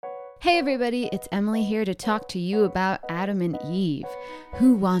Hey everybody, it's Emily here to talk to you about Adam and Eve.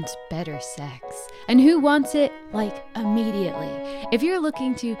 Who wants better sex? And who wants it, like, immediately? If you're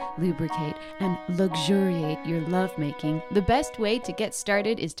looking to lubricate and luxuriate your lovemaking, the best way to get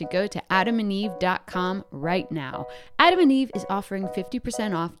started is to go to adamandeve.com right now. Adam and Eve is offering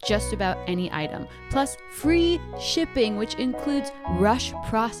 50% off just about any item, plus free shipping, which includes rush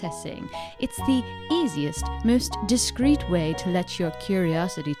processing. It's the easiest, most discreet way to let your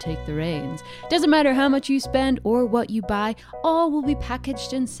curiosity take the reins. Doesn't matter how much you spend or what you buy, all will be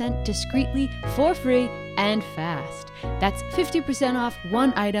packaged and sent discreetly for free and fast. That's 50% off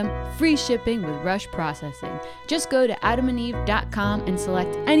one item, free shipping with rush processing. Just go to adamandeve.com and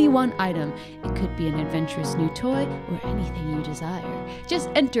select any one item. It could be an adventurous new toy or anything you desire. Just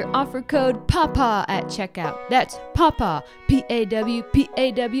enter offer code PAWPAW at checkout. That's PAWPAW,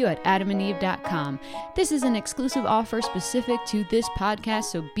 P-A-W-P-A-W at adamandeve.com. This is an exclusive offer specific to this podcast,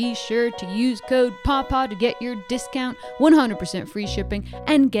 so be sure to use code PAWPAW to get your discount, 100% free shipping,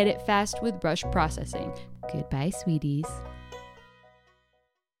 and get it fast with rush processing. Goodbye, sweeties.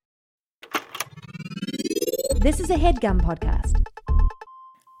 This is a HeadGum podcast.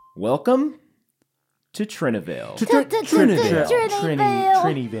 Welcome to Trinyvale.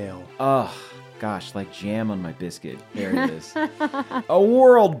 Trinyvale. Oh, gosh, like jam on my biscuit. There it is. A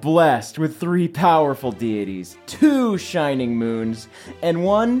world blessed with 3 powerful deities, 2 shining moons, and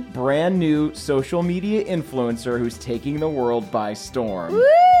 1 brand new social media influencer who's taking the world by storm.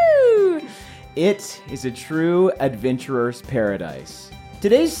 Woo! It is a true adventurer's paradise.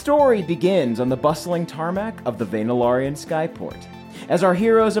 Today's story begins on the bustling tarmac of the Vainalarian skyport. As our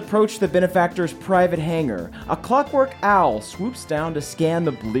heroes approach the benefactor's private hangar, a clockwork owl swoops down to scan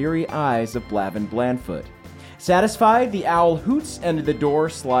the bleary eyes of Blavin Blandfoot. Satisfied, the owl hoots and the door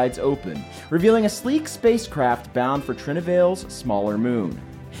slides open, revealing a sleek spacecraft bound for Trinyvale's smaller moon.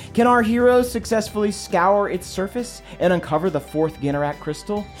 Can our heroes successfully scour its surface and uncover the 4th Generac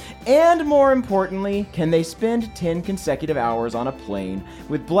crystal? And more importantly, can they spend 10 consecutive hours on a plane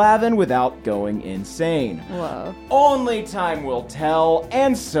with Blavin without going insane? Whoa. Only time will tell,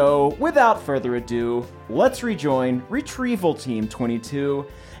 and so, without further ado, let's rejoin Retrieval Team 22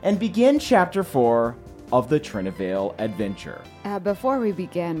 and begin Chapter 4 of the Trinyvale adventure. Before we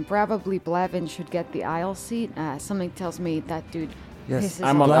begin, probably Blavin should get the aisle seat. Something tells me that dude... Yes,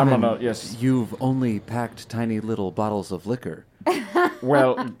 I'm on a, yes. You've only packed tiny little bottles of liquor.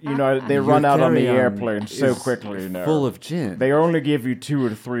 Well, you know, they run out on the airplane so quickly, you know. Full of gin. They only give you 2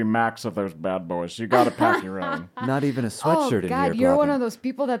 or 3 max of those bad boys. You gotta pack your own. Not even a sweatshirt in here, God, you're Blavin. one of those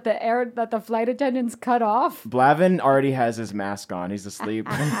people that the flight attendants cut off. Blavin already has his mask on. He's asleep.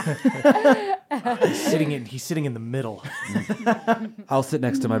 He's sitting in the middle. I'll sit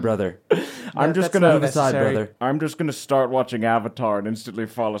next to my brother. I'm just Move gonna aside, brother. I'm just gonna start watching Avatar and instantly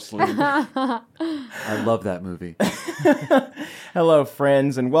fall asleep. I love that movie. Hello,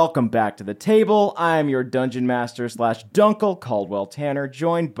 friends, and welcome back to the table. I'm your Dungeon Master / Dunkel, Caldwell Tanner,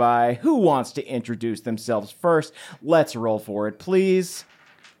 joined by who wants to introduce themselves first? Let's roll for it, please.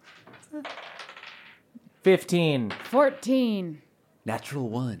 15. 14. Natural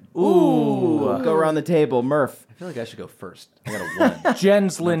 1. Ooh. Go around the table, Murph. I feel like I should go first. I got a 1.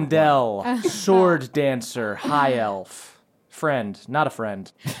 Jens Lindell. Sword dancer. High elf. Friend. Not a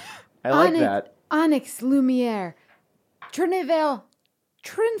friend. I like that. Onyx Lumiere. Trinyvale.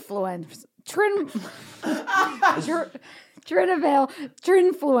 Trinfluence. Trinyvale.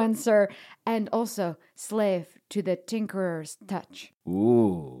 Trinfluencer. And also slave to the Tinkerer's touch.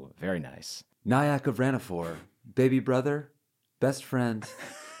 Ooh, very nice. Nyack of Ranafor. Baby brother. Best friend.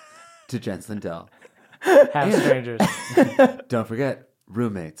 To Jens Lindell. Half strangers. Don't forget,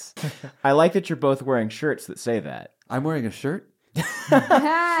 roommates. I like that you're both wearing shirts that say that. I'm wearing a shirt?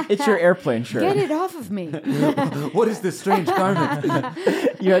 It's your airplane shirt. Get it off of me. What is this strange garment?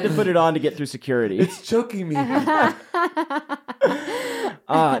 You had to put it on to get through security. It's choking me. Now,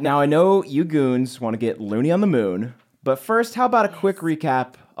 I know you goons want to get loony on the moon, but first, how about a quick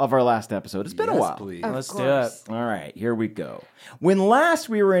recap of our last episode? It's been a while. Please. Of Let's do course. it. All right, here we go. When last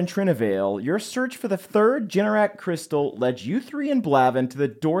we were in Trinyvale, your search for the 3rd Generac crystal led you 3 and Blavin to the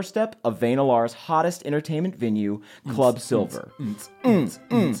doorstep of Vainalar's hottest entertainment venue, Club Silver,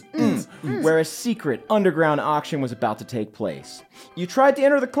 where a secret underground auction was about to take place. You tried to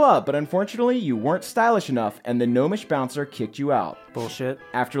enter the club, but unfortunately you weren't stylish enough, and the gnomish bouncer kicked you out. Bullshit.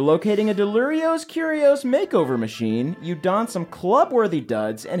 After locating a Delurio's Curios makeover machine, you donned some club-worthy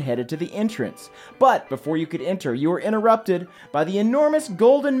duds and headed to the entrance. But before you could enter, you were interrupted by the enormous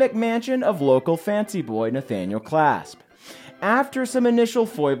golden McMansion of local fancy boy Nathaniel Clasp. After some initial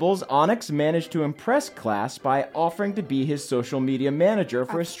foibles, Onyx managed to impress class by offering to be his social media manager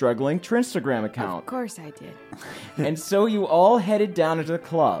for a struggling Trinstagram account. Of course I did. And so you all headed down into the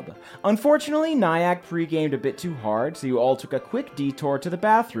club. Unfortunately, Nyack pre-gamed a bit too hard, so you all took a quick detour to the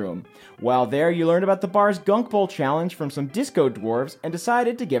bathroom. While there, you learned about the bar's Gunk Bowl challenge from some disco dwarves and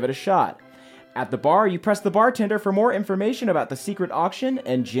decided to give it a shot. At the bar, you pressed the bartender for more information about the secret auction,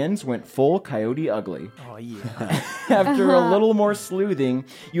 and Jins went full Coyote Ugly. Oh, yeah. After a little more sleuthing,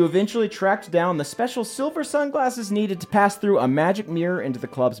 you eventually tracked down the special silver sunglasses needed to pass through a magic mirror into the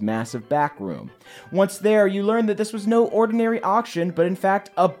club's massive back room. Once there, you learned that this was no ordinary auction, but in fact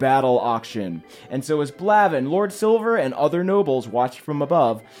a battle auction. And so as Blavin, Lord Silver, and other nobles watched from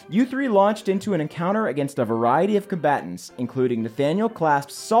above, you three launched into an encounter against a variety of combatants, including Nathaniel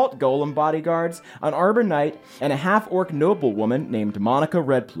Clasp's Salt Golem bodyguards, an Arbor Knight, and a half-orc noblewoman named Monica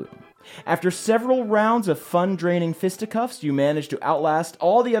Redplume. After several rounds of fun-draining fisticuffs, you managed to outlast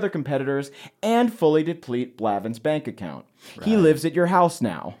all the other competitors and fully deplete Blavin's bank account. Right. He lives at your house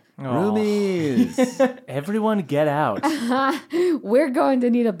now. Roomies. Everyone get out. We're going to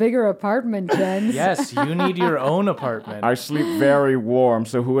need a bigger apartment, Jens. Yes, you need your own apartment. I sleep very warm,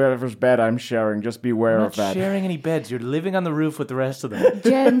 so whoever's bed I'm sharing, just beware You're of that. not sharing any beds. You're living on the roof with the rest of them.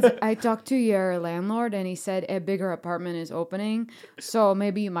 Jens, I talked to your landlord, and he said a bigger apartment is opening, so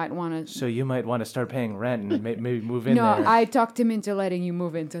maybe you might want to... So you might want to start paying rent and maybe move in No, there. I talked him into letting you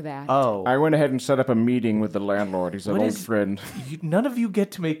move into that. Oh. I went ahead and set up a meeting with the landlord. He's an What old is- friend. None of you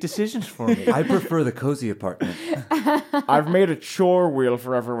get to make decisions for me. I prefer the cozy apartment. I've made a chore wheel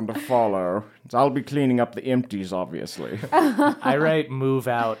for everyone to follow. I'll be cleaning up the empties, obviously. I write move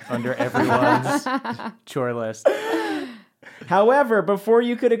out under everyone's chore list. However, before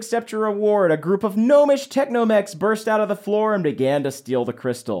you could accept your reward, a group of gnomish technomechs burst out of the floor and began to steal the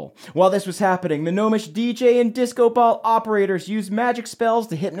crystal. While this was happening, the gnomish DJ and disco ball operators used magic spells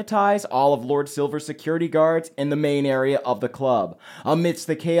to hypnotize all of Lord Silver's security guards in the main area of the club. Amidst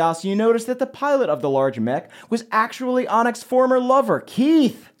the chaos, you noticed that the pilot of the large mech was actually Onyx's former lover,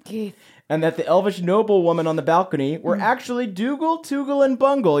 Keith. And that the elvish noblewoman on the balcony were actually Dougal, Toogle, and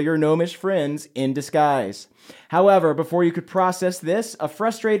Bungle, your gnomish friends, in disguise. However, before you could process this, a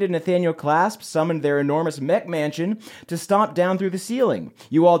frustrated Nathaniel Clasp summoned their enormous mech mansion to stomp down through the ceiling.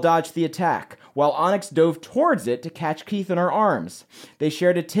 You all dodged the attack, while Onyx dove towards it to catch Keith in her arms. They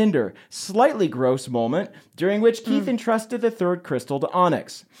shared a tender, slightly gross moment, during which Keith entrusted the third crystal to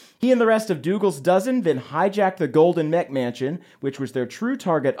Onyx. He and the rest of Dougal's dozen then hijacked the golden mech mansion, which was their true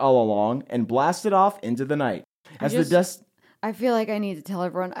target all along, and blasted off into the night. I feel like I need to tell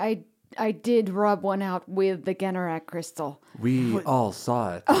everyone, I did rub one out with the Generac crystal. We all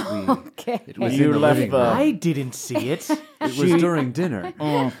saw it. Okay. It was You in the left living the- room. I didn't see it. It was during dinner.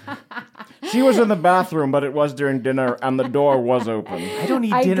 She was in the bathroom, but it was during dinner, and the door was open. I don't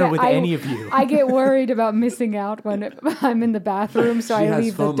eat dinner with any of you. I get worried about missing out when I'm in the bathroom, so She I has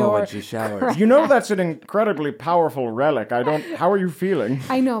leave the FOMO door. when she showers. You know that's an incredibly powerful relic. How are you feeling?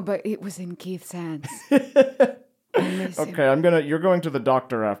 I know, but it was in Keith's hands. I miss him. Okay, you're going to the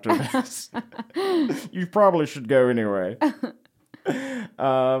doctor after this. You probably should go anyway.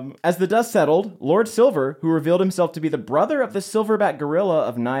 As the dust settled, Lord Silver, who revealed himself to be the brother of the silverback gorilla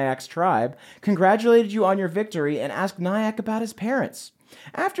of Nyack's tribe, congratulated you on your victory and asked Nyack about his parents.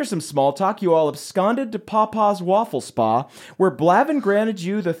 After some small talk, you all absconded to Pawpaw's Waffle Spa, where Blavin granted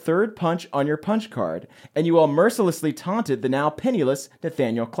you the third punch on your punch card, and you all mercilessly taunted the now penniless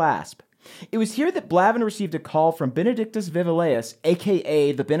Nathaniel Clasp. It was here that Blavin received a call from Benedictus Vivileus,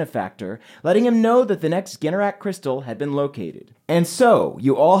 a.k.a. the Benefactor, letting him know that the next Generac crystal had been located. And so,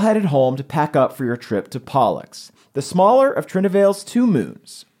 you all headed home to pack up for your trip to Pollux, the smaller of Trinyvale's two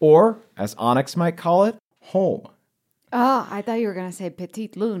moons, or, as Onyx might call it, home. Oh, I thought you were going to say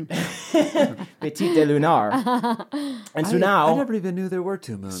Petite Lune. Petit de Lunar. And so now... I never even knew there were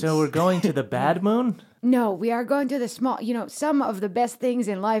two moons. So we're going to the bad moon? No, we are going to the small, some of the best things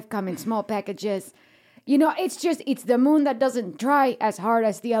in life come in small packages. It's the moon that doesn't try as hard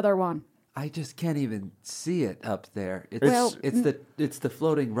as the other one. I just can't even see it up there. Well, It's the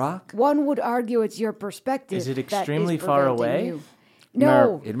floating rock. One would argue it's your perspective. Is it that extremely is far preventing away? you.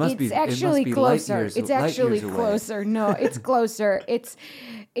 No, It must it's be- it actually must be closer. light years- It's light actually years away. closer. No, it's closer. It's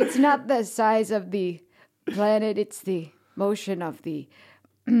not the size of the planet. It's the motion of the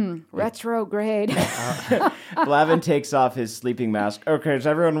retrograde. Blavin takes off his sleeping mask. Okay, is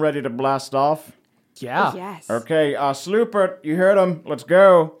everyone ready to blast off? Yeah. Yes. Okay, Sloopert, you heard him. Let's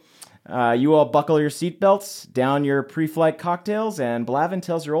go. You all buckle your seatbelts, down your pre-flight cocktails, and Blavin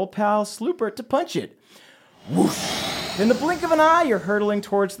tells your old pal Sloopert to punch it. Whoosh! In the blink of an eye, you're hurtling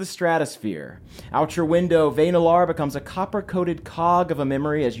towards the stratosphere. Out your window, Vainalar becomes a copper-coated cog of a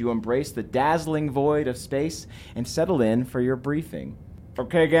memory as you embrace the dazzling void of space and settle in for your briefing.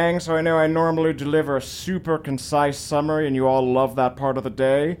 Okay, gang, so I know I normally deliver a super concise summary and you all love that part of the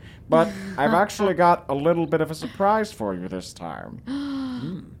day, but I've actually got a little bit of a surprise for you this time.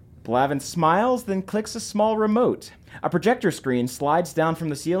 Blavin smiles, then clicks a small remote. A projector screen slides down from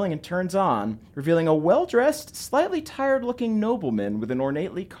the ceiling and turns on, revealing a well-dressed, slightly tired-looking nobleman with an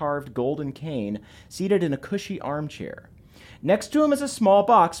ornately carved golden cane seated in a cushy armchair. Next to him is a small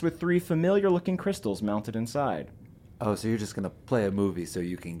box with 3 familiar-looking crystals mounted inside. Oh, so you're just going to play a movie so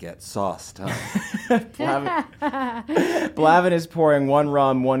you can get sauced, huh? Blavin is pouring 1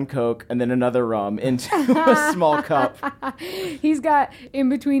 rum, 1 Coke, and then another rum into a small cup. He's got, in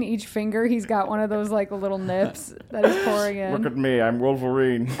between each finger, he's got one of those, like, little nips that he's pouring in. Look at me, I'm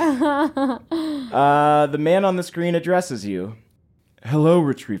Wolverine. The man on the screen addresses you. Hello,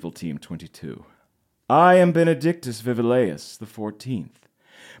 Retrieval Team 22. I am Benedictus Vivileus, the 14th.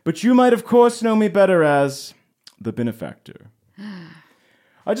 But you might, of course, know me better as the Benefactor.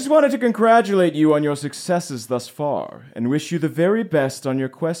 I just wanted to congratulate you on your successes thus far, and wish you the very best on your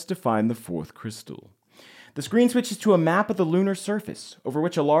quest to find the 4th crystal. The screen switches to a map of the lunar surface, over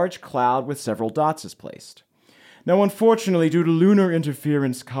which a large cloud with several dots is placed. Now, unfortunately, due to lunar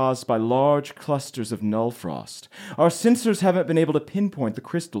interference caused by large clusters of null frost, our sensors haven't been able to pinpoint the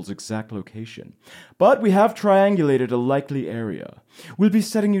crystal's exact location. But we have triangulated a likely area. We'll be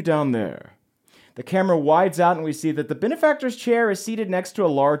setting you down there. The camera wides out and we see that the Benefactor's chair is seated next to a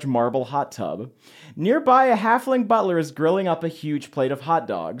large marble hot tub. Nearby, a halfling butler is grilling up a huge plate of hot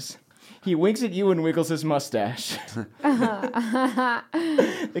dogs. He winks at you and wiggles his mustache. The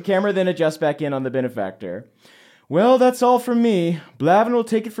camera then adjusts back in on the Benefactor. Well, that's all from me. Blavin will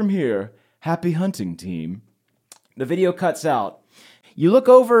take it from here. Happy hunting, team. The video cuts out. You look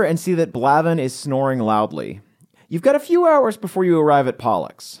over and see that Blavin is snoring loudly. You've got a few hours before you arrive at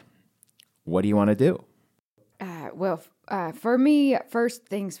Pollux. What do you want to do? For me, first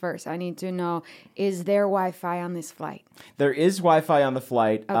things first, I need to know, is there Wi-Fi on this flight? There is Wi-Fi on the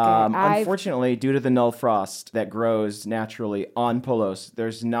flight. Okay, Unfortunately, due to the null frost that grows naturally on Polos,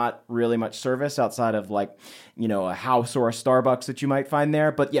 there's not really much service outside of, like, you know, a house or a Starbucks that you might find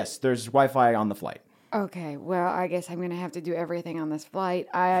there. But yes, there's Wi-Fi on the flight. Okay, well, I guess I'm going to have to do everything on this flight.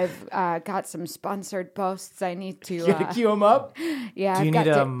 I've got some sponsored posts I need to... You gotta queue them up? Yeah, Do you need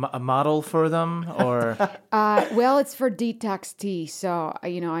a model for them, or... well, it's for detox tea, so, I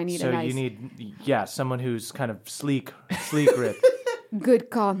need a nice... So you need, someone who's kind of sleek ripped. Good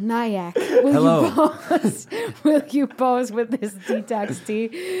call, Nyack. Hello. Will you pose with this detox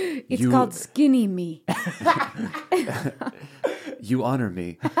tea? It's called Skinny Me. You honor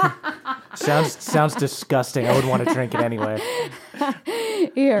me. Sounds disgusting. I would want to drink it anyway.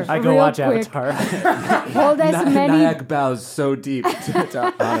 Here, I go real watch quick. Avatar. Hold as many... Nyack bows so deep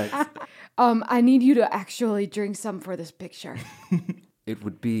to Onyx. I need you to actually drink some for this picture. It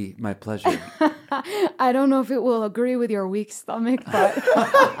would be my pleasure. I don't know if it will agree with your weak stomach, but...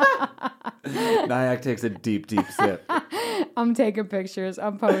 Nyack takes a deep, deep sip. I'm taking pictures.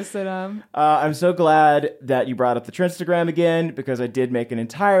 I'm posting them. I'm so glad that you brought up the Trinstagram again, because I did make an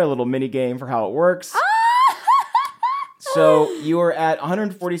entire little mini game for how it works. So you were at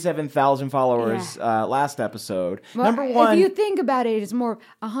 147,000 followers last episode. Well, Number one... If you think about it, it's more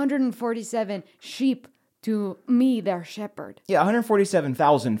 147 sheep to me, their shepherd. Yeah,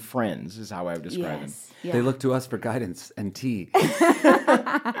 147,000 friends is how I would describe them. Yeah. They look to us for guidance and tea.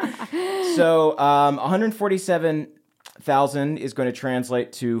 So 147,000 is going to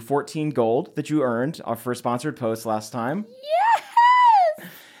translate to 14 gold that you earned off for a sponsored post last time. Yes!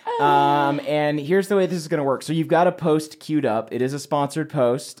 And here's the way this is going to work. So you've got a post queued up. It is a sponsored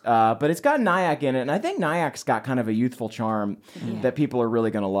post, but it's got Nyack in it. And I think Nyack's got kind of a youthful charm that people are really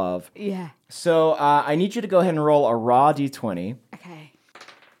going to love. Yeah. So I need you to go ahead and roll a raw d20. Okay.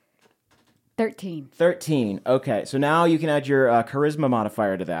 13. 13. Okay, so now you can add your charisma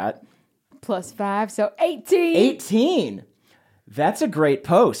modifier to that. Plus 5, so 18. 18. That's a great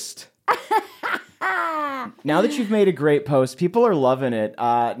post. Now that you've made a great post, people are loving it.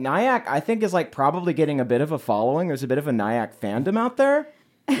 Nyack, I think, is like probably getting a bit of a following. There's a bit of a Nyack fandom out there.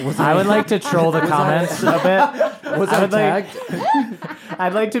 I would like to troll the comments a bit. Was I tagged?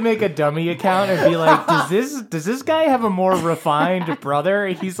 I'd like to make a dummy account and be like, does this guy have a more refined brother?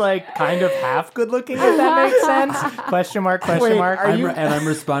 He's like kind of half good looking, if that makes sense? Question mark. I'm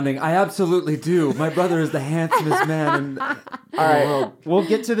responding, I absolutely do. My brother is the handsomest man in All right, world. We'll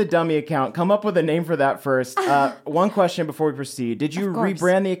get to the dummy account. Come up with a name for that first. One question before we proceed. Did you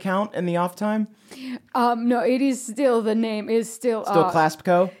rebrand the account in the off time? No, it is still, the name is still... Still Clasp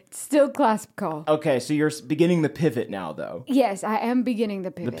Co? Still Clasp Co. Okay, so you're beginning the pivot now, though. Yes, I am beginning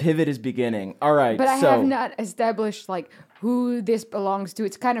the pivot. The pivot is beginning. All right, But I have not established, like, who this belongs to.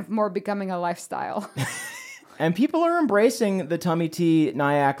 It's kind of more becoming a lifestyle. And people are embracing the tummy tea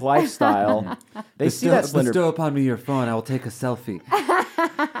Nyack lifestyle. They see that slender... Bestow upon me your phone. I will take a selfie.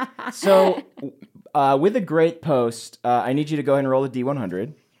 So, with a great post, I need you to go ahead and roll a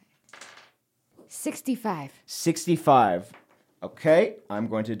D100. 65. 65. Okay, I'm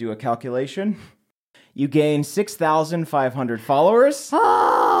going to do a calculation. You gain 6,500 followers.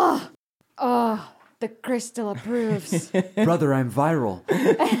 Oh, the crystal approves. Brother, I'm viral.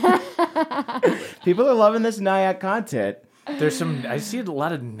 People are loving this Nyack content. I see a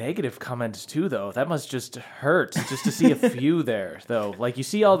lot of negative comments too, though. That must just hurt just to see a few there, though. Like, you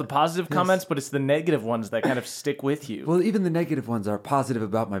see all the positive comments, but it's the negative ones that kind of stick with you. Well, even the negative ones are positive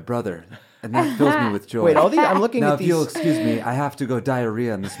about my brother, and that fills me with joy. Wait, I'm looking now, at these... Now, if you'll excuse me, I have to go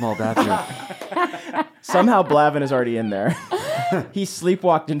diarrhea in the small bathroom. Somehow Blavin is already in there. He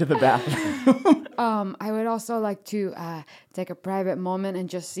sleepwalked into the bathroom. I would also like to take a private moment and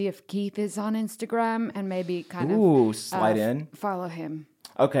just see if Keith is on Instagram and maybe kind of slide in. Follow him.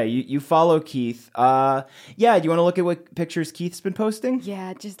 Okay, you follow Keith. Yeah, do you want to look at what pictures Keith's been posting?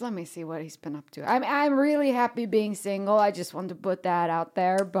 Yeah, just let me see what he's been up to. I'm really happy being single. I just want to put that out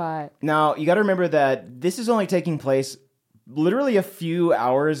there, but... Now, you got to remember that this is only taking place literally a few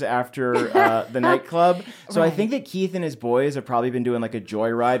hours after the nightclub. So right. I think that Keith and his boys have probably been doing like a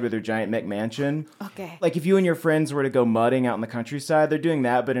joyride with their giant McMansion. Okay. Like if you and your friends were to go mudding out in the countryside, they're doing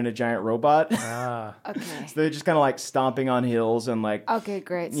that, but in a giant robot. Okay. So they're just kind of like stomping on hills and like... Okay,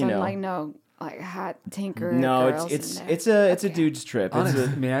 great. So like no... Like hot tinker. No, girls it's a dude's trip.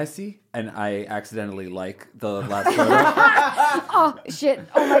 Honest, may I see? And I accidentally like the last photo. Oh shit!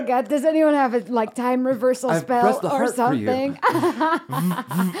 Oh my god! Does anyone have a like time reversal spell or something?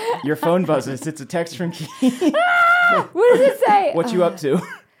 Your phone buzzes. It's a text from Keith. What does it say? What you up to?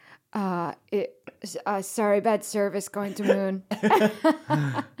 Sorry, bad service. Going to Moon.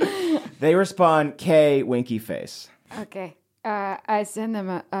 They respond, K winky face. Okay. I send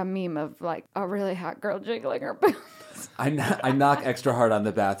them a meme of like a really hot girl jiggling her boobs. I knock extra hard on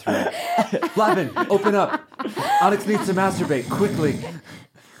the bathroom. Blavin, open up. Onyx needs to masturbate quickly.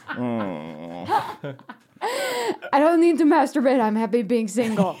 I don't need to masturbate. I'm happy being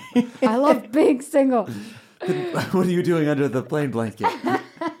single. I love being single. What are you doing under the plane blanket?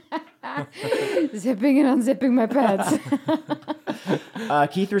 Zipping and unzipping my pants.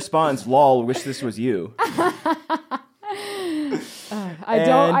 Keith responds, lol, wish this was you.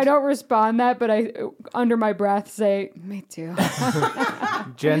 I don't respond that, but I under my breath say, me too.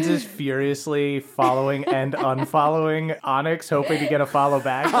 Jens is furiously following and unfollowing Onyx, hoping to get a follow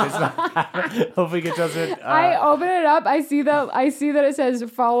back. Hoping it doesn't. I open it up. I see that it says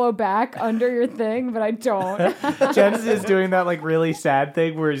follow back under your thing, but I don't. Jens is doing that like really sad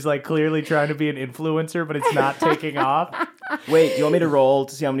thing where he's like clearly trying to be an influencer, but it's not taking off. Wait, do you want me to roll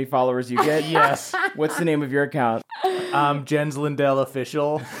to see how many followers you get? Yes. What's the name of your account? Jens Lindell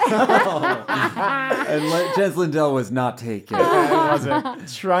Official. And Jens Lindell was not taken. It wasn't.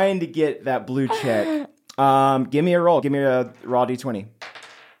 Trying to get that blue check. Give me a roll. Give me a raw D20.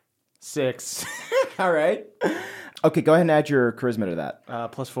 6. All right. Okay, go ahead and add your charisma to that.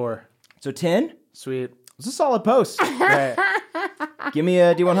 +4. So 10? Sweet. It's a solid post. Right. Give me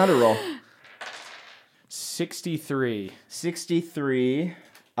a D100 roll. 63. 63.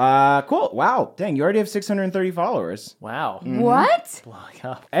 Cool. Wow. Dang, you already have 630 followers. Wow. Mm-hmm. What? Blowing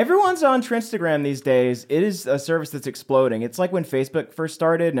up. Everyone's on Trinstagram these days. It is a service that's exploding. It's like when Facebook first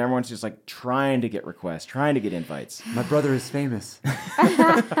started and everyone's just like trying to get requests, trying to get invites. My brother is famous.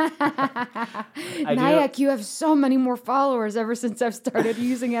 Nyack, you have so many more followers ever since I've started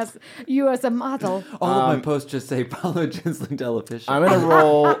using you as a model. All of my posts just say follow Jens Lindell Official. I'm gonna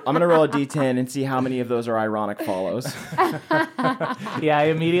roll a D10 and see how many of those are ironic follows. Yeah, I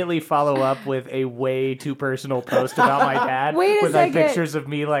immediately follow up with a way too personal post about my dad. Wait a with second. Like pictures of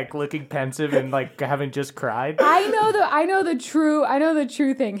me like looking pensive and like having just cried. I know the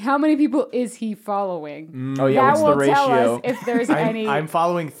true thing. How many people is he following? Oh yeah, that what's will the ratio? tell us if there's any. I'm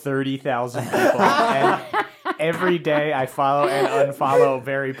following 30,000 people, and every day I follow and unfollow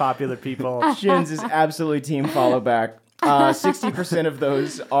very popular people. Jens is absolutely team follow back. 60% of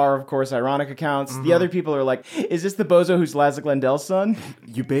those are, of course, ironic accounts. Mm-hmm. The other people are like, is this the bozo who's Lazik Lindell's son?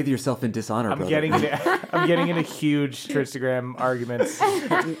 You bathe yourself in dishonor, I'm brother. getting into huge Instagram arguments.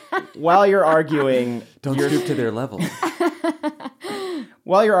 While you're arguing... Don't stoop to their level.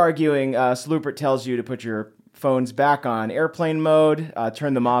 While you're arguing, Sloopert tells you to put your phones back on airplane mode.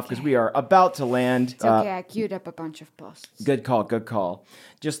 Turn them off because we are about to land. It's okay, I queued up a bunch of posts. Good call.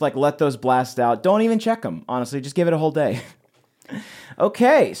 Just like let those blast out. Don't even check them, honestly. Just give it a whole day.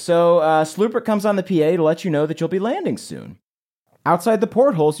 Okay, so Slooper comes on the PA to let you know that you'll be landing soon. Outside the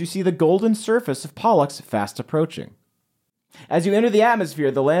portholes, you see the golden surface of Pollux fast approaching. As you enter the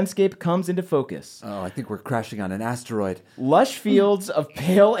atmosphere, the landscape comes into focus. Oh, I think we're crashing on an asteroid. Lush fields of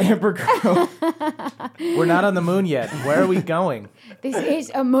pale amber growth. We're not on the moon yet. Where are we going? This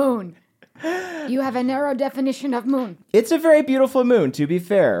is a moon. You have a narrow definition of moon. It's a very beautiful moon, to be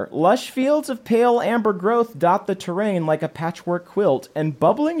fair. Lush fields of pale amber growth dot the terrain like a patchwork quilt, and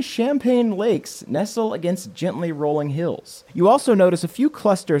bubbling champagne lakes nestle against gently rolling hills. You also notice a few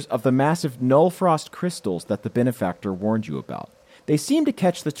clusters of the massive null frost crystals that the benefactor warned you about. They seem to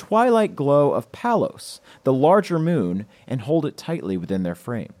catch the twilight glow of Palos, the larger moon, and hold it tightly within their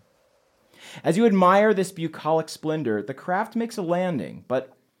frame. As you admire this bucolic splendor, the craft makes a landing,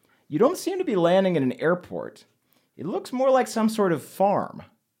 but you don't seem to be landing in an airport. It looks more like some sort of farm.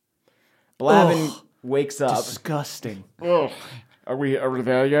 Blavin wakes up. Disgusting. Ugh. Are we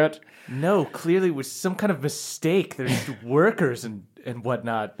there yet? No, clearly it was some kind of mistake. There's workers and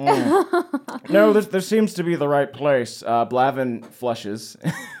whatnot. No, there seems to be the right place. Blavin flushes.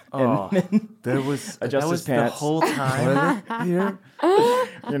 There was Adjusts his pants. The whole time. here.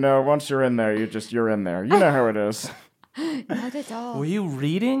 You know, once you're in there, you're in there. You know how it is. Not at all. Were you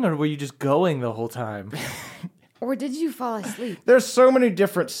reading or were you just going the whole time? Or did you fall asleep? There's so many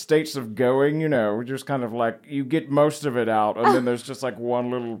different states of going, you know, just kind of like, you get most of it out, and then there's just like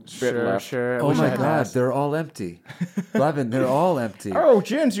one little bit left. Sure. I Oh wish I my had God, asked. they're all empty. Blavin, they're all empty. Oh,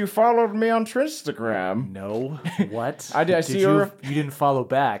 Jens, you followed me on Trinstagram. No. What? I see your... You didn't follow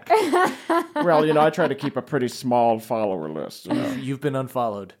back. Well, you know, I try to keep a pretty small follower list. You know. You've been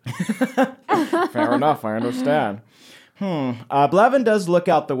unfollowed. Fair enough, I understand. Blavin does look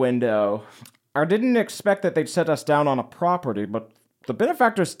out the window. I didn't expect that they'd set us down on a property, but the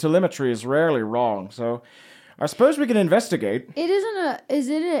benefactor's telemetry is rarely wrong, so I suppose we can investigate. Is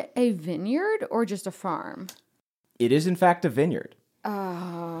it a vineyard or just a farm? It is, in fact, a vineyard.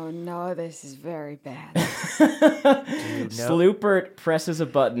 Oh, no, this is very bad. Sloopert presses a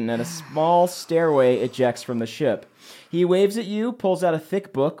button, and a small stairway ejects from the ship. He waves at you, pulls out a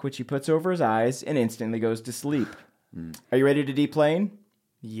thick book, which he puts over his eyes, and instantly goes to sleep. Are you ready to deplane?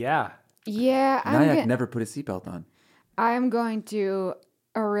 Yeah. Yeah, Nyack never put a seatbelt on. I'm going to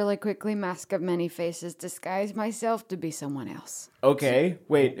really quickly mask of many faces disguise myself to be someone else. Okay,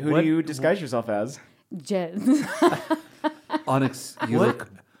 wait, who What- do you disguise yourself as? Jen. Onyx, you What? look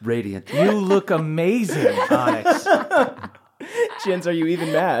radiant. You look amazing, Onyx. Jens, are you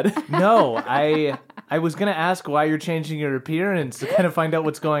even mad? No, I was going to ask why you're changing your appearance to kind of find out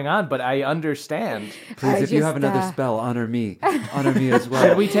what's going on, but I understand. Please, I if you just, have another spell, honor me. Honor me as well.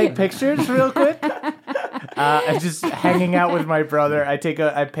 Can we take pictures real quick? I'm just hanging out with my brother. I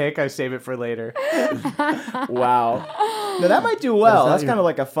save it for later. Wow. No, that might do well. not That's your- kind of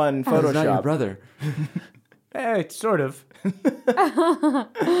like a fun That is not your Photoshop. brother. Sort of.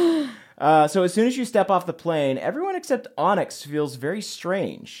 So as soon as you step off the plane, everyone except Onyx feels very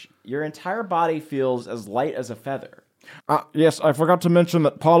strange. Your entire body feels as light as a feather. Yes, I forgot to mention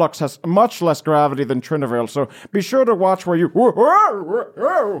that Pollux has much less gravity than Trinyvale, so be sure to watch where you...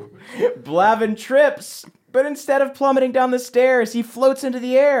 Blavin trips, but instead of plummeting down the stairs, he floats into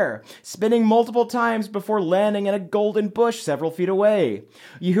the air, spinning multiple times before landing in a golden bush several feet away.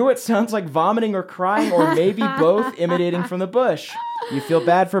 You hear what sounds like vomiting or crying, or maybe both emanating from the bush. You feel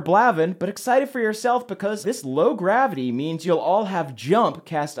bad for Blavin, but excited for yourself because this low gravity means you'll all have jump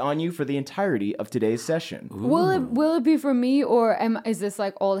cast on you for the entirety of today's session. Will it be for me, or is this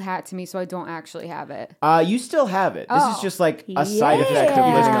like old hat to me so I don't actually have it? You still have it. This is just like a side effect of Yeah.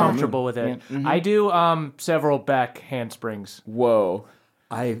 living He's on the comfortable moon. with it. Yeah. I do several back handsprings. Whoa.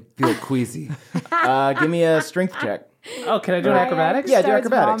 I feel queasy. Give me a strength check. Oh, can I do acrobatics? Yeah, do Starts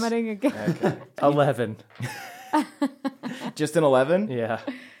acrobatics. vomiting again. 11. Just an 11? Yeah.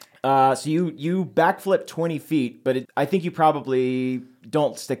 So you backflip 20 feet, but I think you probably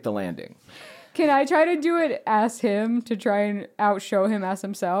don't stick the landing. Can I try to do it as him to try and outshow him as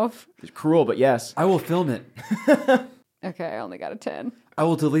himself? It's cruel, but yes. I will film it. Okay, I only got a 10. I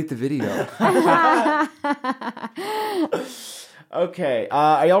will delete the video. Okay,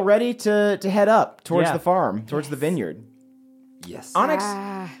 are y'all ready to head up towards Yeah. the farm, towards the vineyard? Yes. Onyx,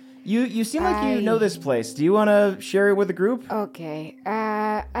 you seem like you know this place. Do you want to share it with the group? Okay,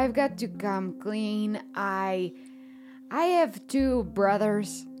 I've got to come clean. I have two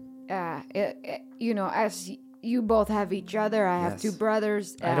brothers. As you both have each other. I have Yes. two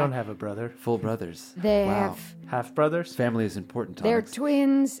brothers. I don't have a brother. Full brothers. They Wow. have. Half brothers? Family is important, They're Onyx.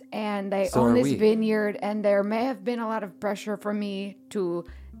 twins, and they So own are this we. vineyard. And there may have been a lot of pressure for me to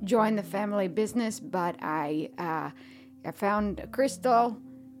join the family business, but I found a crystal.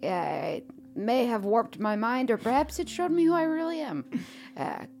 It may have warped my mind, or perhaps it showed me who I really am.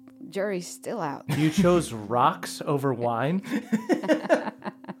 Jury's still out. You chose rocks over wine?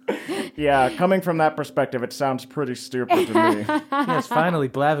 Yeah, coming from that perspective, it sounds pretty stupid to me. Yes, finally,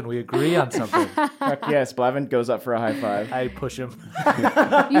 Blavin, we agree on something. Heck yes, Blavin goes up for a high five. I push him.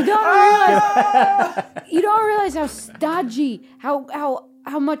 You don't realize how stodgy, how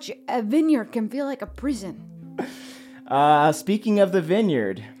much a vineyard can feel like a prison. Speaking of the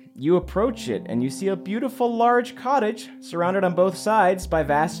vineyard, you approach it and you see a beautiful large cottage surrounded on both sides by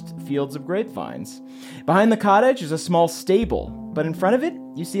vast fields of grapevines. Behind the cottage is a small stable, but in front of it,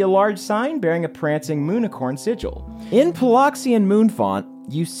 you see a large sign bearing a prancing moonicorn sigil. In Paloxian moon font,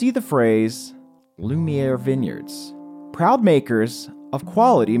 you see the phrase, Lumiere Vineyards, proud makers of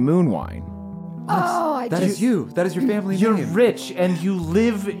quality moon wine. Oh, That is you. That is your family You're name. rich and you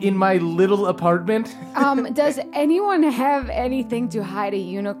live in my little apartment? Does anyone have anything to hide a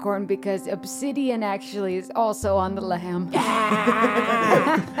unicorn? Because obsidian actually is also on the lamb.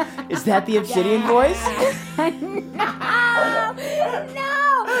 Is that the obsidian voice?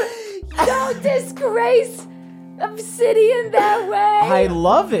 No! Don't disgrace obsidian that way! I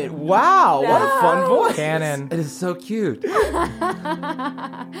love it. Wow, what a fun voice. Canon. It is so cute.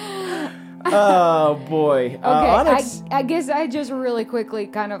 Oh boy. Okay, Onyx. I guess I just really quickly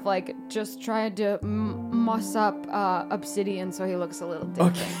kind of like just tried to muss up obsidian so he looks a little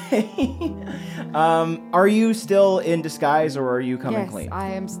different. Okay. Are you still in disguise or are you coming Yes, clean? I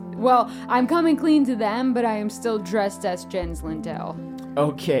am. Well, I'm coming clean to them, but I am still dressed as Jens Lindell.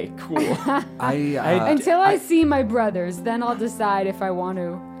 Okay, cool. Until I see my brothers, then I'll decide if I want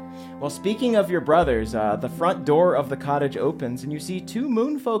to. Well, speaking of your brothers, the front door of the cottage opens and you see two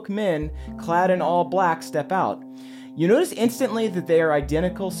moonfolk men clad in all black step out. You notice instantly that they are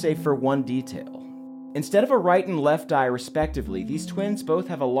identical save for one detail. Instead of a right and left eye respectively, these twins both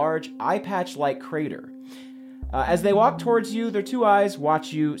have a large eye patch-like crater. As they walk towards you, their two eyes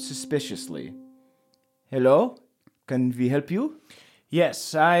watch you suspiciously. Hello? Can we help you?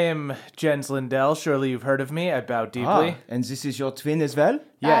 Yes, I am Jens Lindell. Surely you've heard of me. I bow deeply. And this is your twin as well?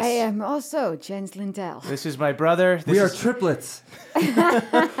 Yes. I am also Jens Lindell. This is my brother. This We are is triplets.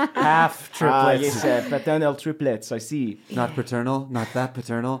 half triplets. Yes, paternal triplets, I see. Not paternal, not that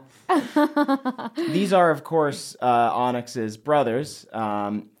paternal. These are, of course, Onyx's brothers.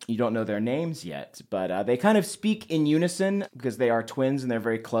 You don't know their names yet, but they kind of speak in unison because they are twins and they're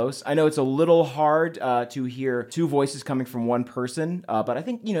very close. I know it's a little hard to hear two voices coming from one person, but I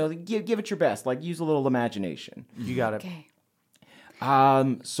think, give it your best. Like, use a little imagination. You got it. Okay.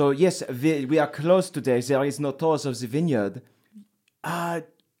 So, yes, we are close today. There is no tours of the vineyard. I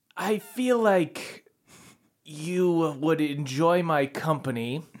feel like you would enjoy my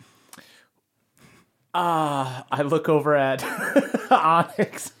company. I look over at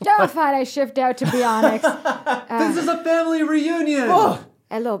Onyx. Oh, fine, I shift out to be Onyx. This is a family reunion.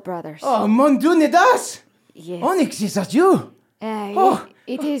 Hello, brothers. Oh, mon Dieu, das! Yes. Onyx, is that you?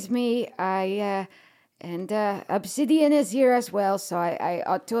 It is me. And Obsidian is here as well, so I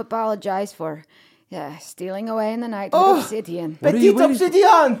ought to apologize for stealing away in the night with Obsidian. What are you Petit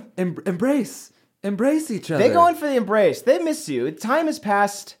waiting- obsidian! Embrace each other. They go in for the embrace. They miss you. Time has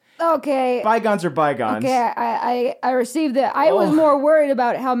passed. Okay. Bygones are bygones. Okay, I received it. I was more worried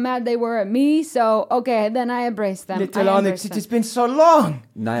about how mad they were at me, so okay, then I embraced them. Little I Onyx, embraced it them. has been so long.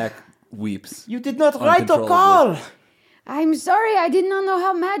 Nyack weeps. You did not write or Uncontrollably. call. I'm sorry, I did not know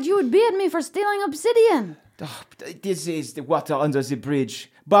how mad you would be at me for stealing Obsidian. Oh, this is the water under the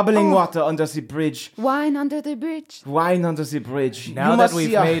bridge. Bubbling water under the bridge. Wine under the bridge. Wine under the bridge. Now You that must we've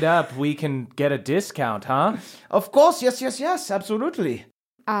see a- made up, we can get a discount, huh? Of course, yes, absolutely.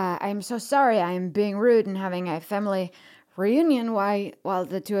 I'm so sorry I am being rude and having a family reunion while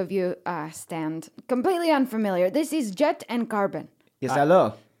the two of you stand completely unfamiliar. This is Jet and Carbon. Yes,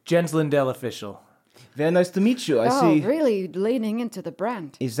 hello. Jens Lindell official. Very nice to meet you. I Oh, see. really leaning into the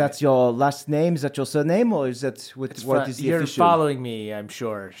brand. Is that your last name? Is that your surname? Or is that what is the You're official? following me, I'm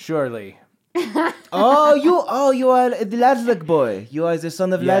sure. Surely. Oh, you are the Lazlik boy. You are the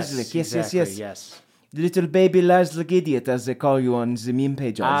son of Lazlik. Yes, exactly, yes. The little baby Lazlik idiot, as they call you on the meme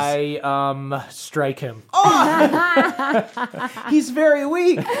pages. I strike him. He's very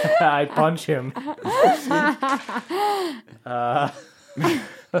weak. I punch him.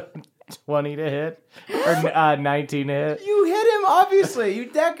 20 to hit? Or 19 to hit? You hit him, Obviously, you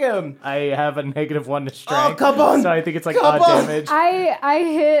deck him. I have a -1 to strength. Oh, come on. So I think it's like Come odd on. damage.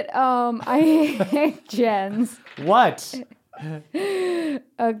 I hit Jen's. What?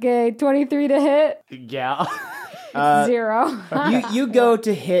 Okay, 23 to hit. Yeah. 0. You go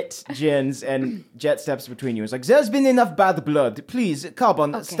to hit Jins, and Jet steps between you. It's like, there's been enough bad blood. Please,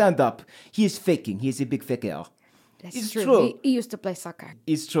 Carbon, stand up. He is faking. He is a big faker. That's It's true. true. He used to play soccer.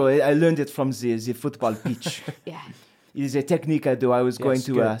 It's true. I learned it from the football pitch. Yeah. It is a technique I do. I was going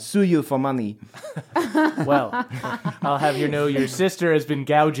to good. sue you for money. Well, I'll have you know your sister has been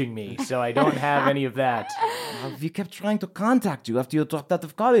gouging me, so I don't have any of that. We kept trying to contact you after you dropped out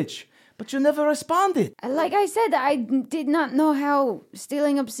of college, but you never responded. Like I said, I did not know how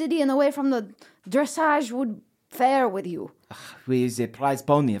stealing obsidian away from the dressage would fare with you. We is a prize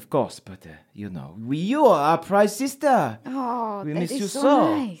pony, of course, but you are our prize sister. Oh, We that miss is you so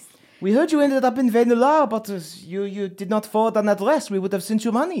so. nice. We heard you ended up in Venezuela, but you did not forward an address. We would have sent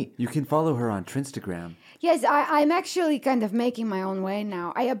you money. You can follow her on Trinstagram. Yes, I'm actually kind of making my own way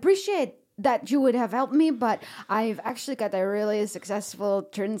now. I appreciate that you would have helped me, but I've actually got a really successful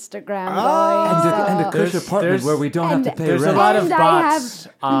Instagram going. And a cush There's- apartment where we don't have to and pay There's a rent. lot of And I bots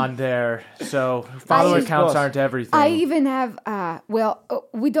on there, so follower I- counts Boss. aren't everything. I even have,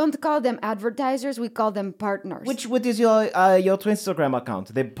 we don't call them advertisers, we call them partners. What is your Instagram account?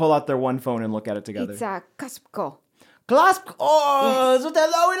 They pull out their one phone and look at it together. It's Cuspco. Clasp. Oh, so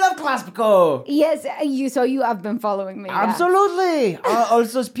we love Claspco. Yes, you have been following me. yeah. Absolutely. All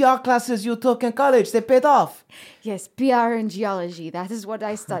those PR classes you took in college, they paid off. Yes, PR and geology. That is what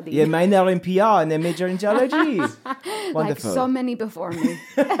I studied. You minor in PR and a major in geology. like Wonderful. so many before me.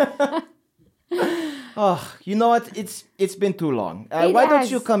 Oh, you know what? It's been too long. It Why don't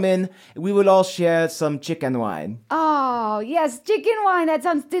has. you come in? We will all share some chicken wine. Oh, yes, chicken wine. That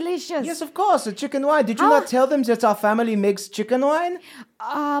sounds delicious. Yes, of course, a chicken wine. Did you How- not tell them that our family makes chicken wine?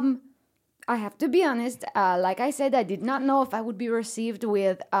 I have to be honest. Like I said, I did not know if I would be received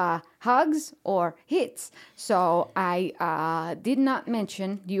with hugs or hits. So I did not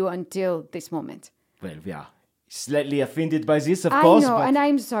mention you until this moment. Well, we are slightly offended by this, of I course. know, but and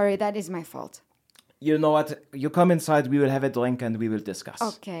I'm sorry. That is my fault. you know what? You come inside, we will have a drink and we will discuss.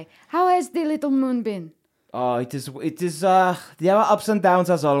 Okay. How has the little moon been? Oh, it is, there are ups and downs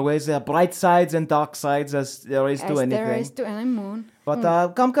as always. There are bright sides and dark sides as there is to As anything. there is to any moon. But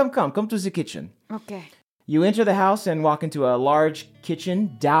come to the kitchen. Okay. You enter the house and walk into a large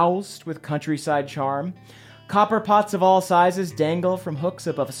kitchen doused with countryside charm. Copper pots of all sizes dangle from hooks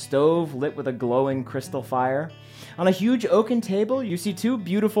above a stove lit with a glowing crystal fire. On a huge oaken table, you see 2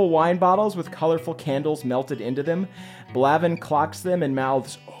 beautiful wine bottles with colorful candles melted into them. Blavin clocks them and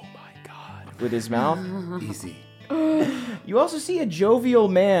mouths, "Oh my God," with his mouth. Easy. You also see a jovial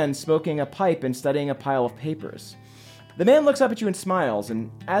man smoking a pipe and studying a pile of papers. The man looks up at you and smiles, and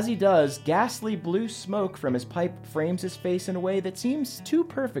as he does, ghastly blue smoke from his pipe frames his face in a way that seems too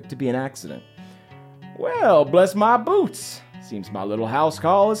perfect to be an accident. Well, bless my boots. Seems my little house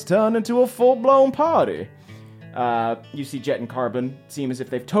call has turned into a full-blown party. You see Jet and Carbon seem as if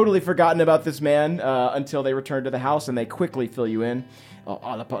they've totally forgotten about this man until they return to the house, and they quickly fill you in. Oh,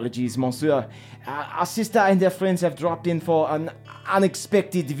 all apologies, monsieur. Our sister and her friends have dropped in for an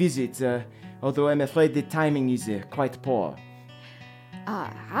unexpected visit, although I'm afraid the timing is quite poor.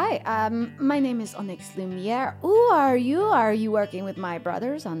 Hi, my name is Onyx Lumiere. Who are you? Are you working with my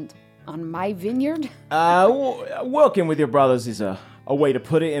brothers on my vineyard? Working with your brothers is a way to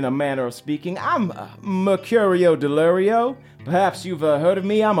put it in a manner of speaking. I'm Mercurio Delirio. Perhaps you've heard of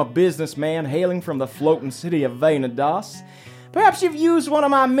me. I'm a businessman hailing from the floating city of Venedas. Perhaps you've used one of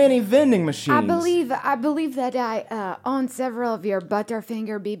my many vending machines. I believe that I own several of your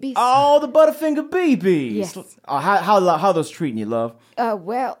Butterfinger BBs. Oh, the Butterfinger BBs. Yes. How those treating you, love?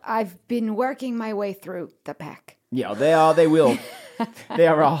 Well, I've been working my way through the pack. Yeah, they will. They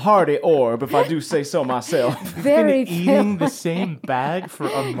are a hardy orb, if I do say so myself. Very Eating the same bag for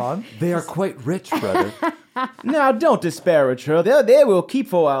a month? They are quite rich, brother. Now, don't disparage her. They will keep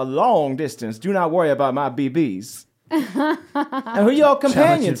for a long distance. Do not worry about my BBs. And who are your Challenge him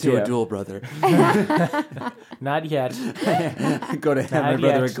companions to here? a duel, brother. Not yet. Go to hand my Not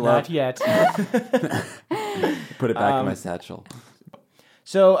brother a yet. glove. Not yet. Put it back in my satchel.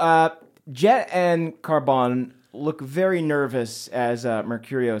 So, Jet and Carbon look very nervous as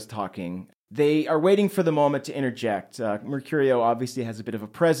Mercurio is talking. They are waiting for the moment to interject. Mercurio obviously has a bit of a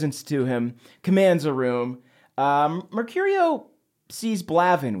presence to him, commands a room. Mercurio sees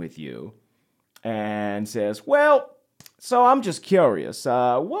Blavin with you and says, "Well, so I'm just curious.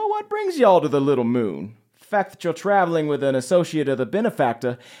 What brings y'all to the Little Moon? The fact that you're traveling with an associate of the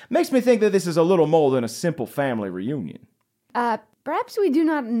benefactor makes me think that this is a little more than a simple family reunion." Perhaps we do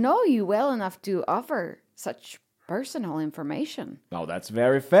not know you well enough to offer such personal information. Oh, that's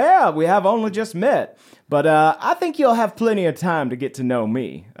very fair. We have only just met. But I think you'll have plenty of time to get to know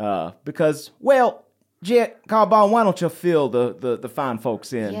me. Because, well, Jet, Carbon, why don't you fill the fine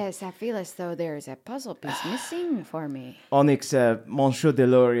folks in? Yes, I feel as though there is a puzzle piece missing for me. Onyx, Monsieur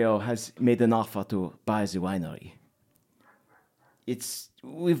Delorio has made an offer to buy the winery.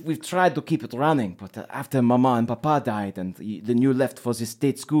 We've tried to keep it running, but after Mama and Papa died, and then you left for the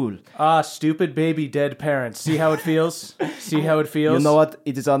state school. Ah, stupid baby dead parents. See how it feels? See how it feels? You know what?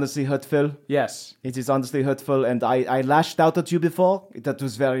 It is honestly hurtful. Yes. It is honestly hurtful, and I lashed out at you before. That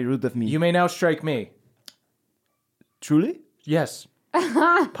was very rude of me. You may now strike me. Truly? Yes.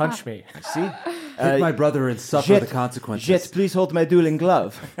 Punch me. See? Hit my brother and suffer the consequences. Jet, please hold my dueling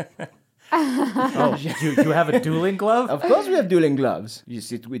glove. Oh, you have a dueling glove? Of course we have dueling gloves. You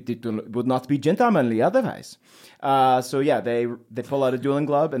see, it would not be gentlemanly otherwise. So yeah, they pull out a dueling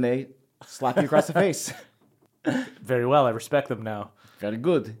glove and they slap you across the face. Very well, I respect them now. Very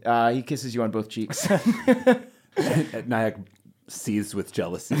good. He kisses you on both cheeks. Nyack seethes with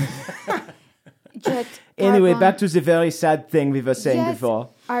jealousy. Jet, Anyway, Carbon, back to the very sad thing we were saying Jet, before.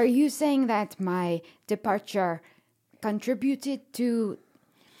 Are you saying that my departure contributed to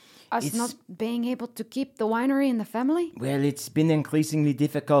us not being able to keep the winery in the family? Well, it's been increasingly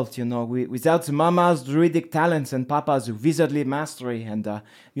difficult, without Mama's druidic talents and Papa's wizardly mastery and,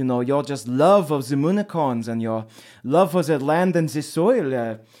 your just love of the unicorns and your love for the land and the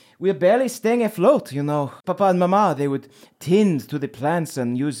soil. We're barely staying afloat, Papa and Mama, they would tend to the plants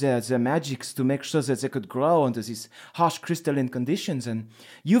and use their magics to make sure that they could grow under these harsh crystalline conditions. And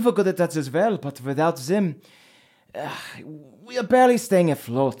you were good at that as well, but without them, we are barely staying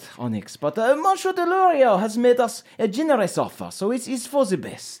afloat, Onyx. But Monsieur Delorio has made us a generous offer, so it's for the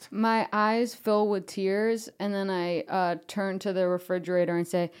best. My eyes fill with tears, and then I turn to the refrigerator and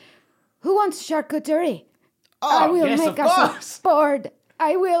say, "Who wants charcuterie? I will make us a board.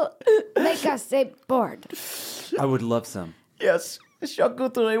 I will make us a board." I would love some. Yes, a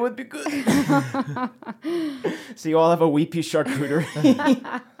charcuterie would be good. So you all have a weepy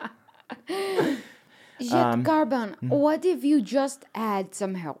charcuterie. Jet Carbon, what if you just add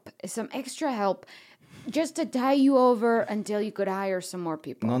some extra help, just to tie you over until you could hire some more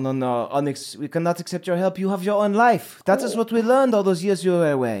people? No, Onyx, we cannot accept your help. You have your own life. That is what we learned all those years you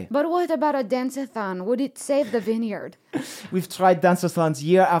were away. But what about a dance-a-thon? Would it save the vineyard? We've tried dance-a-thons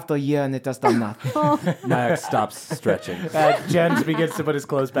year after year, and it has done nothing. Nyack stops stretching. Jens begins to put his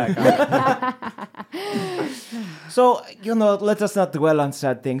clothes back on. So, let us not dwell on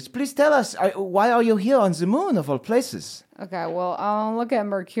sad things. Please tell us, why are you here on the moon, of all places? Okay, well, I'll look at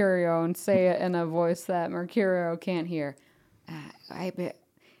Mercurio and say it in a voice that Mercurio can't hear. I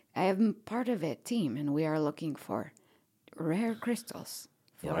am part of a team, and we are looking for rare crystals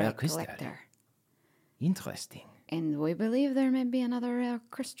for Rare a crystal? collector. Interesting. And we believe there may be another rare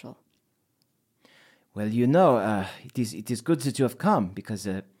crystal. Well, it is good that you have come, because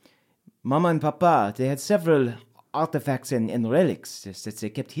Mama and Papa, they had several artifacts and relics that they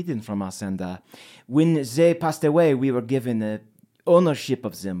kept hidden from us, and when they passed away, we were given ownership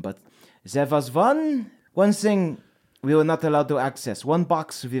of them, but there was one thing we were not allowed to access, one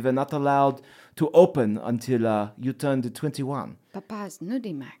box we were not allowed to open until you turned 21. Papa's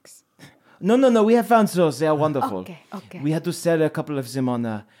Nudimax. No, we have found those, they are wonderful. Okay. We had to sell a couple of them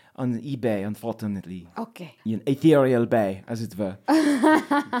on eBay, unfortunately. Okay. In Ethereal Bay, as it were.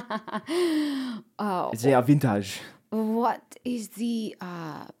 They are vintage. What is the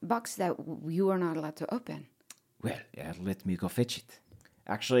box that you are not allowed to open? Well, let me go fetch it.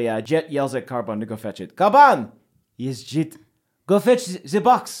 Actually, Jet yells at Carbon to go fetch it. Carbon! Yes, Jet. Go fetch the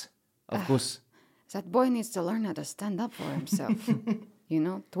box. Of course. That boy needs to learn how to stand up for himself.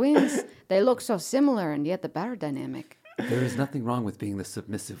 Twins, they look so similar, and yet the power dynamic. There is nothing wrong with being the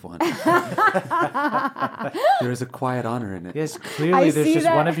submissive one. There is a quiet honor in it. Yes, clearly I there's see just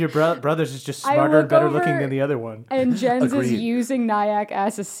that. one of your brothers is just I smarter and look better over- looking than the other one. And Jens is Agreed. using Nyack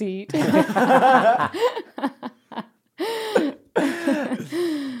as a seat. Shine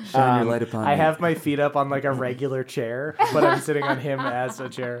your light upon I me. have my feet up on like a regular chair, but I'm sitting on him as a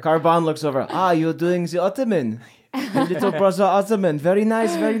chair. Carbon looks over. You're doing the Ottoman. Little brother Ottoman. Very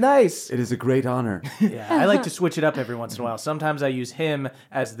nice, very nice. It is a great honor. Yeah, I like to switch it up every once in a while. Sometimes I use him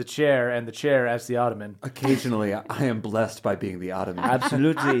as the chair and the chair as the ottoman. Occasionally, I am blessed by being the ottoman.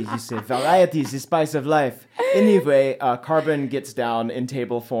 Absolutely, you say variety is the spice of life. Anyway, Carbon gets down in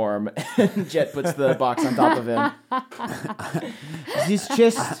table form, and Jet puts the box on top of him. This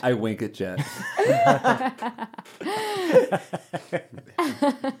chest, I wink at Jet.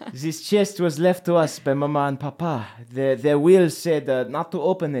 This chest was left to us by Mama and Papa. Their will said not to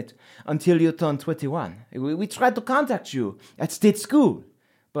open it until you turn 21. We tried to contact you at state school,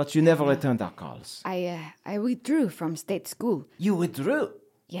 but you never returned our calls. I withdrew from state school. You withdrew?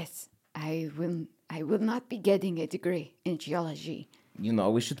 Yes, I will not be getting a degree in geology. You know,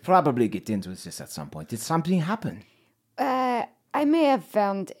 we should probably get into this at some point. Did something happen? I may have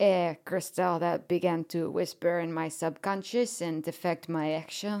found a crystal that began to whisper in my subconscious and affect my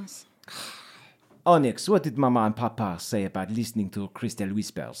actions. Onyx, what did Mama and Papa say about listening to crystal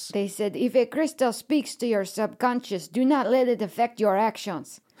whispers? They said if a crystal speaks to your subconscious, do not let it affect your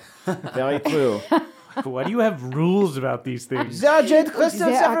actions. Very true. Why do you have rules about these things? There are jade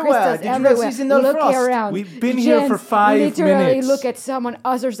crystals There are everywhere. crystals Did you everywhere. not see the Look frost? around. We've been here for Jens, 5 literally minutes. look at someone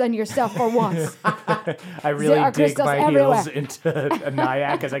other than yourself for once. I really are dig crystals my everywhere. heels into a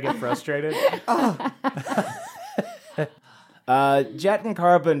nyack as I get frustrated. Jet and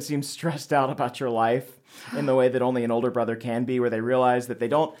Carbon seem stressed out about your life in the way that only an older brother can be, where they realize that they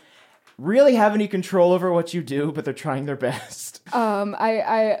don't really have any control over what you do, but they're trying their best.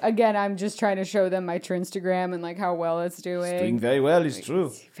 I'm just trying to show them my Trinstagram and like how well it's doing. Doing very well is true.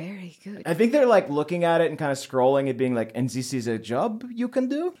 It's very good. I think they're like looking at it and kind of scrolling and being like, and this is a job you can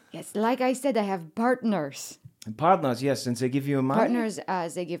do? Yes, like I said, I have partners. And partners, yes, since they give you money. Partners,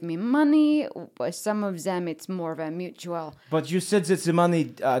 they give me money. Some of them, it's more of a mutual. But you said that the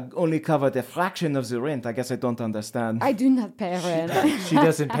money only covered a fraction of the rent. I guess I don't understand. I do not pay rent. She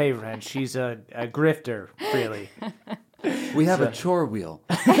doesn't pay rent. She's a grifter, really. We have a chore wheel.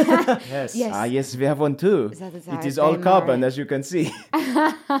 Yes. Yes. Yes, we have one too. That is It how is I all pay carbon, my as you can see.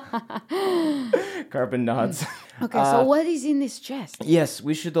 Carbon nods. Okay, so what is in this chest? Yes,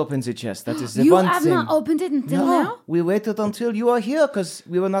 we should open the chest. That is the You one have thing. not opened it until No, now? we waited until you are here because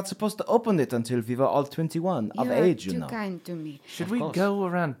we were not supposed to open it until we were all 21 of You are age, you too know. kind to me. Should we go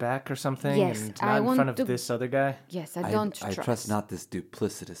around back or something? Yes, and I not in want front of to- this other guy? Yes, I don't I trust. trust not this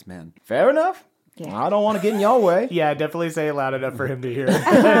duplicitous man. Fair enough. Yeah. I don't want to get in your way. Yeah, definitely say it loud enough for him to hear.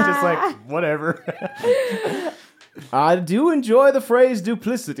 Just like, whatever. I do enjoy the phrase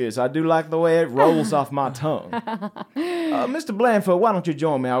duplicitous. I do like the way it rolls off my tongue. Mr. Blandford, why don't you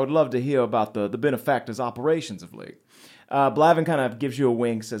join me? I would love to hear about the benefactor's operations of late. Blavin kind of gives you a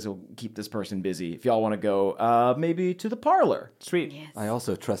wink, says he'll keep this person busy. If y'all want to go, maybe to the parlor. Sweet. Yes. I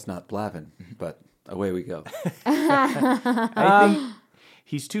also trust not Blavin, but away we go. I think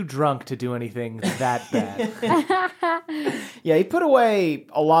he's too drunk to do anything that bad. Yeah, he put away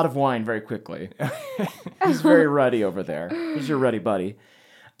a lot of wine very quickly. He's very ruddy over there. He's your ruddy buddy.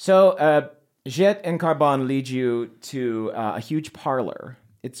 So, Jet and Carbon lead you to a huge parlor.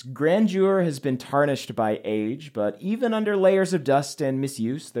 Its grandeur has been tarnished by age, but even under layers of dust and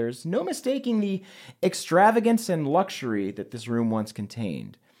misuse, there's no mistaking the extravagance and luxury that this room once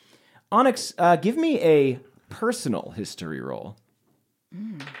contained. Onyx, give me a personal history roll.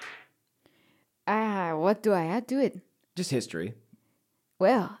 What do I add to it? Just history.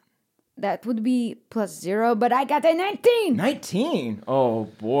 Well, that would be +0, but I got a 19. 19? Oh,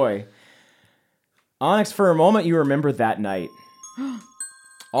 boy. Onyx, for a moment, you remember that night.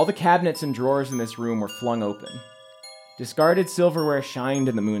 All the cabinets and drawers in this room were flung open. Discarded silverware shined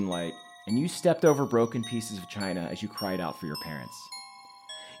in the moonlight, and you stepped over broken pieces of china as you cried out for your parents.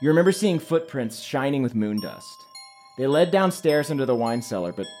 You remember seeing footprints shining with moon dust. They led downstairs into the wine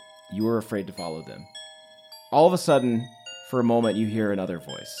cellar, but you were afraid to follow them. All of a sudden, for a moment, you hear another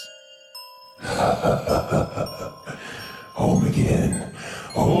voice. Home again.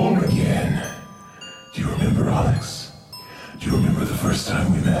 Home again. Do you remember, Onyx? Do you remember the first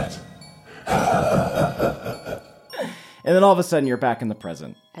time we met? And then all of a sudden, you're back in the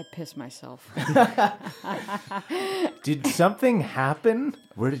present. I piss myself. Did something happen?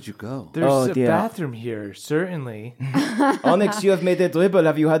 Where did you go? There's Oh, a dear. bathroom here, certainly. Onyx, you have made a dribble.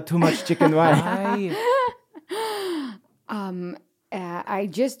 Have you had too much chicken wine? I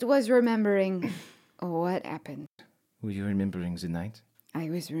just was remembering what happened. Were you remembering the night? I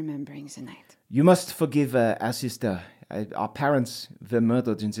was remembering the night. You must forgive our sister. Our parents were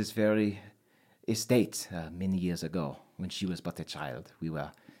murdered in this very estate many years ago when she was but a child. We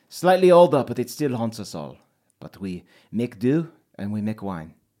were slightly older, but it still haunts us all. But we make do and we make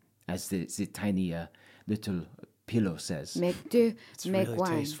wine, as the tiny little pillow says. Make do, It's make really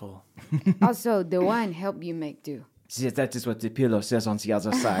wine. tasteful. Also, the wine help you make do. That is what the pillow says on the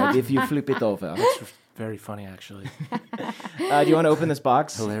other side if you flip it over. Very funny, actually. Do you want to open this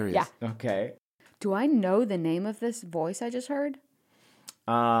box? Hilarious. Yeah. Okay. Do I know the name of this voice I just heard?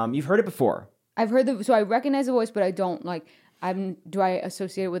 You've heard it before. I've heard so I recognize the voice, but I don't Do I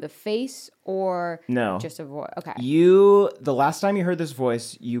associate it with a face or No. just a voice? Okay. The last time you heard this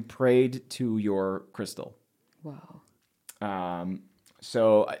voice, you prayed to your crystal. Whoa.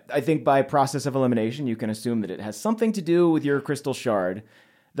 So I think by process of elimination, you can assume that it has something to do with your crystal shard,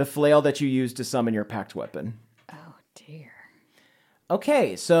 the flail that you used to summon your pact weapon. Oh, dear.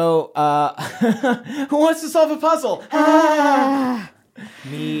 Okay, so who wants to solve a puzzle?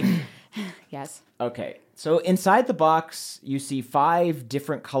 Me. Yes. Okay, so inside the box, you see 5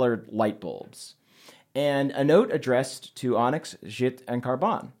 different colored light bulbs and a note addressed to Onyx, Jit, and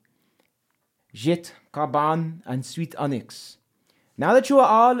Carbon. Jit, Carbon, and Sweet Onyx. Now that you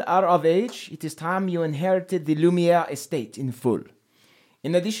all are of age, it is time you inherited the Lumiere estate in full.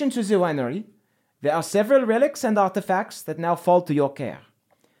 In addition to the winery, there are several relics and artifacts that now fall to your care.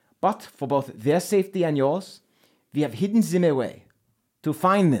 But for both their safety and yours, we have hidden them away. To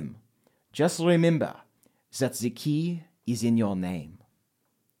find them, just remember that the key is in your name.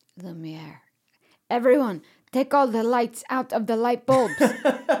 Lumiere. Everyone, take all the lights out of the light bulbs.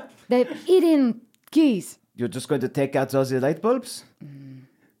 They've eaten keys. You're just going to take out those light bulbs?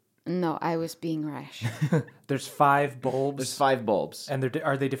 No, I was being rash. There's 5 bulbs. There's 5 bulbs. And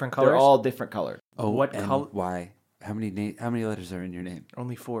are they different colors? They're all different colored. Oh, What and color? why? How many letters are in your name?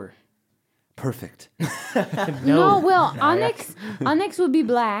 Only 4. Perfect. No, well, Onyx would be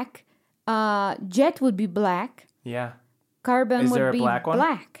black. Jet would be black. Yeah. Carbon Is there would a be black one?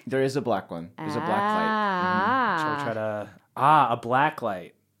 black. There is a black one. There's a black light. Shall we try to... a black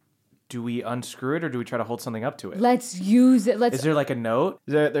light. Do we unscrew it or do we try to hold something up to it? Let's use it. Is there like a note?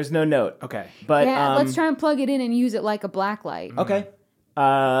 There's no note. Okay. But let's try and plug it in and use it like a black light. Okay.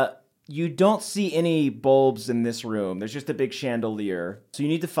 You don't see any bulbs in this room. There's just a big chandelier. So you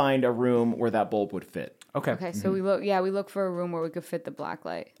need to find a room where that bulb would fit. Okay. Okay, so we look for a room where we could fit the black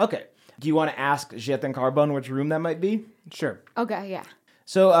light. Okay. Do you want to ask Jet and Carbon which room that might be? Sure. Okay, yeah.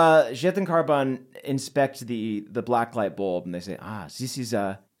 So Jet and Carbon inspect the black light bulb and they say,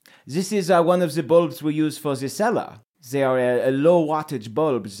 this is one of the bulbs we use for the cellar. They are a low wattage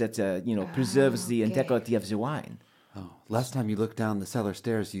bulb that preserves the integrity of the wine. Oh, last time you looked down the cellar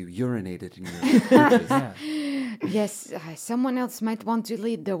stairs, you urinated in your dishes. Yes, someone else might want to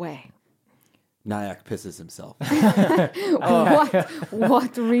lead the way. Nyack pisses himself.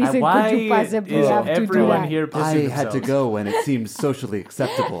 What reason could you possibly is have to do everyone that? here pissing I had to themselves? go when it seemed socially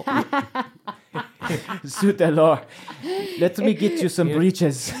acceptable. Suit the law. Let me get you some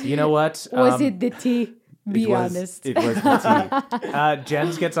breeches. You know what? Was it the tea? Be honest. It was the tea.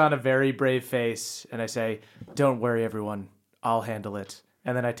 Jens gets on a very brave face, and I say, "Don't worry, everyone. I'll handle it."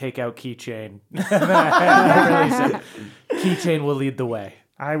 And then I take out Keychain. And then I really say, "Keychain will lead the way."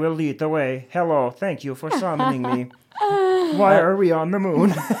 I will lead the way. Hello, thank you for summoning me. Why are we on the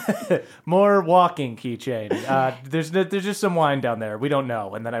moon? More walking, Keychain. There's just some wine down there. We don't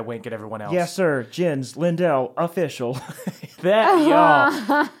know. And then I wink at everyone else. Yes, sir. Jens, Lindell, official.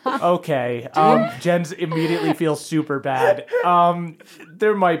 Okay. Jens immediately feels super bad.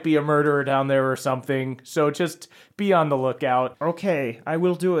 There might be a murderer down there or something. So just be on the lookout. Okay, I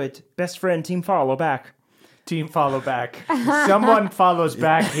will do it. Best friend, team follow back. Team follow back. Someone follows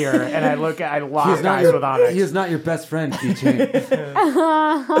back here, and I look lock eyes with Onyx. He is not your best friend, Keychain.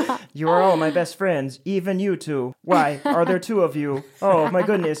 You are all my best friends, even you two. Why, are there 2 of you? Oh, my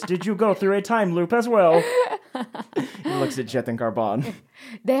goodness, did you go through a time loop as well? He looks at Jet and Carbon.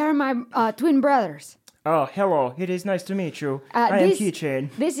 They are my twin brothers. Oh, hello, it is nice to meet you. I am Keychain.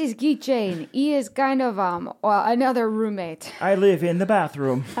 This is Keychain. He is kind of another roommate. I live in the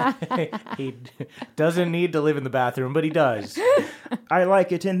bathroom. He doesn't need to live in the bathroom, but he does. I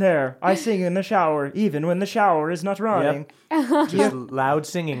like it in there. I sing in the shower, even when the shower is not running. Just loud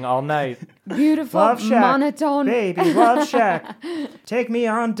singing all night. Beautiful, Love Shack, monotone. baby, Love Shack. Take me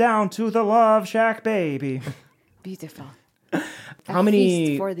on down to the Love Shack, baby. Beautiful. How many?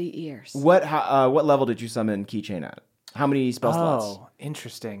 Feast for the ears. What level did you summon Keychain at? How many spell slots? Oh,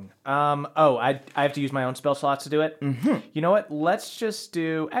 interesting. I have to use my own spell slots to do it. Mm-hmm. You know what? Let's just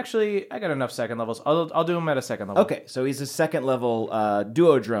do. Actually, I got enough second levels. I'll do them at a second level. Okay, so he's a second level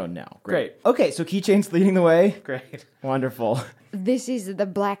duo drone now. Great. Okay, so Keychain's leading the way. Great. Wonderful. This is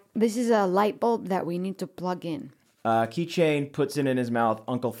a light bulb that we need to plug in. Keychain puts it in his mouth,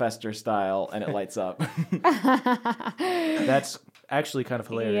 Uncle Fester style, and it lights up. That's actually kind of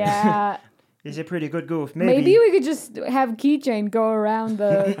hilarious. Yeah. It's a pretty good goof. Maybe we could just have Keychain go around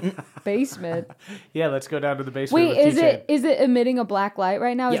the basement. Yeah, let's go down to the basement. Wait, with Keychain. is it emitting a black light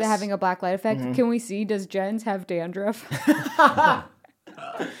right now? Is Yes. it having a black light effect? Can we see? Does Jens have dandruff?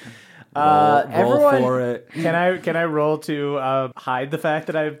 Everyone, roll for it. Can I roll to hide the fact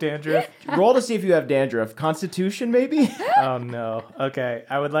that I have dandruff? roll to see if you have dandruff. Constitution, maybe? Oh no. Okay.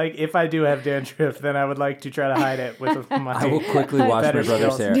 I would like, if I do have dandruff, then I would like to try to hide it with my. I will quickly wash my Better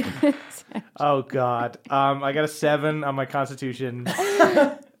brother's skills. hair. Oh God. I got a 7 on my Constitution.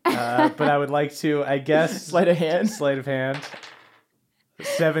 But I would like to, I guess, Sleight of hand. sleight of hand.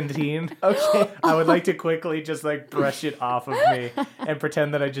 17. Okay. I would like to quickly just like brush it off of me and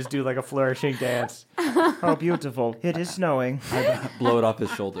pretend that I just do like a flourishing dance. How beautiful. It is snowing. Blow it off his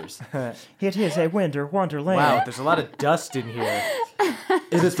shoulders. It is a winter wonderland. Wow, there's a lot of dust in here.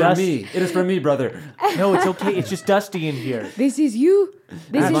 It is from me. It is from me, brother. No, it's okay. It's just dusty in here. This is you?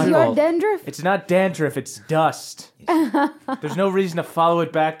 This That's is my your fault. dandruff? It's not dandruff, it's dust. There's no reason to follow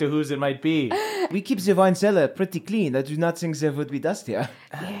it back to whose it might be. We keep the wine cellar pretty clean. I do not think there would be dust here.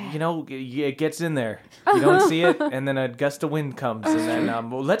 You know, it gets in there. You don't see it, and then a gust of wind comes, and then,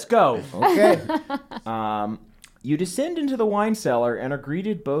 well, let's go. Okay. You descend into the wine cellar and are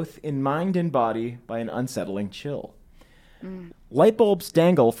greeted both in mind and body by an unsettling chill. Light bulbs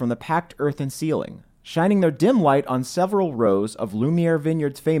dangle from the packed earthen ceiling, shining their dim light on several rows of Lumiere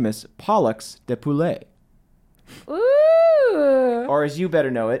Vineyard's famous Pollux de Poulet, Ooh. or as you better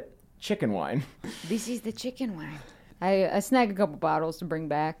know it, chicken wine. This is the chicken wine. I snagged a couple bottles to bring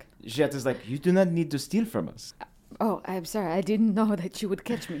back. Jet is like, you do not need to steal from us. Oh, I'm sorry. I didn't know that you would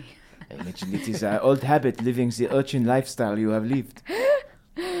catch me. Actually, it is an old habit living the urchin lifestyle you have lived.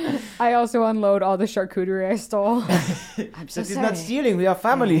 I also unload all the charcuterie I stole. I'm so That is sorry. not stealing, we are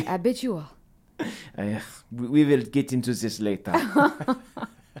family. I bet you will. We will get into this later.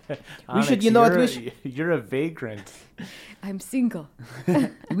 Onyx, should, you know what, you're a vagrant. I'm single.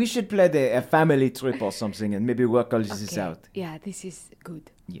 We should plan a family trip or something and maybe work all this Okay. out. Yeah, this is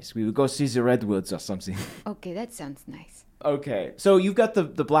good. Yes, we will go see the redwoods or something. Okay, that sounds nice. Okay, so you've got the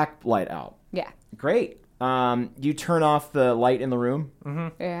black light out. Yeah. Great. You turn off the light in the room.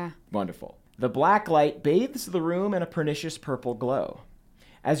 Yeah. Wonderful. The black light bathes the room in a pernicious purple glow.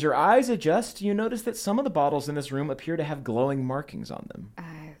 As your eyes adjust, you notice that some of the bottles in this room appear to have glowing markings on them.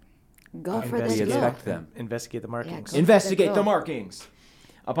 Go for We the glow. inspect them. Investigate the markings. go. Investigate the glow. markings.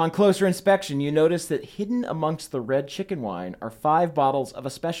 Upon closer inspection, you notice that hidden amongst the red chicken wine are 5 bottles of a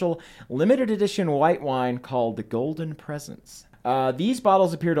special limited edition white wine called the Golden Presence. These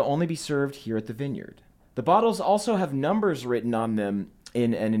bottles appear to only be served here at the vineyard. The bottles also have numbers written on them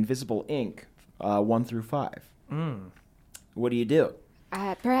in an invisible ink, 1 through 5. What do you do?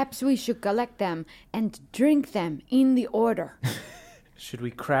 Perhaps we should collect them and drink them in the order. Should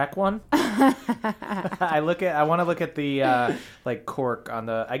we crack one? I want to look at the like cork on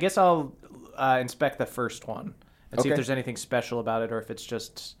the. I guess I'll inspect the first one and see if Okay. there's anything special about it, or if it's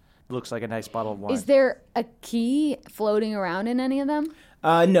just looks like a nice bottle of wine. Is there a key floating around in any of them?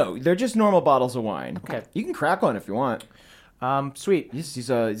 No, they're just normal bottles of wine. Okay. You can crack one if you want. Sweet. This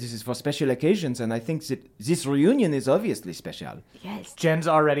is for special occasions, and I think that this reunion is obviously special. Yes. Jen's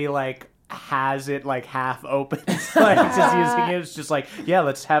already like has it like half open, like just using it. It's just like, yeah,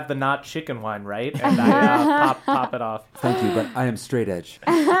 let's have the not chicken wine, right? And I pop it off. Thank you, but I am straight edge.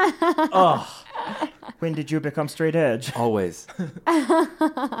 When did you become straight edge? Always.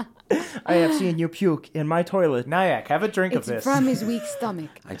 I have seen you puke in my toilet Nyack, have a drink It's of this. from his weak stomach.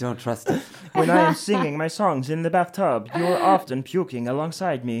 I don't trust it. when I am singing my songs in the bathtub. You are often puking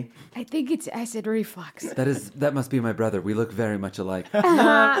alongside me. I think it's acid reflux. That must be my brother. We look very much alike.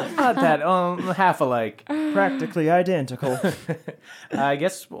 Not that, half alike. Practically identical. I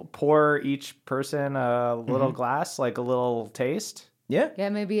guess we'll pour each person a little glass, like a little taste. Yeah. Yeah,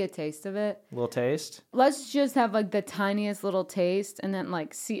 maybe a taste of it. A little taste. Let's just have like the tiniest little taste and then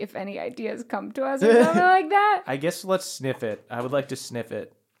like see if any ideas come to us or something like that. I guess let's sniff it. I would like to sniff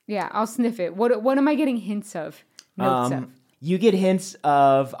it. Yeah, I'll sniff it. What am I getting hints of? Notes of? You get hints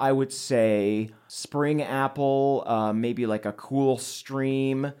of, I would say, spring apple, maybe like a cool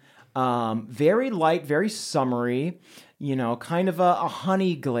stream. Very light, very summery. You know, kind of a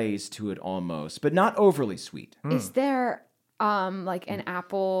honey glaze to it almost, but not overly sweet. Is there like an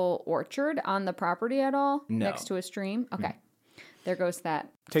apple orchard on the property at all? No. Next to a stream? Okay. There goes that.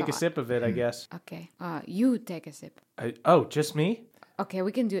 Take a thought. sip of it, I guess. Okay. You take a sip. Just me? Okay,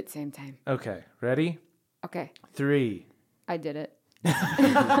 we can do it same time. Okay, ready? Okay. 3. I did it.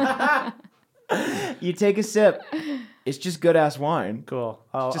 You take a sip. It's just good-ass wine. Cool.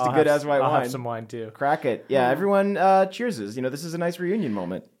 Just a good-ass white I'll wine. have some wine, too. Crack it. Yeah, everyone cheerses. This is a nice reunion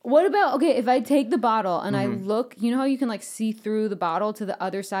moment. What about, okay, if I take the bottle and I look, you know how you can like see through the bottle to the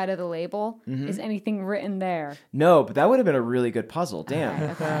other side of the label? Is anything written there? No, but that would have been a really good puzzle.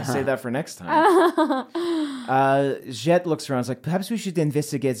 Damn. Save that for next time. Jet looks around. It's like, perhaps we should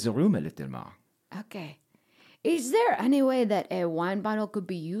investigate the room a little more. Okay. Is there any way that a wine bottle could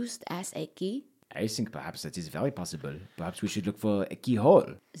be used as a key? I think perhaps that is very possible. Perhaps we should look for a keyhole.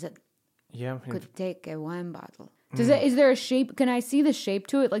 That Yeah. could take a wine bottle. Is there a shape? Can I see the shape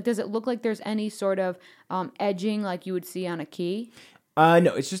to it? Like, does it look like there's any sort of edging like you would see on a key?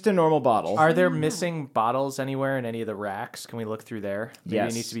 No, it's just a normal bottle. Are there missing bottles anywhere in any of the racks? Can we look through there? Maybe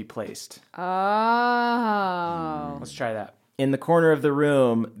Yes. it needs to be placed. Oh. Let's try that. In the corner of the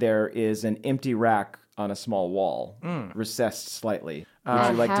room, there is an empty rack on a small wall, recessed slightly.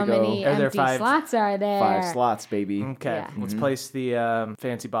 Would you like how to go? many Are there empty five? slots are there? 5 slots, baby. Okay, Yeah. let's place the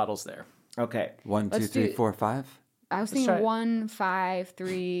fancy bottles there. Okay. 1, 2, Let's 3, do- 4, 5. I was try it. thinking 1, 5,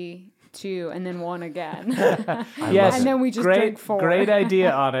 3, 2, and then 1 again. Yes, And then we just great, drink 4. Great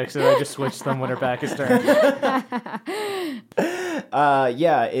idea, Onyx. And I just switched them when her back is turned.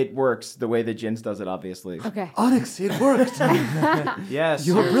 Yeah, it works the way that Jins does it, obviously. Okay. Onyx, it worked. Yes,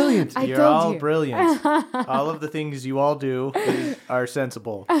 You're brilliant. I You're told all you. brilliant. All of the things you all do are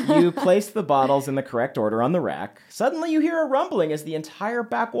sensible. You place the bottles in the correct order on the rack. Suddenly you hear a rumbling as the entire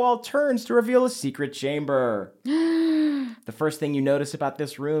back wall turns to reveal a secret chamber. The first thing you notice about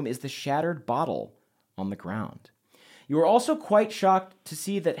this room is the shattered bottle on the ground. You are also quite shocked to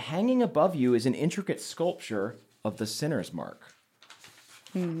see that hanging above you is an intricate sculpture of the sinner's mark.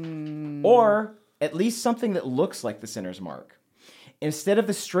 Or at least something that looks like the sinner's mark. Instead of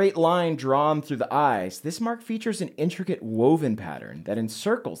the straight line drawn through the eyes, this mark features an intricate woven pattern that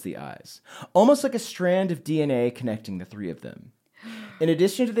encircles the eyes, almost like a strand of DNA connecting the three of them. In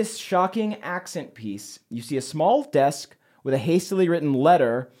addition to this shocking accent piece, you see a small desk with a hastily written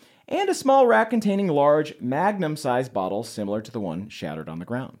letter and a small rack containing large, magnum-sized bottles similar to the one shattered on the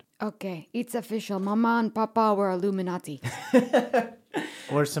ground. Okay, it's official. Mama and Papa were Illuminati.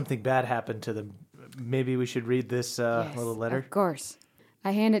 Or something bad happened to them. Maybe we should read this Yes, little letter. Of course.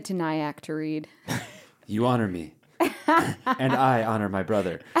 I hand it to Nyack to read. You honor me. And I honor my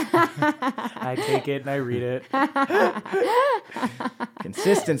brother. I take it and I read it.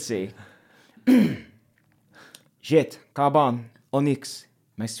 Consistency. Jet, Carbon, Onyx,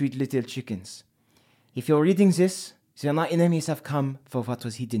 my sweet little chickens. If you're reading this, then our enemies have come for what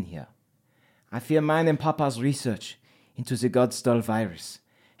was hidden here. I fear mine and Papa's research into the Godstall virus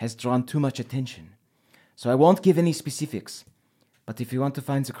has drawn too much attention. So I won't give any specifics. But if you want to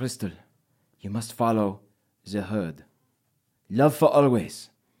find the crystal, you must follow the herd. Love for always.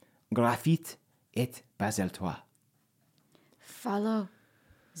 Graphite et baseltois. Follow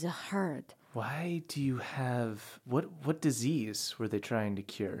the herd. Why do you have... What disease were they trying to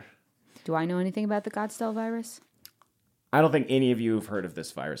cure? Do I know anything about the Godstall virus? I don't think any of you have heard of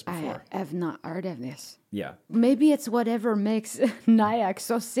this virus I before. have not heard of this. Yeah. Maybe it's whatever makes Nyack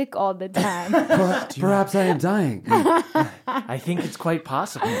so sick all the time. Perhaps I am dying. I think it's quite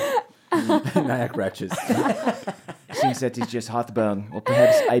possible. Nyack retches. I think that is just heartburn, or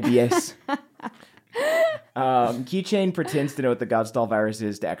perhaps IBS. Keychain pretends to know what the Godstall virus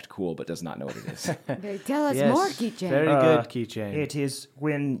is to act cool, but does not know what it is. Okay, tell us Yes, more, Keychain. Very good, Keychain. It is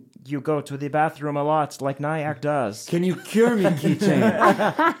when you go to the bathroom a lot, like Nyack does. Can you cure me, Keychain?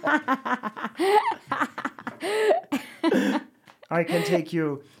 I can take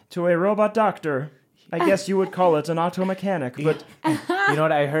you to a robot doctor. I guess you would call it an auto mechanic, but You know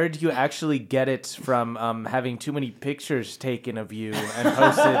what? I heard you actually get it from having too many pictures taken of you and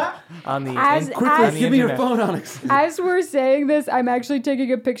posted on the, As- on Quickly, as- the give me your internet. phone, Onyx. As we're saying this, I'm actually taking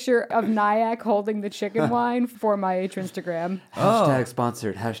a picture of Nyack holding the chicken wine for my Instagram. Hashtag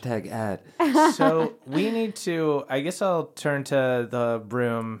sponsored. Hashtag ad. So we need to. I guess I'll turn to the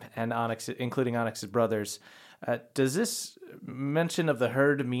room and Onyx, including Onyx's brothers. Does this mention of the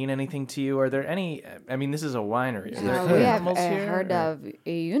herd mean anything to you? Are there any? I mean, this is a winery. Are there We have animals here? heard or- of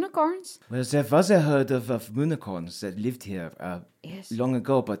unicorns. Well, there was a herd of unicorns that lived here Yes. long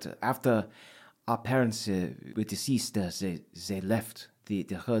ago, but after our parents were deceased, they left. The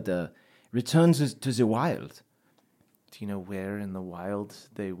herd returned to the wild. Do you know where in the wild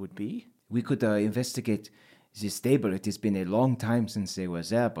they would be? We could investigate the stable. It has been a long time since they were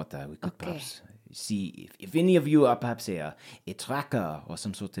there, but we could Okay. perhaps see if any of you are perhaps a tracker or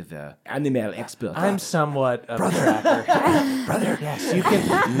some sort of animal expert. I'm somewhat of a tracker. Brother. Yes, you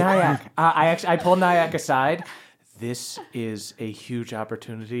can. Nyack. I pull Nyack aside. this is a huge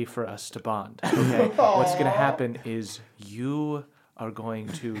opportunity for us to bond. Okay, what's going to happen is you are going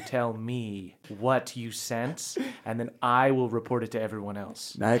to tell me what you sense, and then I will report it to everyone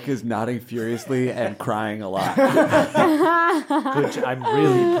else. Nyack is nodding furiously and crying a lot. Which I'm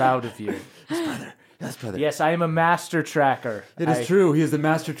really proud of you. Yes, brother. Yes, I am a master tracker. It is true. He is the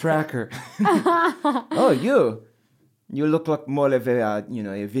master tracker. Oh, you. You look like more of a,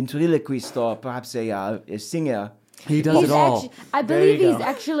 a ventriloquist or perhaps a singer. He does it all. I There believe you he's go.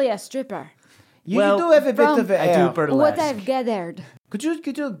 actually a stripper. You Well, do have a bit from- of a I do air. What burlesque. I've gathered. Could you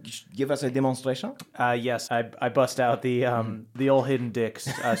give us a demonstration? Yes, I bust out the old hidden dicks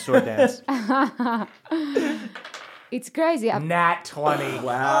sword dance. It's crazy. Nat 20.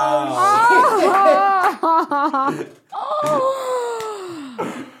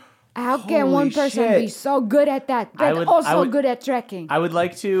 How can Holy one person be shit. so good at that, but I also would- good at trekking? I would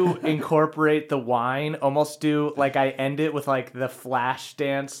like to incorporate the wine, almost do like I end it with like the flash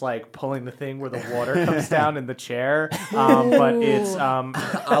dance, like pulling the thing where the water comes down in the chair. But it's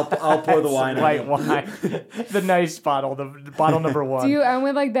I'll pour the wine on white you. wine, the nice bottle, the bottle number one. Do you end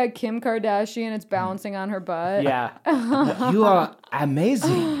with like that Kim Kardashian? It's bouncing on her butt. Yeah, You are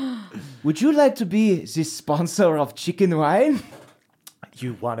amazing. Would you like to be the sponsor of chicken wine?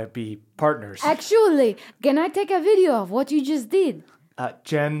 you want to be partners. Actually, can I take a video of what you just did?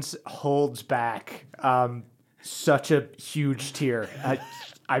 Jens holds back such a huge tear.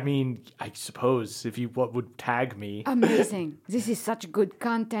 I mean, I suppose if you would tag me. Amazing. This is such good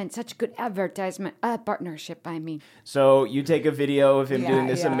content, such good advertisement, partnership, I mean. So you take a video of him Yeah, doing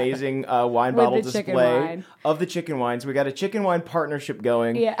this yeah. amazing wine With bottle the chicken display wine. of the chicken wines. We got a chicken wine partnership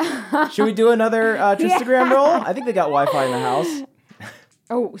going. Yeah. Should we do another Tristagram roll? I think they got Wi-Fi in the house.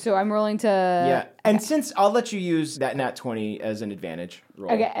 Oh, so I'm rolling to... Yeah, and since I'll let you use that nat 20 as an advantage roll.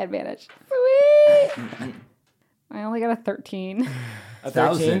 Okay, advantage. Sweet. I only got a 13. A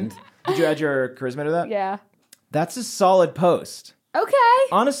 13. 1,000. Did you add your charisma to that? Yeah. That's a solid post. Okay.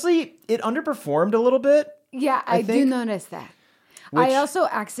 Honestly, it underperformed a little bit. Yeah, I do think- notice that. Which- I also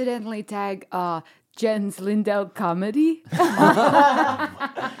accidentally tag Jens Lindell Comedy.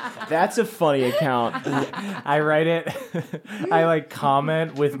 That's a funny account. I write it. I like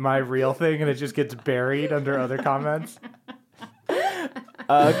comment with my real thing, and it just gets buried under other comments.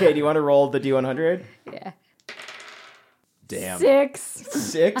 Okay, do you want to roll the D100? Yeah. Damn. 6.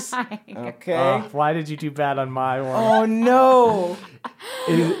 6. Okay. Why did you do bad on my one? Oh no!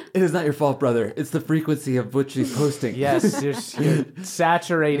 It is not your fault, brother. It's the frequency of which she's posting. Yes, you're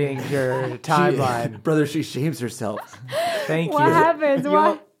saturating your timeline. Brother, she shames herself. Thank What you. happens?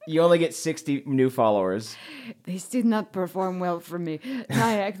 What? You only get 60 new followers. This did not perform well for me.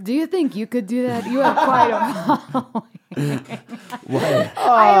 Nyack, do you think you could do that? You have quite a following. What?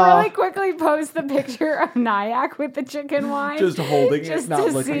 I really quickly post the picture of Nyack with the chicken wine. Just holding it, just not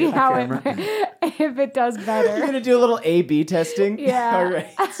to looking see at the how camera. if it does You're better. gonna do a little A/B testing. Yeah. All right.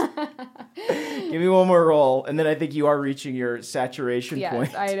 Give me one more roll, and then I think you are reaching your saturation Yes,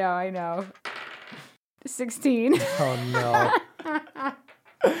 point. I know. 16. Oh no.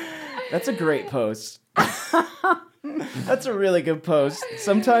 That's a great post. That's a really good post.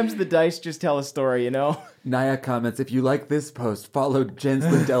 Sometimes the dice just tell a story, you know? Nyack comments, if you like this post, follow Jens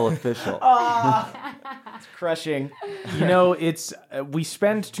Lindell Official. It's crushing. You know, it's we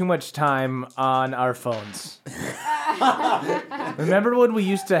spend too much time on our phones. Remember when we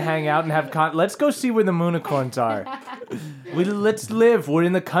used to hang out and have let's go see where the moonicorns are. Let's live. We're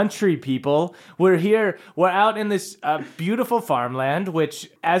in the country, people. We're here. We're out in this beautiful farmland, which,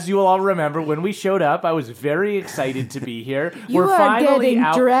 as you all remember, when we showed up, I was very excited to be here. You We're are finally getting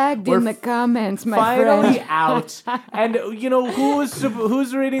out. dragged We're in the comments, my finally friend. out. And you know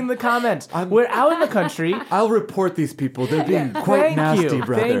who's reading the comments? We're out in the country. I'll report these people. They're being quite Thank nasty, you,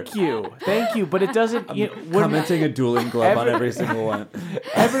 brother. thank you. But it doesn't. We're Commenting a dueling glove on every single one.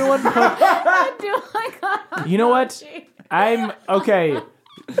 everyone. You know what? I'm okay.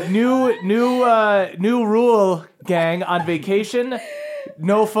 New rule, gang. On vacation,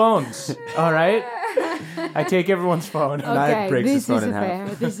 no phones. All right. I take everyone's phone. Nyack Okay, breaks his this phone is in half. fair.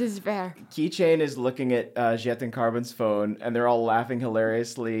 This is fair. Keychain is looking at Jet and Carbon's phone, and they're all laughing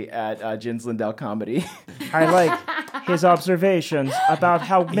hilariously at Jens Lindell comedy. I like his observations about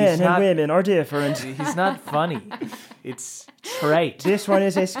how men and not- women are different. He's not funny. It's trite. This one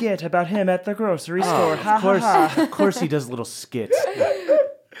is a skit about him at the grocery store. Ha Of course, ha ha. of course, he does little skits.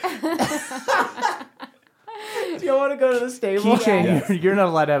 Do you want to go to the stable? Keychain, you're not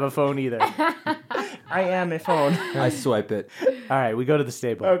allowed to have a phone either. All I am a phone. I swipe it. right, we go to the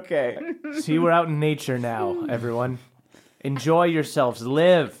stable. Okay. See, we're out in nature now, everyone. Enjoy yourselves.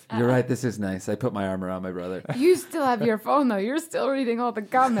 Live. You're right. This is nice. I put my arm around my brother. You still have your phone, though. You're still reading all the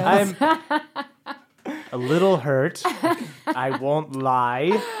comments. I'm a little hurt. I won't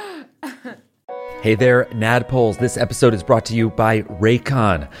lie. Hey there, Nadpoles. This episode is brought to you by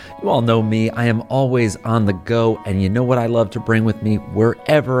Raycon. You all know me. I am always on the go, and you know what I love to bring with me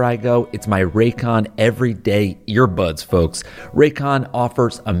wherever I go? It's my Raycon everyday earbuds, folks. Raycon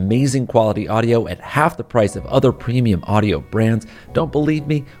offers amazing quality audio at half the price of other premium audio brands. Don't believe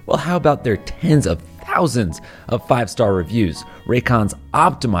me? Well, how about their tens of thousands of 5-star reviews? Raycon's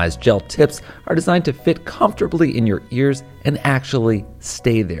optimized gel tips are designed to fit comfortably in your ears and actually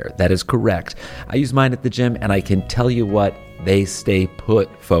stay there. That is correct. I use mine at the gym, and I can tell you what, they stay put,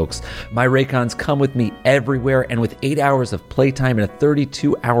 folks. My Raycons come with me everywhere, and with 8 hours of playtime and a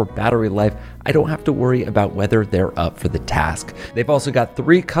 32-hour battery life, I don't have to worry about whether they're up for the task. They've also got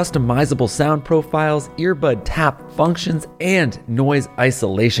 3 customizable sound profiles, earbud tap functions, and noise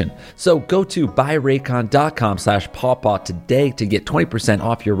isolation. So go to buyraycon.com/pawpaw today to get 20%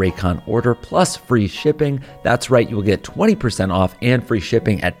 off your Raycon order plus free shipping. That's right, you will get 20% off and free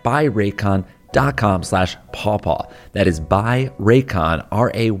shipping at buyraycon.com/pawpaw. That is buyraycon,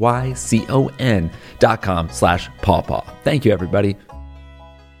 RAYCON.com/pawpaw. Thank you, everybody.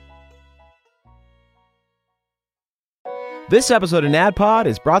 This episode of NADPOD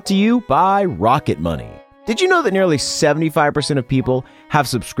is brought to you by Rocket Money. Did you know that nearly 75% of people have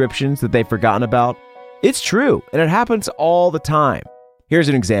subscriptions that they've forgotten about? It's true, and it happens all the time. Here's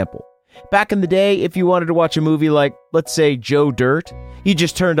an example. Back in the day, if you wanted to watch a movie like, let's say, Joe Dirt, you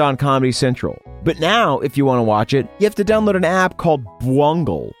just turned on Comedy Central. But now, if you want to watch it, you have to download an app called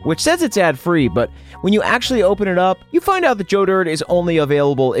Bwungle, which says it's ad-free, but when you actually open it up, you find out that Joe Dirt is only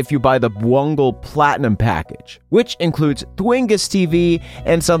available if you buy the Bwungle Platinum package, which includes Thwingus TV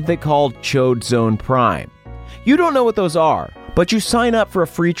and something called Chode Zone Prime. You don't know what those are, but you sign up for a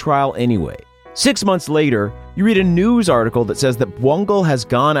free trial anyway. 6 months later, you read a news article that says that Bwungle has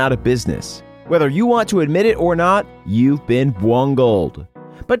gone out of business. Whether you want to admit it or not, you've been Bwungled.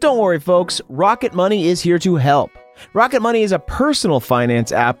 But don't worry, folks, Rocket Money is here to help. Rocket Money is a personal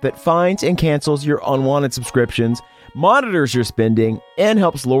finance app that finds and cancels your unwanted subscriptions, monitors your spending, and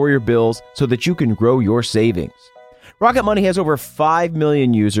helps lower your bills so that you can grow your savings. Rocket Money has over 5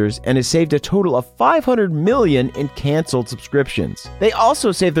 million users and has saved a total of $500 million in canceled subscriptions. They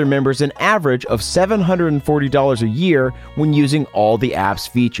also save their members an average of $740 a year when using all the app's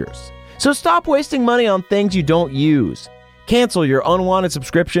features. So stop wasting money on things you don't use. Cancel your unwanted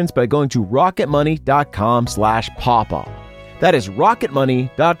subscriptions by going to rocketmoney.com/pawpaw. That is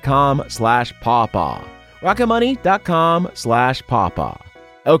rocketmoney.com/pawpaw. rocketmoney.com/pawpaw.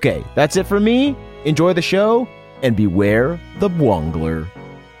 Okay, that's it for me. Enjoy the show and beware the Bwungler.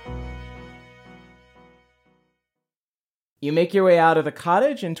 You make your way out of the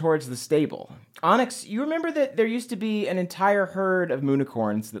cottage and towards the stable. Onyx, you remember that there used to be an entire herd of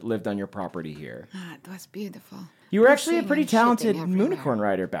moonicorns that lived on your property here. It was beautiful. You were actually a Pushing pretty and talented shitting everywhere. moonicorn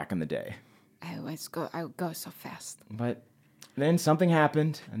rider back in the day. I would go so fast. But then something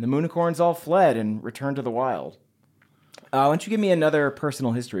happened, and the moonicorns all fled and returned to the wild. Why don't you give me another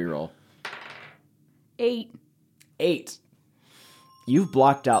personal history roll? 8. 8. You've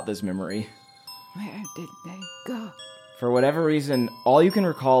blocked out this memory. Where did they go? For whatever reason, all you can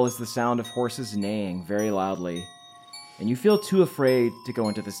recall is the sound of horses neighing very loudly, and you feel too afraid to go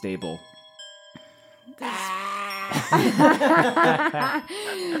into the stable.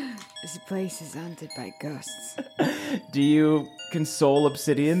 This place is haunted by ghosts. Do you console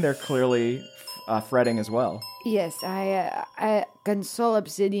Obsidian? They're clearly fretting as well. Yes, I console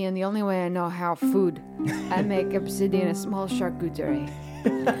Obsidian the only way I know how food. I make Obsidian a small charcuterie.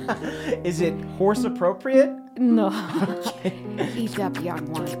 Is it horse appropriate? No. Eat up, young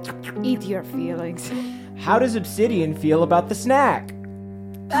one. Eat your feelings. How does Obsidian feel about the snack?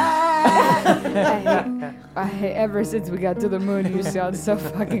 Ever since we got to the moon, you sound so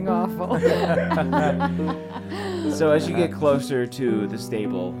fucking awful. So as you get closer to the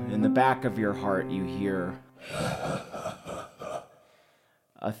stable, in the back of your heart, you hear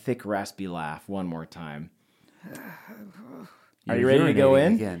a thick, raspy laugh one more time. Are you ready to go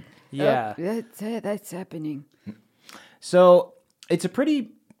in? Again. Yeah. That's happening. So it's a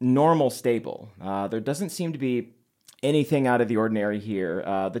pretty normal stable. There doesn't seem to be anything out of the ordinary here.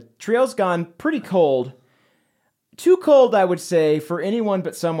 The trail's gone pretty cold. Too cold, I would say, for anyone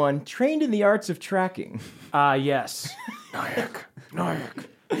but someone trained in the arts of tracking. Yes. Nayak.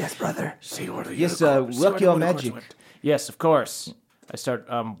 Yes, brother. See what the Yes, unicorns- see work where the your unicorns magic. went. Yes, of course. I start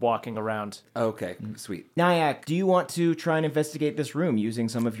walking around. Okay, sweet. Nyack, do you want to try and investigate this room using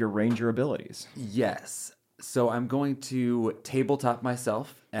some of your ranger abilities? Yes. So I'm going to tabletop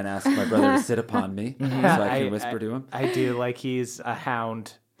myself and ask my brother to sit upon me so I can whisper to him. I do, like he's a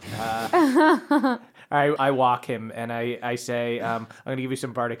hound. I walk him and I say, I'm going to give you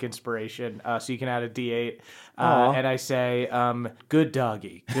some bardic inspiration so you can add a D8. And I say, good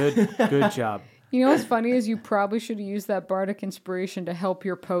doggy. Good job. You know what's funny is you probably should have used that bardic inspiration to help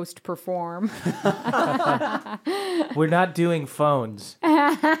your post perform. We're not doing phones.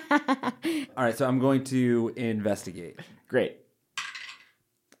 All right, so I'm going to investigate. Great.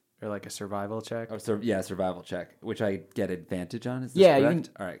 Or like a survival check. Oh, survival check, which I get advantage on. Is this Yeah, you correct?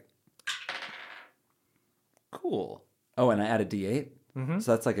 All right. Cool. Oh, and I add a D8? Mm-hmm.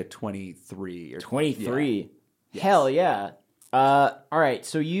 So that's like a 23. 23. Yeah. Hell yeah. All right,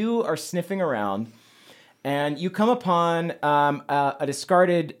 so you are sniffing around, and you come upon a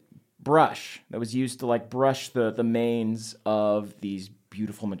discarded brush that was used to like brush the manes of these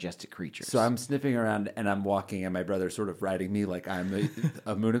beautiful, majestic creatures. So I'm sniffing around, and I'm walking, and my brother's sort of riding me like I'm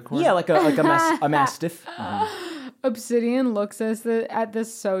a moonicorn? Yeah, like a mastiff. Obsidian looks at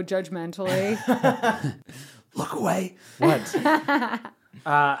this so judgmentally. Look away. What?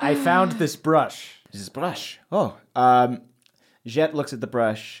 I found this brush. This is brush. Oh, Jet looks at the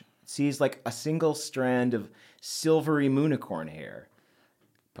brush, sees like a single strand of silvery moonicorn hair.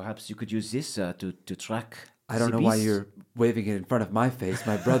 Perhaps you could use this to track. I don't know why you're waving it in front of my face.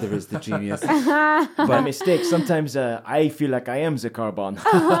 My brother is the genius. By mistake, sometimes I feel like I am the carbon.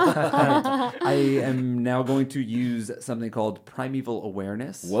 I am now going to use something called Primeval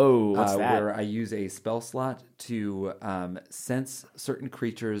Awareness. Whoa, what's that? Where I use a spell slot to sense certain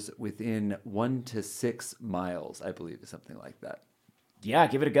creatures within 1 to 6 miles, I believe, is something like that. Yeah,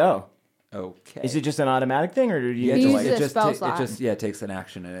 give it a go. Okay. Is it just an automatic thing, or do you Use like a spell slot. It takes an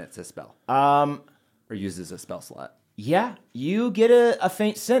action and it's a spell. Or uses a spell slot. Yeah, you get a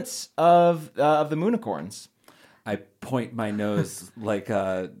faint sense of the moonicorns. I point my nose like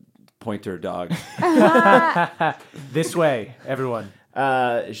a pointer dog. This way, everyone.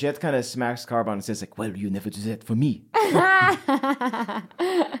 Jet kind of smacks Carbon and says like, well, you never do that for me.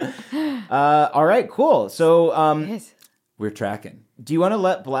 All right, cool. So We're tracking. do you want to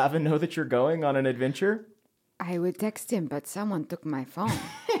let Blavin know that you're going on an adventure? I would text him, but someone took my phone.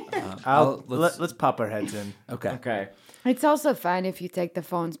 Let's pop our heads in. Okay. It's also fine if you take the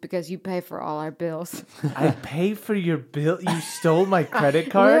phones because you pay for all our bills. I pay for your bill. You stole my credit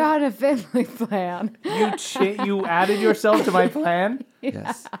We're card. on a family plan. You added yourself to my plan.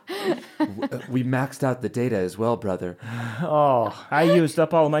 Yes. We maxed out the data as well, brother. Oh, I used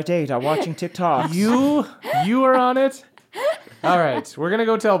up all my data watching TikTok. you are on it. All right, we're gonna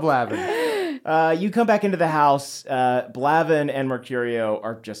go tell Blavin. You come back into the house. Blavin and Mercurio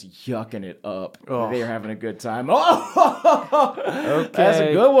are just yucking it up. Oh. They are having a good time. Oh, Okay, that's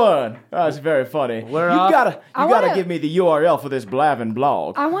a good one. That's very funny. You off. gotta give me the URL for this Blavin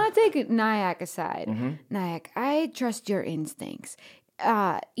blog. I want to take Nyack aside. Nyack, I trust your instincts.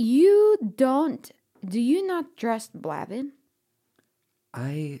 Do you not trust Blavin?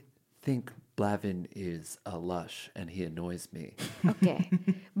 I think Blavin is a lush and he annoys me. Okay.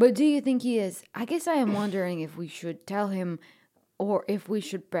 But do you think he is? I guess I am wondering if we should tell him or if we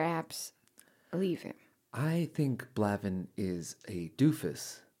should perhaps leave him. I think Blavin is a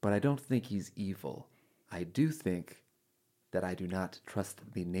doofus, but I don't think he's evil. I do think that I do not trust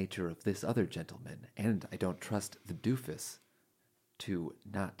the nature of this other gentleman, and I don't trust the doofus to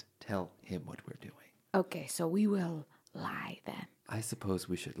not tell him what we're doing. Okay, so we will lie then. I suppose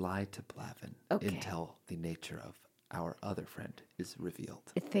we should lie to Blavin until the nature of our other friend is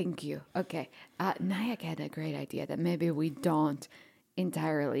revealed. Thank you. Okay. Nyack had a great idea that maybe we don't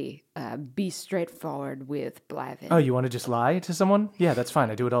entirely be straightforward with Blavin. Oh, you want to just lie to someone? Yeah, that's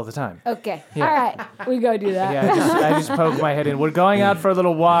fine. I do it all the time. Okay. Yeah. All right. We go do that. Yeah, I just poke my head in. We're going out for a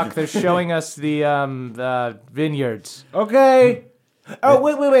little walk. They're showing us the vineyards. Okay. Oh,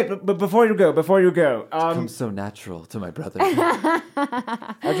 wait. But before you go, It comes so natural to my brother.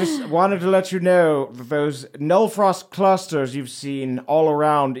 I just wanted to let you know that those Nullfrost clusters you've seen all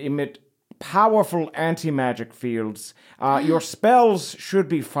around emit powerful anti-magic fields. Your spells should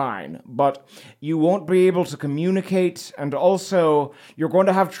be fine, but you won't be able to communicate, and also you're going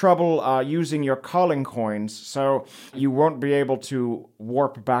to have trouble using your calling coins, so you won't be able to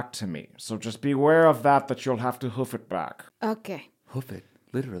warp back to me. So just be aware of that you'll have to hoof it back. Okay. Hoof it,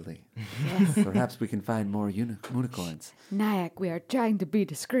 literally. Yes. Perhaps we can find more unicorns. Nyack, we are trying to be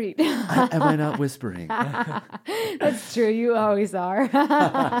discreet. Am I not whispering? That's true. You always are.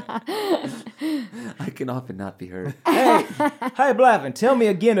 I can often not be heard. Hey, Blavin, tell me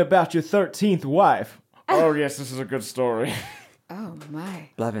again about your 13th wife. Oh, yes, this is a good story. Oh, my.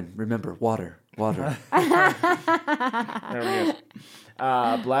 Blevin, remember, water. There we go.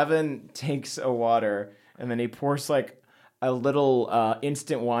 Blevin takes a water, and then he pours like a little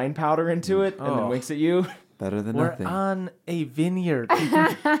instant wine powder into it, and then winks at you. Better than We're nothing. on a vineyard.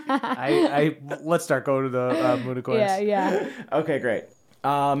 Let's start going to the Moonicorns. Yeah. Okay, great.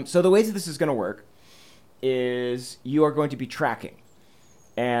 So the way that this is going to work is you are going to be tracking.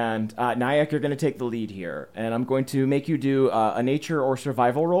 And Nyack, you're going to take the lead here. And I'm going to make you do a nature or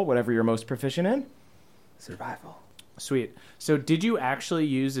survival roll, whatever you're most proficient in. Survival. Sweet. So did you actually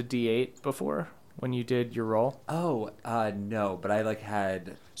use a D8 before when you did your roll? Oh, no, but I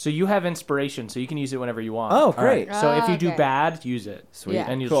had... So you have inspiration, so you can use it whenever you want. Oh, great. Right. So if you do Okay. bad, use it. Sweet. Yeah.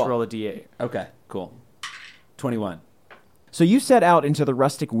 And you Cool. just roll a D8. Okay, cool. 21. So you set out into the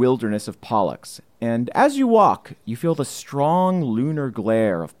rustic wilderness of Pollux, and as you walk, you feel the strong lunar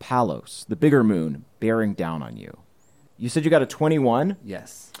glare of Palos, the bigger moon, bearing down on you. You said you got a 21?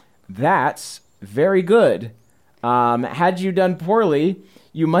 Yes. That's very good. Had you done poorly,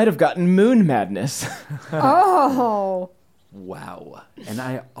 you might have gotten moon madness. Oh. Wow. And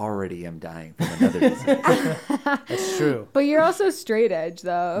I already am dying from another disease. That's true. But you're also straight edge,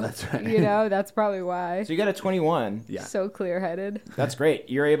 though. That's right. You know, that's probably why. So you got a 21. Yeah. So clear-headed. That's great.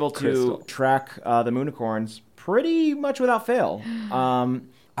 You're able to Crystal. track the Moonicorns pretty much without fail.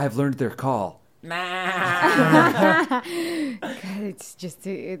 I've learned their call. God, it's just,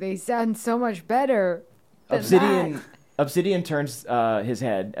 they sound so much better. than Obsidian turns his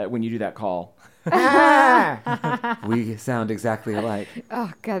head when you do that call. We sound exactly alike.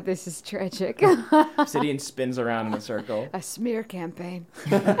 Oh, God, this is tragic. Obsidian spins around in a circle. A smear campaign.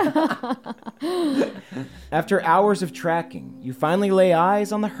 After hours of tracking, you finally lay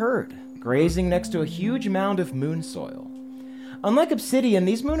eyes on the herd, grazing next to a huge mound of moon soil. Unlike Obsidian,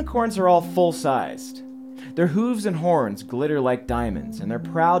 these Moonicorns are all full-sized. Their hooves and horns glitter like diamonds, and their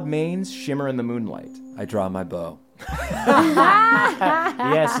proud manes shimmer in the moonlight. I draw my bow.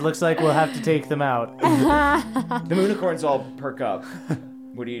 Yes, looks like we'll have to take them out. The Moonicorns all perk up.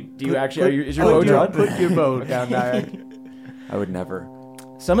 What do you actually, is your bow drawn? Put your bow down there. I would never.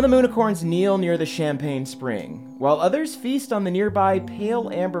 Some of the Moonicorns kneel near the champagne spring, while others feast on the nearby pale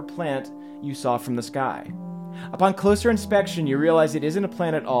amber plant you saw from the sky. Upon closer inspection, you realize it isn't a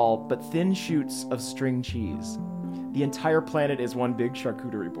plant at all, but thin shoots of string cheese. The entire planet is one big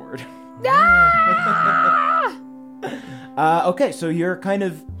charcuterie board. Okay, so you're kind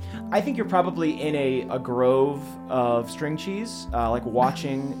of... I think you're probably in a grove of string cheese, like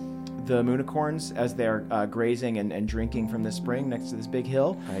watching the Moonicorns as they're grazing and drinking from this spring next to this big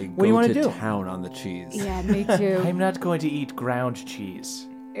hill. I What do you want to to do? town on the cheese. Yeah, me too. I'm not going to eat ground cheese.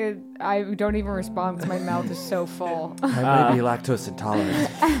 I don't even respond because my mouth is so full. I may be lactose intolerant.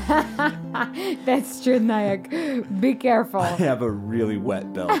 That's true, Nyack. Be careful. I have a really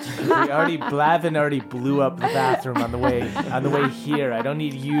wet belch. Blavin already blew up the bathroom on the way here. I don't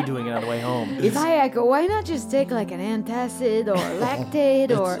need you doing it on the way home. Nyack, why not just take like an antacid or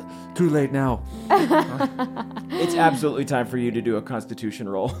lactate or... Too late now. It's absolutely time for you to do a constitution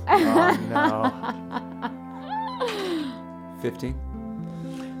roll. Oh no. 15.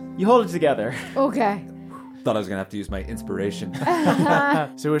 You hold it together. Okay. Thought I was going to have to use my inspiration.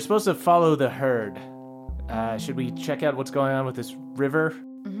 So we're supposed to follow the herd. Should we check out what's going on with this river?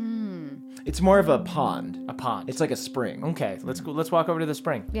 It's more of a pond. A pond. It's like a spring. Okay, let's go. Let's walk over to the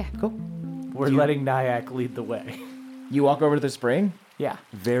spring. Yeah. Cool. We're letting Nyack lead the way. You walk over to the spring. Yeah.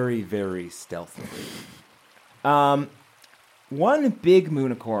 Very, very stealthily. One big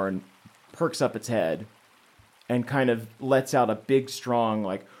Moonicorn perks up its head and kind of lets out a big, strong,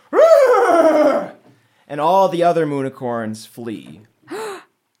 like, "Arr!" And all the other Moonicorns flee.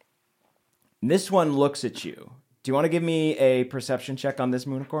 This one looks at you. Do you want to give me a perception check on this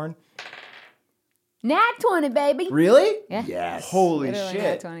Moonicorn? Nat 20, baby. Really? Yeah. Yes. Holy Literally shit.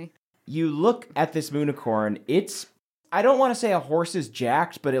 Nat 20. You look at this Moonicorn. It's, I don't want to say a horse is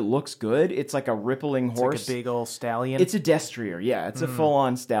jacked, but it looks good. It's like a rippling horse. It's like a big old stallion. It's a destrier, yeah. It's a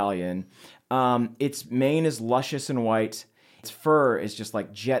full-on stallion. Its mane is luscious and white. Its fur is just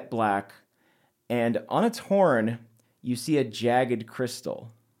like jet black. And on its horn, you see a jagged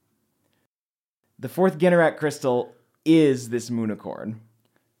crystal. The fourth Generac crystal is this Moonicorn.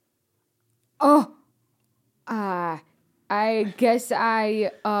 Oh. I guess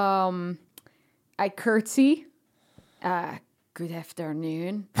I curtsy. Good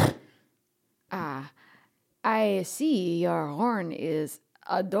afternoon. I see your horn is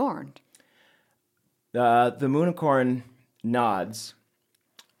adorned. The Moonicorn nods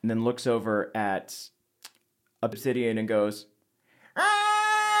and then looks over at Obsidian and goes,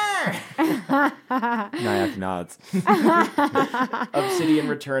 "Ah!" Nyack nods. Obsidian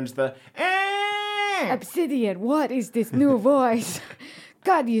returns the Obsidian, what is this new voice?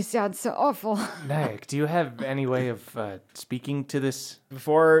 God, you sound so awful. Nyack, do you have any way of speaking to this?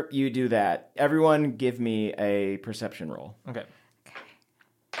 Before you do that, everyone give me a perception roll. Okay.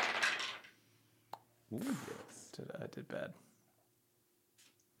 I did bad.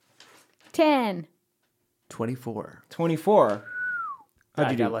 10. 24. 24. How'd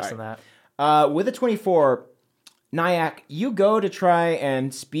I you got do? less All than right. that. With a 24, Nyack, you go to try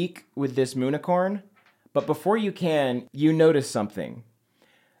and speak with this moonicorn, but before you can, you notice something.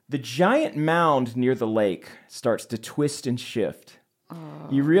 The giant mound near the lake starts to twist and shift.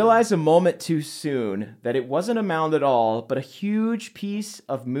 You realize a moment too soon that it wasn't a mound at all, but a huge piece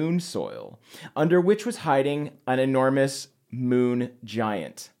of moon soil, under which was hiding an enormous moon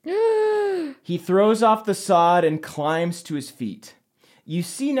giant. He throws off the sod and climbs to his feet. You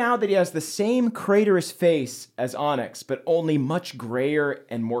see now that he has the same craterous face as Onyx, but only much grayer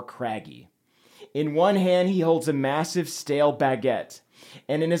and more craggy. In one hand, he holds a massive stale baguette,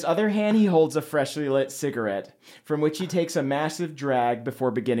 and in his other hand, he holds a freshly lit cigarette, from which he takes a massive drag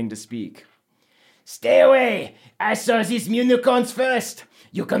before beginning to speak. Stay away! I saw these unicorns first!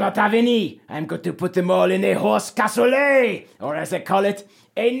 You cannot have any! I'm going to put them all in a horse cassoulet! Or as I call it,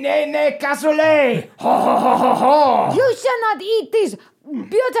 a nene cassoulet! Ho ho ho ho ho! You shall not eat these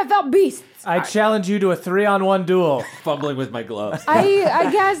beautiful beasts. I challenge you to a 3-on-1 duel. Fumbling with my gloves. I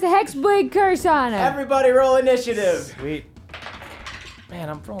cast the Hexblade curse on him. Everybody roll initiative! Sweet. Man,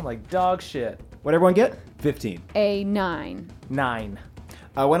 I'm throwing like dog shit. What'd everyone get? 15. A 9. 9.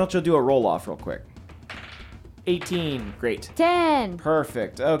 Why don't you do a roll-off real quick? 18. Great. 10.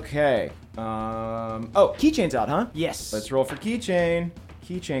 Perfect. Okay. Oh, Keychain's out, huh? Yes. Let's roll for Keychain.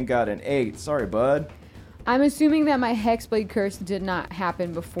 Keychain got an 8. Sorry, bud. I'm assuming that my Hexblade curse did not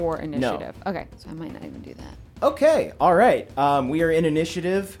happen before initiative. Okay, so I might not even do that. Okay. All right. We are in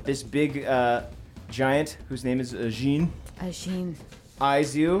initiative. This big giant, whose name is Jean, Ajin.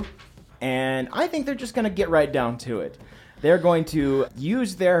 eyes you, and I think they're just going to get right down to it. They're going to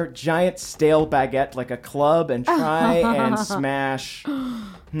use their giant stale baguette like a club and try and smash.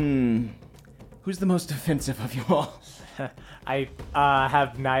 Who's the most offensive of you all? I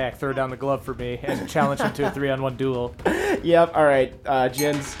have Nyack throw down the glove for me and challenge him to a 3-on-1 duel. Yep. All right.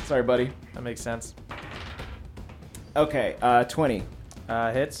 Jins. Sorry, buddy. That makes sense. Okay. 20.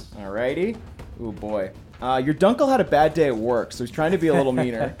 Hits. Alrighty. Ooh, boy. Your dunkle had a bad day at work, so he's trying to be a little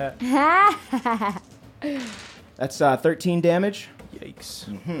meaner. That's 13 damage. Yikes.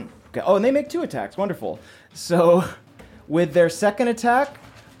 Okay. Oh, and they make 2 attacks. Wonderful. So, with their second attack,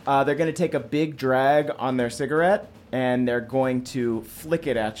 they're going to take a big drag on their cigarette, and they're going to flick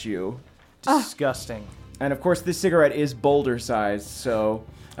it at you. Disgusting. And, of course, this cigarette is boulder-sized, so...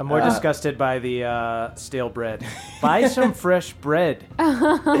 I'm more disgusted by the stale bread. Buy some fresh bread.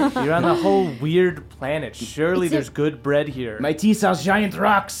 You're on a whole weird planet. Surely there's good bread here. My teeth are giant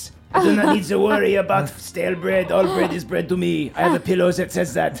rocks. I do not need to worry about stale bread. All bread is bread to me. I have a pillow that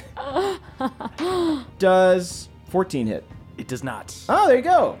says that. Does 14 hit? It does not. Oh, there you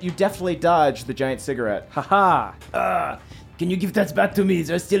go. You definitely dodged the giant cigarette. Haha. Can you give that back to me?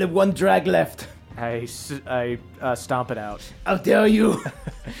 There's still one drag left. I stomp it out. How dare you?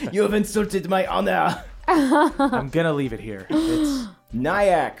 You have insulted my honor. I'm gonna leave it here. It's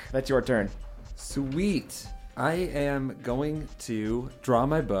Nyack, that's your turn. Sweet. I am going to draw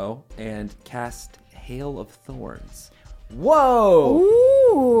my bow and cast Hail of Thorns. Whoa!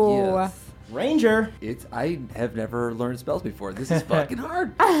 Ooh. Yes. Ranger. I have never learned spells before. This is fucking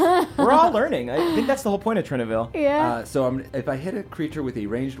hard. We're all learning. I think that's the whole point of Trinyvale. Yeah. If I hit a creature with a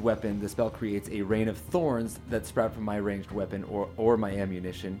ranged weapon, the spell creates a rain of thorns that sprout from my ranged weapon or my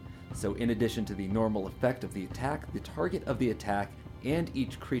ammunition. So in addition to the normal effect of the attack, the target of the attack and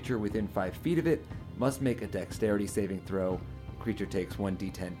each creature within 5 feet of it must make a dexterity saving throw. The creature takes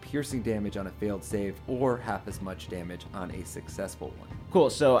 1d10 piercing damage on a failed save or half as much damage on a successful one. Cool,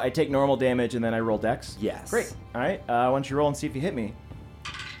 so I take normal damage and then I roll dex? Yes. Great. All right, why don't you roll and see if you hit me?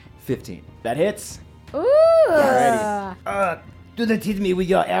 15. That hits. Ooh. Alrighty. Do not hit me with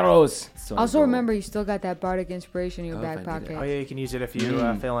your arrows. So I Also roll- remember, you still got that bardic inspiration in your Oh, if I back need pocket. it. oh yeah, you can use it if you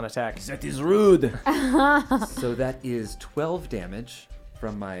fail an attack. That is rude. So that is 12 damage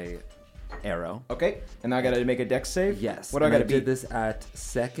from my arrow. Okay, and now I gotta make a dex save? Yes. What do I and gotta I did beat? this at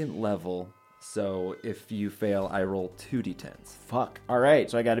 2nd level, so if you fail, I roll 2d10s. Fuck. Alright,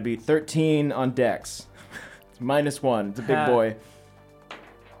 so I gotta beat 13 on dex. It's -1. It's a big boy.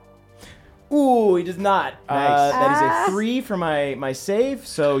 Ooh, he does not. Nice. That is a 3 for my save.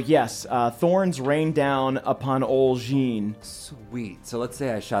 So yes, thorns rain down upon old Jean. Sweet. So let's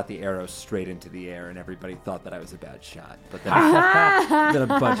say I shot the arrow straight into the air and everybody thought that I was a bad shot. But then, then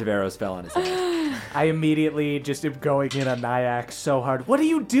a bunch of arrows fell on his head. I immediately just am going in on Nyack so hard. What do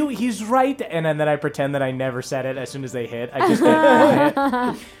you do? He's right. And then I pretend that I never said it as soon as they hit. I just get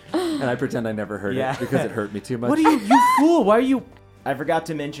quiet. And I pretend I never heard it because it hurt me too much. What are you fool? Why are you... I forgot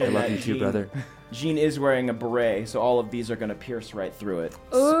to mention I love that you too, brother. Jean is wearing a beret, so all of these are going to pierce right through it.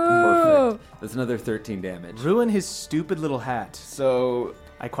 Perfect. That's another 13 damage. Ruin his stupid little hat. So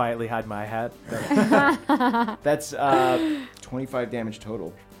I quietly hide my hat. that's 25 damage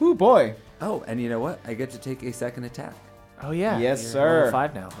total. Ooh, boy. Oh, and you know what? I get to take a second attack. Oh, yeah. Yes, You're sir. Level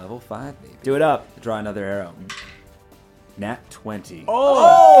 5 now. Level 5, baby. Do it up. Draw another arrow. Nat 20.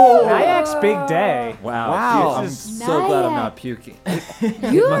 Oh! Nyack's big day. Wow. I'm This so glad I'm Nyack. not puking.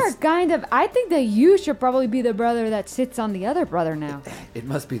 You are kind of. I think that you should probably be the brother that sits on the other brother now. It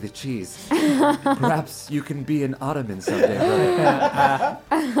must be the cheese. Perhaps you can be an Ottoman someday,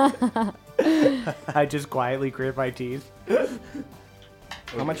 brother. I just quietly grit my teeth.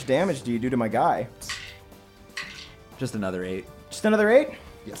 How much damage do you do to my guy? Just another 8. Just another 8?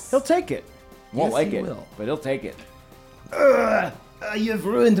 Yes. He'll take it. Won't Yes, like he it, will. but he'll take it. You've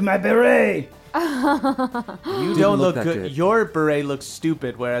ruined my beret. You Didn't don't look look that good. good. Your beret looks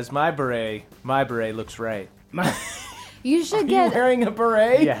stupid, whereas my beret looks right. You should You get. wearing a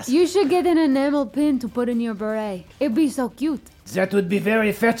beret? Yes. You should get an enamel pin to put in your beret. It'd be so cute. That would be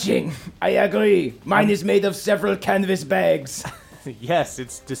very fetching. I agree. Mine is made of several canvas bags. Yes,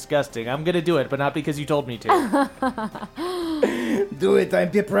 it's disgusting. I'm gonna do it, but not because you told me to. Do it.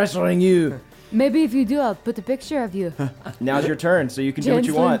 I'm peer pressuring you. Maybe if you do, I'll put a picture of you. Now's your turn, so you can do what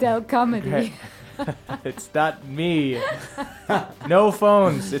you want. Lindell comedy. It's not me. No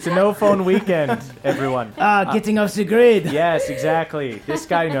phones. It's a no phone weekend, everyone. Getting off the grid. Yes, exactly. This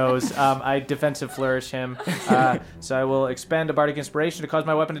guy knows. I defensive flourish him. So I will expend a bardic inspiration to cause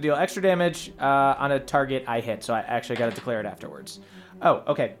my weapon to deal extra damage on a target I hit. So I actually got to declare it afterwards. Oh,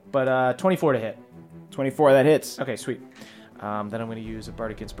 okay. But 24 to hit. 24, that hits. Okay, sweet. Then I'm going to use a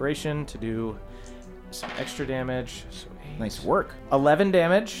bardic inspiration to do some extra damage. So Nice work. 11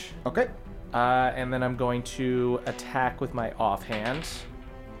 damage. Okay. And then I'm going to attack with my offhand.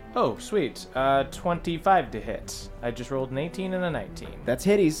 Oh, sweet. 25 to hit. I just rolled an 18 and a 19. That's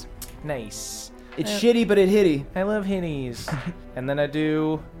hitties. Nice. It's shitty, but it hitty. I love hitties. And then I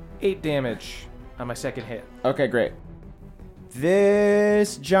do 8 damage on my second hit. Okay, great.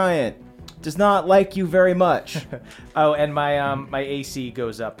 This giant does not like you very much. Oh, and my AC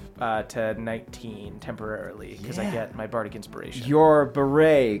goes up to 19 temporarily because I get my bardic inspiration. Your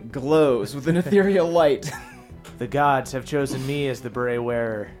beret glows with an ethereal light. The gods have chosen me as the beret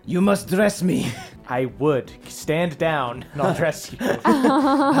wearer. You must dress me. I would. Stand down and I'll dress you.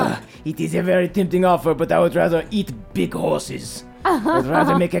 It is a very tempting offer, but I would rather eat big horses. I'd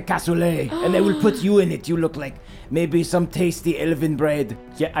rather make a cassoulet, and I will put you in it. You look like maybe some tasty elven bread.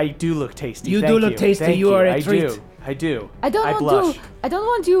 Yeah, I do look tasty. You Thank do look tasty. Thank You are a I treat. do. I do. I don't blush.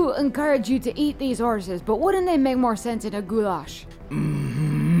 want to encourage you to eat these horses, but wouldn't they make more sense in a goulash?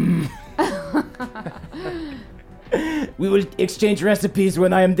 We will exchange recipes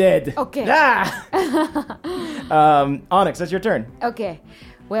when I am dead. Okay. Onyx, that's your turn. Okay.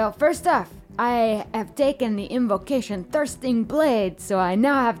 Well, first off, I have taken the invocation Thirsting Blade, so I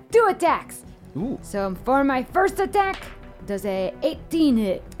now have 2 attacks. Ooh. So for my first attack, does a 18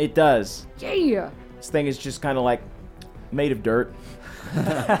 hit? It does. Yeah. This thing is just kind of like made of dirt.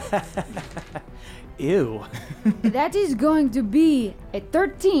 Ew. That is going to be a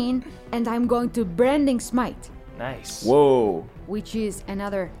 13, and I'm going to Branding Smite, Nice. Whoa. which is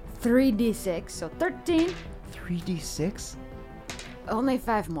another 3d6, so 13. 3d6? Only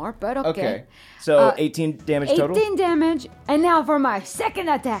 5 more, but okay. So 18 damage 18 total? damage, and now for my second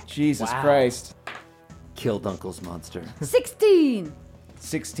attack. Jesus Wow. Christ. Killed Uncle's monster. 16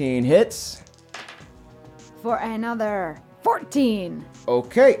 16 hits. for another 14.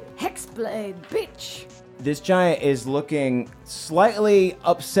 Okay. Hexblade, bitch. This giant is looking slightly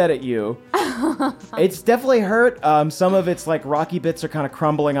upset at you. It's definitely hurt. Some of its like rocky bits are kind of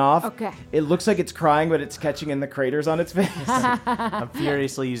crumbling off. Okay. It looks like it's crying, but it's catching in the craters on its face. I'm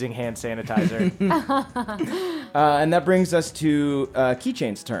furiously using hand sanitizer. And that brings us to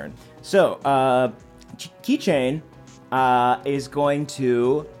Keychain's turn. So, Keychain is going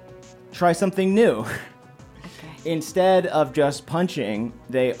to try something new. Instead of just punching,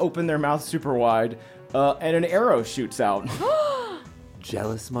 they open their mouth super wide, and an arrow shoots out.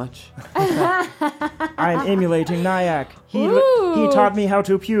 jealous much? I'm emulating Nyack. He Ooh. taught me how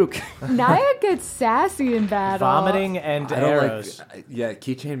to puke. Nyack gets sassy in battle. Vomiting and I don't arrows.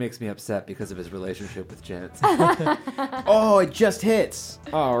 Keychain makes me upset because of his relationship with Jens. Oh, it just hits.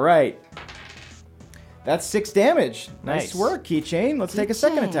 All right. That's 6 damage. Nice Nice. work, Keychain. Let's take a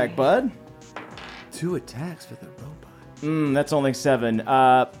second Keychain. attack, bud. 2 attacks for the robot. That's only 7.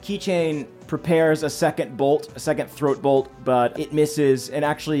 Keychain prepares a second throat bolt, but it misses and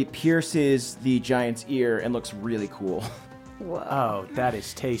actually pierces the giant's ear and looks really cool. Oh, that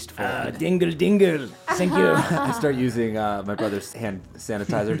is tasteful. Dingle, dingle. Thank you. I start using my brother's hand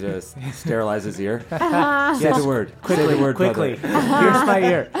sanitizer to sterilize his ear. Say the word. Say the word, Quickly. brother. Pierce my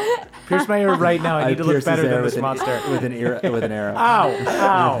ear. Pierce my ear right now. I need to look pierce his better ear than this with monster. with an arrow. Ow,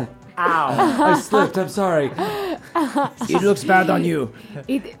 ow, ow. I slipped. I'm sorry. It looks bad on you.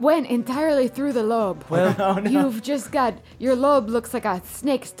 It went entirely through the lobe. Well, You've just got your lobe looks like a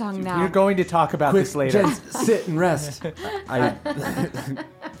snake's tongue now. You're going to talk about Quick, this later. Jens, sit and rest. I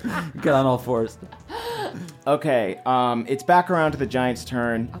get on all fours. Okay, it's back around to the giant's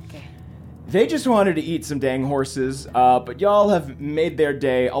turn. Okay. They just wanted to eat some dang horses, but y'all have made their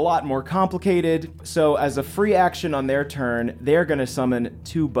day a lot more complicated. So as a free action on their turn, they're going to summon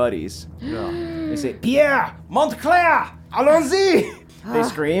 2 buddies. They say, Pierre, Montclair, allons-y! They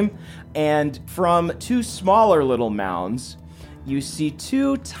scream. And from 2 smaller little mounds, you see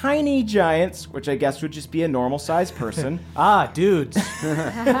 2 tiny giants, which I guess would just be a normal-sized person. Dudes.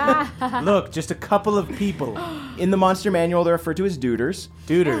 Look, just a couple of people. In the monster manual, they're referred to as duders.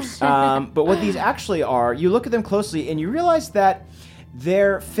 Duders. But what these actually are, you look at them closely and you realize that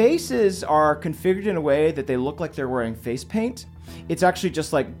their faces are configured in a way that they look like they're wearing face paint. It's actually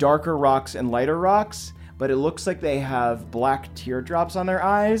just like darker rocks and lighter rocks, but it looks like they have black teardrops on their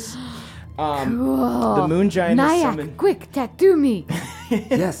eyes. Cool. The moon giant is Nyack, summoned. quick, tattoo me.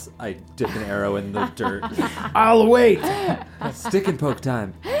 Yes, I dip an arrow in the dirt. I'll wait. Stick and poke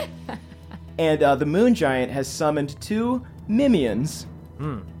time. And the moon giant has summoned 2 mimians.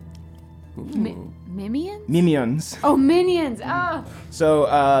 Mimians? Mimians. Oh, minions. Oh.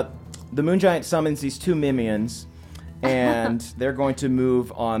 So the moon giant summons these 2 mimians, and they're going to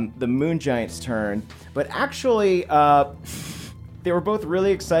move on the moon giant's turn. But actually, they were both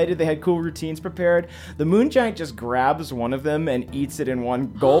really excited. They had cool routines prepared. The moon giant just grabs one of them and eats it in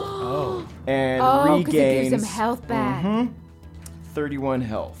one gulp. And Oh, because it regains gives him health back. 31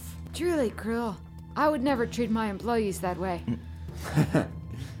 health. Truly cruel. I would never treat my employees that way.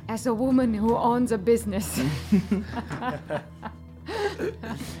 As a woman who owns a business,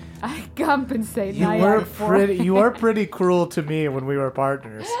 I compensate Nyack for You were pretty cruel to me when we were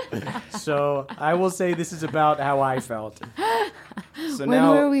partners. So I will say this is about how I felt. So When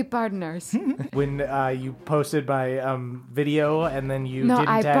now were we partners? When you posted my video and then you No, didn't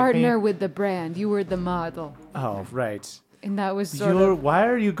I tag partner me. with the brand. You were the model. Oh, right. And that was sort of... Why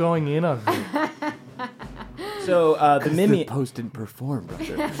are you going in on me? So the mimian. Post and perform,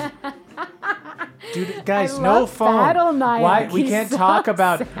 brother. Dude, guys, I no love phone. Battle Nyack. Why we He's can't so talk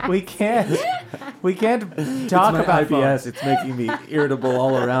about we can't talk about IBS. phones. It's making me irritable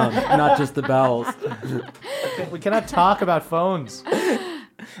all around, not just the bowels. We cannot talk about phones.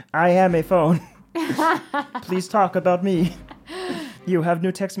 I am a phone. Please talk about me. You have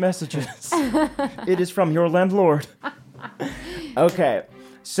new text messages. It is from your landlord. Okay,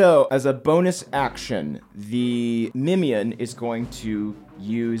 so as a bonus action, the Mimian is going to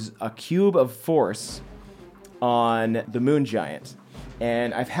use a cube of force on the moon giant.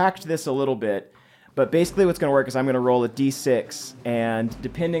 And I've hacked this a little bit, but basically what's going to work is I'm going to roll a d6, and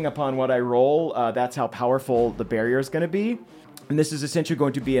depending upon what I roll, that's how powerful the barrier is going to be. And this is essentially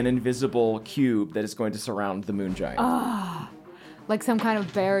going to be an invisible cube that is going to surround the moon giant. like some kind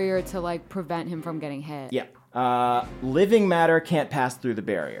of barrier to like prevent him from getting hit. Yeah. Living matter can't pass through the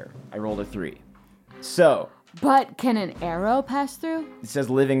barrier. I rolled a 3. So, But can an arrow pass through? it says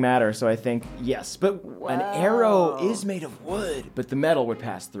living matter, so I think yes. But an arrow is made of wood, but the metal would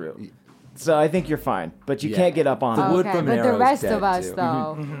pass through. So I think you're fine, but you can't get up on it. wood Okay, from but an the arrow is rest dead, of us, too.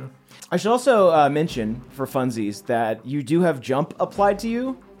 though. I should also mention, for funsies, that you do have jump applied to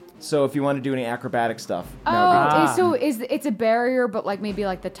you. So if you want to do any acrobatic stuff, So it's a barrier, but like maybe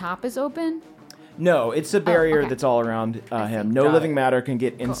like the top is open? no, it's a barrier okay. that's all around him. No Got living it. matter can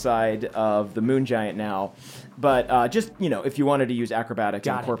get inside of the moon giant now. But just, if you wanted to use acrobatic,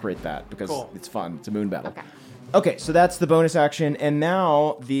 Got it. incorporate that because Cool. it's fun. It's a moon battle. Okay. Okay, so that's the bonus action. And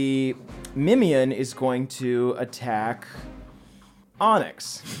now the Mimian is going to attack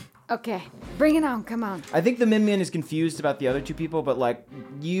Onyx. Okay, bring it on, come on. I think the Mimian is confused about the other two people, but like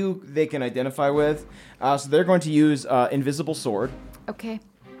they can identify with. So they're going to use Invisible Sword. Okay.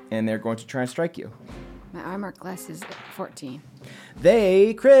 And they're going to try and strike you. My armor class is 14.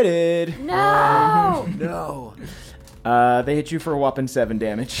 They critted. No! No. They hit you for a whopping 7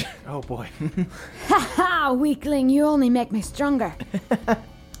 damage. Oh boy. Ha! Weakling, you only make me stronger.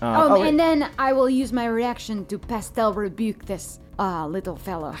 And then I will use my reaction to pastel rebuke this little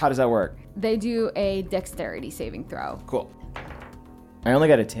fellow. How does that work? They do a dexterity saving throw. Cool. I only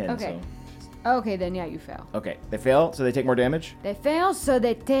got a 10. Okay. So. Okay, then yeah, you fail. Okay, they fail, so they take more damage? They fail, so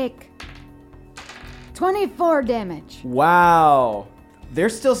they take 24 damage. Wow. They're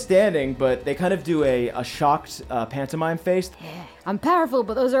still standing, but they kind of do a shocked pantomime face. Yeah. I'm powerful,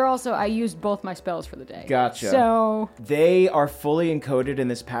 but those are also, I used both my spells for the day. Gotcha. So... They are fully encoded in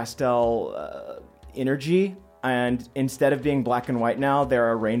this pastel energy, and instead of being black and white now, they're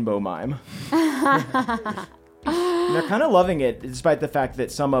a rainbow mime. And they're kind of loving it, despite the fact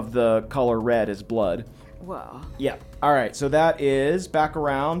that some of the color red is blood. Whoa. Yeah. All right, so that is back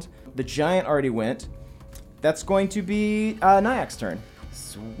around. The giant already went. That's going to be Nyak's turn.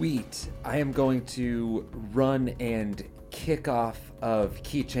 Sweet. I am going to run and kick off of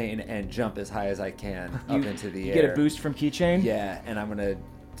Keychain and jump as high as I can up into the You air. get a boost from Keychain? Yeah, and I'm going to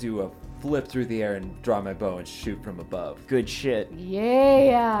do a flip through the air and draw my bow and shoot from above. Good shit.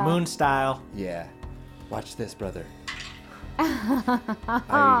 Yeah. Moon style. Yeah. Watch this, brother.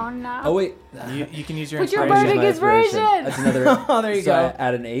 Oh, no. Oh, wait. You can use your Put your inspiration. bardic inspiration. That's another. Oh, there you so go. I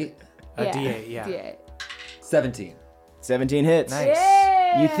add an 8. A D8, yeah. D8. 17. 17 hits. Nice.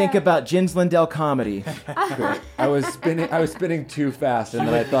 You think about Jins Lindell comedy. Great. I was spinning too fast, and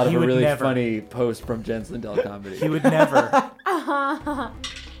then I thought of He a would really never. funny post from Jens Lindell comedy. He would never.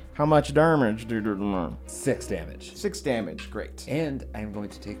 How much damage do you 6 damage. 6 damage. Great. And I'm going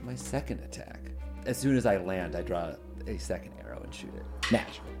to take my second attack. As soon as I land, I draw a second arrow and shoot it.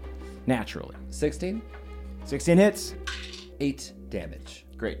 Naturally. 16, 16 hits. 8 damage.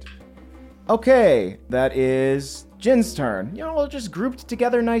 Great. Okay, that is Jin's turn. You know, all just grouped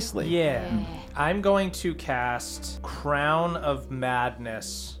together nicely. Yeah. I'm going to cast Crown of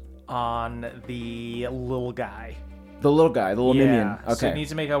Madness on the little guy. The little guy, the little minion. Okay. So it needs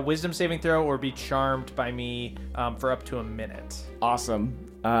to make a wisdom saving throw or be charmed by me for up to a minute. Awesome.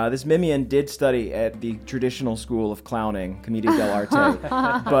 This mimian did study at the traditional school of clowning, Commedia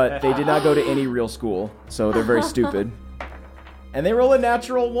dell'arte, but they did not go to any real school, so they're very stupid. And they roll a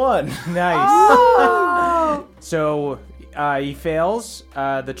natural 1. Nice. Oh! So he fails.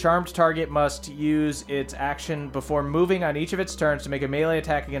 The charmed target must use its action before moving on each of its turns to make a melee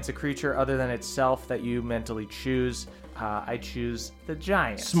attack against a creature other than itself that you mentally choose. I choose the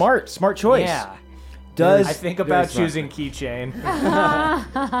giant. Smart choice. Yeah. Does I think about choosing Keychain.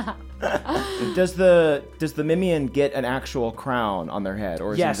 does the mimian get an actual crown on their head,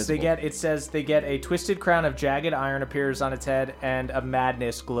 or is Yes, it invisible? it says they get a twisted crown of jagged iron appears on its head and a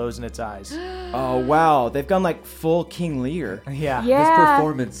madness glows in its eyes. Oh wow, they've gone like full King Lear. Yeah. This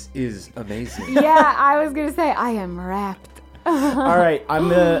performance is amazing. Yeah, I was gonna say, I am wrapped. All right, I'm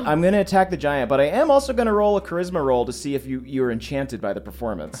gonna attack the giant, but I am also gonna roll a charisma roll to see if you're enchanted by the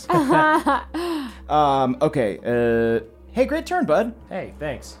performance. Okay. Hey, great turn, bud. Hey,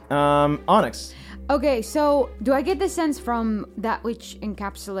 thanks. Onyx. Okay, so do I get the sense from that which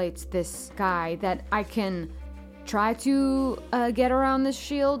encapsulates this guy that I can try to get around this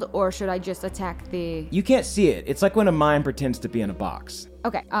shield, or should I just attack the... You can't see it. It's like when a mime pretends to be in a box.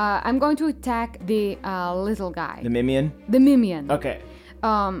 Okay, I'm going to attack the little guy. The mimian? The mimian. Okay.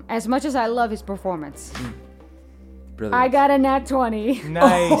 As much as I love his performance, Brilliant. I got a nat 20.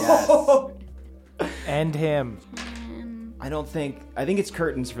 Nice. End him. I think it's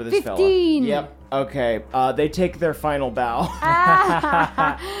curtains for this 15. fella. Yep. Okay. They take their final bow.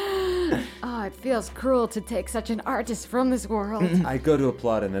 Oh, it feels cruel to take such an artist from this world. I go to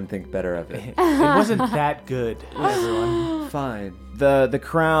applaud and then think better of it. It wasn't that good, everyone. Fine. The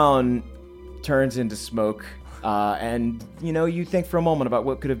crown turns into smoke. And, you think for a moment about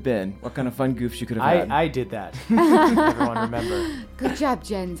what could have been. What kind of fun goofs you could have had. I did that. Everyone remember. Good job,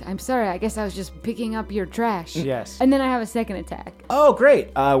 Jens. I'm sorry, I guess I was just picking up your trash. Yes. And then I have a second attack. Oh,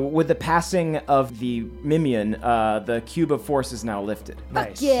 great. With the passing of the mimian, the cube of force is now lifted.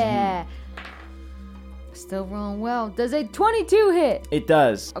 Nice. Yeah. Still rolling well. Does a 22 hit? It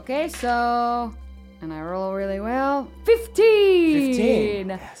does. Okay, so... And I roll really well. 15!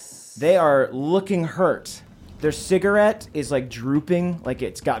 15. They are looking hurt. Their cigarette is like drooping, like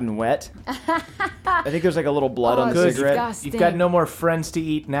it's gotten wet. I think there's like a little blood on the Good. cigarette. Disgusting. You've got no more friends to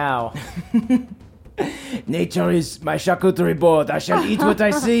eat now. Nature is my charcuterie board. I shall eat what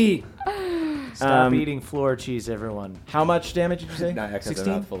I see. Stop eating floor cheese, everyone. How much damage did you say? Not because I'm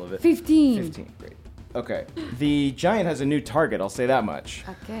not full of it. 15. 15. Great. Okay. The giant has a new target, I'll say that much.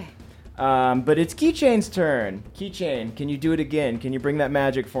 Okay. But it's Keychain's turn. Keychain, can you do it again? Can you bring that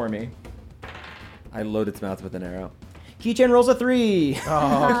magic for me? I load its mouth with an arrow. Keychain rolls a 3. Oh,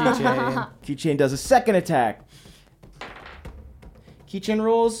 Keychain. Keychain does a second attack. Keychain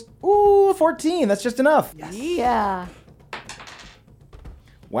rolls, a 14. That's just enough. Yeah.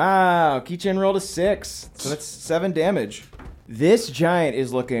 Wow, Keychain rolled a 6. So that's 7 damage. This giant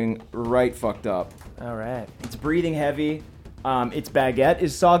is looking right fucked up. All right. It's breathing heavy. Its baguette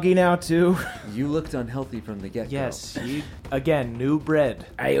is soggy now, too. You looked unhealthy from the get-go. Yes. Again, new bread.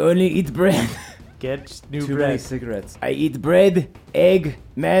 I only eat bread. Get new Too bread. many cigarettes. I eat bread, egg,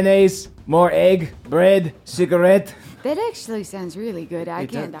 mayonnaise, more egg, bread, cigarette. That actually sounds really good. I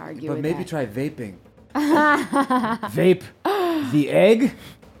can't argue But with maybe that. try vaping. Vape. The egg?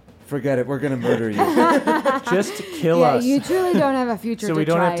 Forget it. We're going to murder you. Just to kill Yeah, us. you truly don't have a future so to we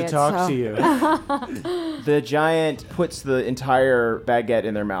don't try have to it, talk so. to you. The giant puts the entire baguette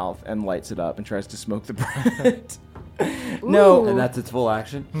in their mouth and lights it up and tries to smoke the bread. No, And that's its full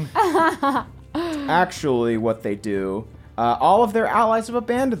action? actually what they do, all of their allies have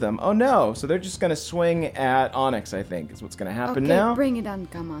abandoned them. Oh no, so they're just going to swing at Onyx, I think, is what's going to happen Okay, now. bring it on.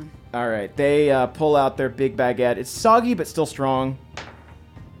 Come on. All right, they pull out their big baguette. It's soggy but still strong.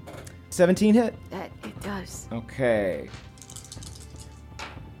 17 hit? It does. Okay.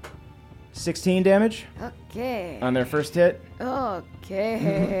 16 damage Okay. on their first hit.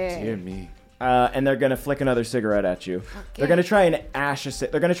 Okay. Dear me. And they're gonna flick another cigarette at you. They're gonna try and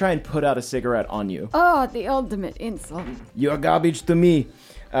they're gonna try and put out a cigarette on you. Oh, the ultimate insult. You're garbage to me.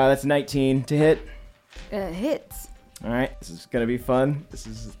 That's 19 to hit. Hits. All right, this is gonna be fun. This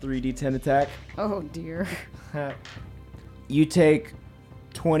is a 3d10 attack. Oh, dear. You take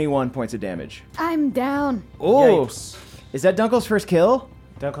 21 points of damage. I'm down. Oh, Yikes. is that Dunkel's first kill?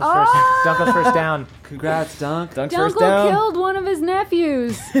 Dunkel's first down. Congrats, Dunk. Dunk's first Dunkel down. killed one of his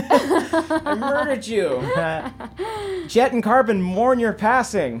nephews. I murdered you. Jet and Carbon mourn your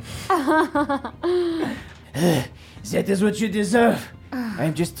passing. That is what you deserve.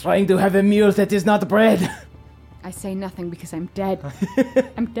 I'm just trying to have a meal that is not bread. I say nothing because I'm dead.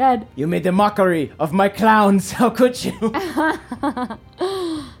 I'm dead. You made a mockery of my clowns. How could you?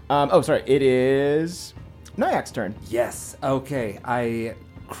 Sorry. It is Nyak's turn. Yes. Okay. I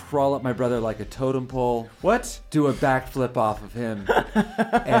crawl up my brother like a totem pole. What? Do a backflip off of him.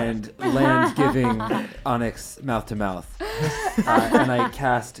 And land giving Onyx mouth to mouth. And I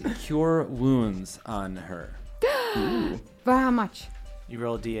cast Cure Wounds on her. For how much? You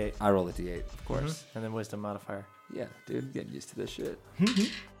roll a d8, I roll a d8, of course. and then wisdom modifier. Yeah, dude. Getting used to this shit.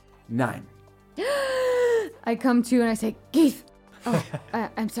 9. I come to and I say, Keith. Oh,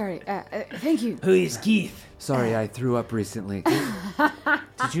 I'm sorry. Thank you. Who is Keith? Sorry, I threw up recently.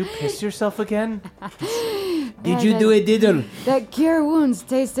 Did you piss yourself again? Did you do a diddle? That cure wounds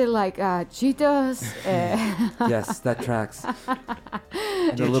tasted like Cheetos. Yes, that tracks.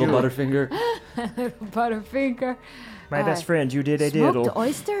 And a little Butterfinger. Butterfinger. My best friend, you did a Smoked diddle.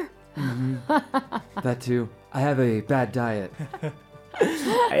 oyster? That too. I have a bad diet.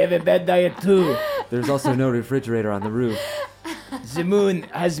 I have a bad diet too. There's also no refrigerator on the roof. The moon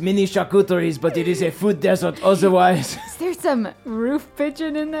has many charcuteries, but it is a food desert otherwise. Is there some roof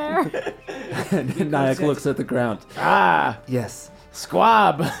pigeon in there? And Nyack looks at the ground. Ah, Yes.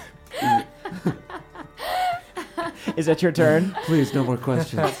 squab. Is that your turn? Please, no more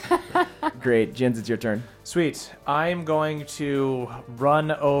questions. Great. Jins, it's your turn. Sweet. I'm going to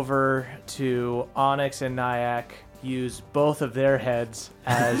run over to Onyx and Nyack, use both of their heads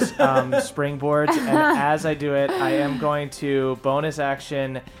as springboards, and as I do it, I am going to bonus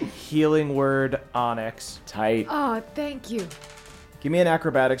action healing word Onyx. Tight. Oh, thank you. Give me an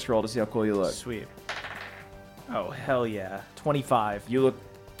acrobatics roll to see how cool you look. Sweet. Oh, hell yeah. 25. You look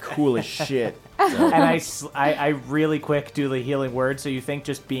cool as shit. And I really quick do the healing word, so you think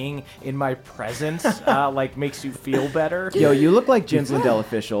just being in my presence like makes you feel better. Yo, you look like Jins Lindell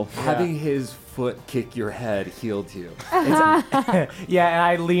official. Having his foot kick your head healed you. Yeah, and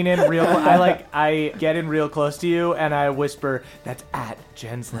I lean in real. I get in real close to you, and I whisper, "That's at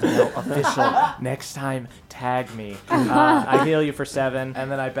Jens Lindell official. Next time, tag me." I heal you for 7,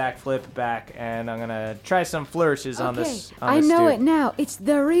 and then I backflip back, and I'm gonna try some flourishes on this. On I this know dude. it now. It's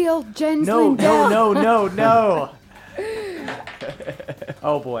the real Jens No, Lindell. no.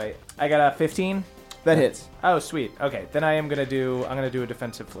 Oh boy, I got a 15. That hits. Oh sweet. Okay, then I'm gonna do a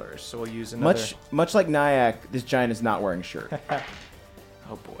defensive flourish. So we'll use another. Much like Nyack, this giant is not wearing a shirt.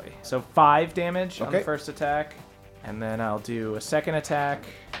 Oh boy. So 5 damage on the Okay. first attack, and then I'll do a second attack.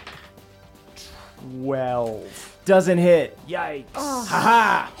 12. Doesn't hit. Yikes.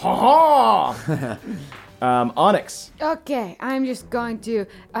 Ha ha. Onyx. Okay, I'm just going to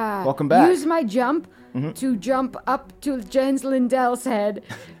Welcome back. use my jump to jump up to Jens Lindell's head,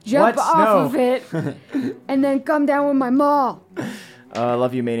 jump What? off No. of it, and then come down with my maul.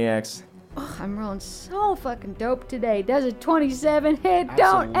 Love you, maniacs. Ugh, I'm rolling so fucking dope today. Does a 27 hit?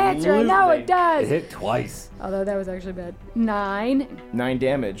 Don't answer it. Now it does. It hit twice. Although that was actually bad. 9. 9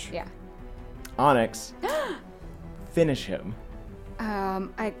 damage. Yeah. Onyx. Finish him.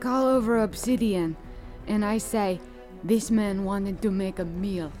 I call over Obsidian, and I say, this man wanted to make a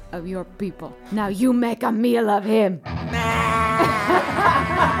meal of your people. Now you make a meal of him.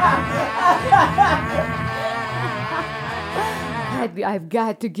 I've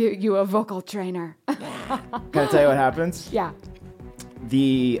got to give you a vocal trainer. Can I tell you what happens? Yeah.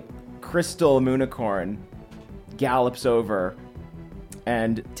 The crystal moonicorn gallops over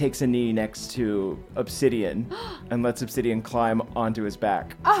and takes a knee next to Obsidian and lets Obsidian climb onto his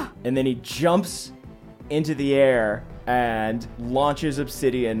back. And then he jumps into the air and launches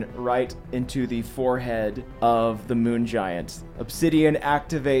Obsidian right into the forehead of the moon giant. Obsidian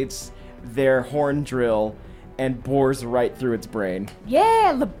activates their horn drill and bores right through its brain.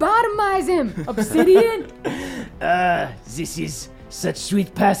 Yeah, lobotomize him, Obsidian. This is such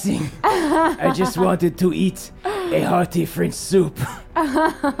sweet passing. I just wanted to eat a hearty French soup.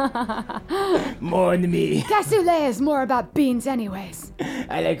 More on me. Cassoulet is more about beans anyways.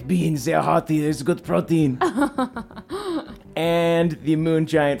 I like beans. They're hearty. There's good protein. And the moon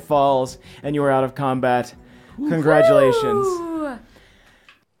giant falls, and you are out of combat. Congratulations. Ooh.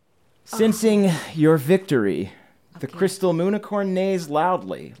 Sensing your victory, the crystal moonicorn neighs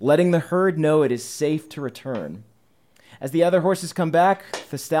loudly, letting the herd know it is safe to return. As the other horses come back,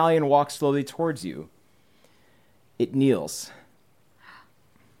 the stallion walks slowly towards you. It kneels.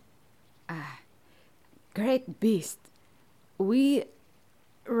 Great beast. We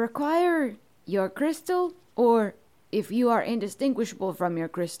require your crystal, or if you are indistinguishable from your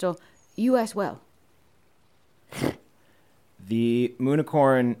crystal, you as well. The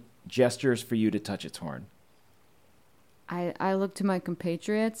moonicorn gestures for you to touch its horn. I look to my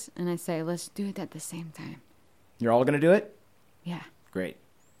compatriots and I say, let's do it at the same time. You're all going to do it? Yeah. Great.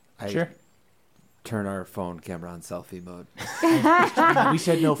 Sure. Turn our phone camera on selfie mode. We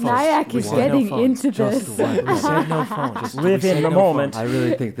said no phones. Nyack We is said getting no phones. into this. We said no phone. Just Live we in said the no moment. phones. I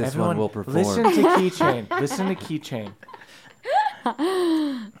really think this Everyone, one will perform. listen to Keychain. Listen to Keychain.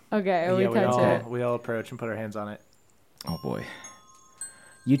 Okay, we touch it. We all approach and put our hands on it. Oh boy.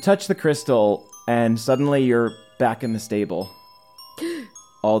 You touch the crystal, and suddenly you're back in the stable.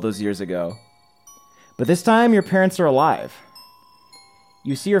 All those years ago. But this time, your parents are alive.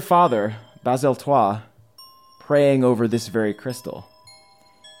 You see your father, Baseltois, praying over this very crystal.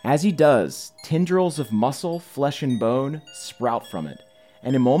 As he does, tendrils of muscle, flesh, and bone sprout from it,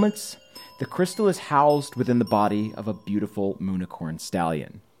 and in moments, the crystal is housed within the body of a beautiful moonicorn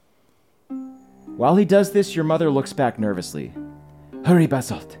stallion. While he does this, your mother looks back nervously. Hurry,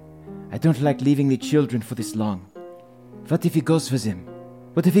 Basalt. I don't like leaving the children for this long. What if he goes for them?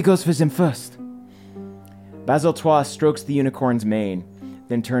 What if he goes for them first? Baseltois strokes the unicorn's mane,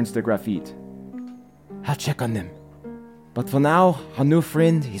 then turns to Graphite. I'll check on them. But for now, our new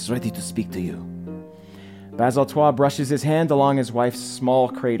friend is ready to speak to you. Baseltois brushes his hand along his wife's small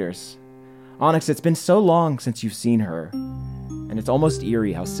craters. Onyx, it's been so long since you've seen her, and it's almost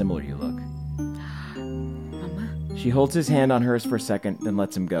eerie how similar you look. Mama, She holds his hand on hers for a second, then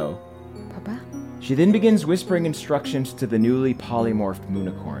lets him go. Papa. She then begins whispering instructions to the newly polymorphed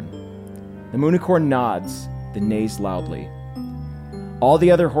moonicorn. The moonicorn nods, then neighs loudly. All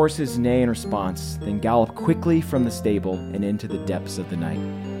the other horses neigh in response, then gallop quickly from the stable and into the depths of the night.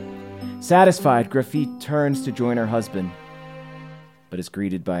 Satisfied, Graphite turns to join her husband, but is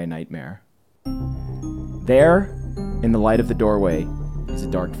greeted by a nightmare. There, in the light of the doorway, is a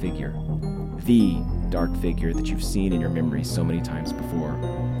dark figure. The dark figure that you've seen in your memory so many times before.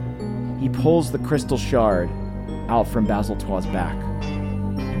 He pulls the crystal shard out from Baseltois' back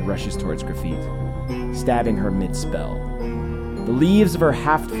and rushes towards Graphite, stabbing her mid-spell. The leaves of her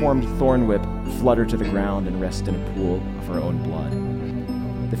half-formed thorn whip flutter to the ground and rest in a pool of her own blood.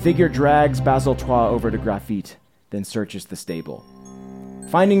 The figure drags Baseltois over to Graphite, then searches the stable.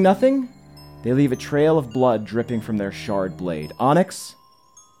 Finding nothing, they leave a trail of blood dripping from their shard blade. Onyx,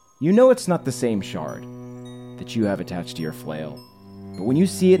 you know it's not the same shard that you have attached to your flail. But when you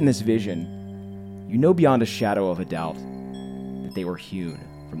see it in this vision, you know beyond a shadow of a doubt that they were hewn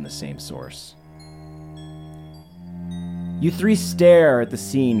from the same source. You three stare at the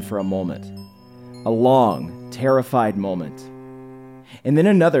scene for a moment. A long, terrified moment. And then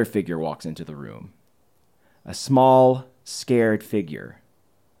another figure walks into the room. a small, scared figure.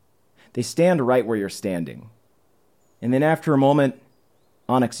 They stand right where you're standing. And then after a moment,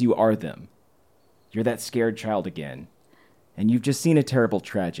 Onyx, you are them. You're that scared child again. And you've just seen a terrible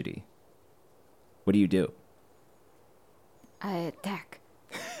tragedy. What do? I attack.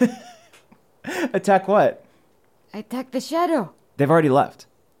 Attack what? I attack the shadow. They've already left.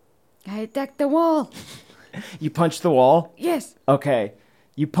 I attack the wall. You punch the wall? Yes. Okay.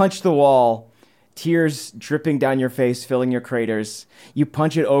 You punch the wall, tears dripping down your face, filling your craters. You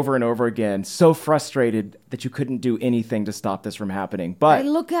punch it over and over again, so frustrated that you couldn't do anything to stop this from happening. But I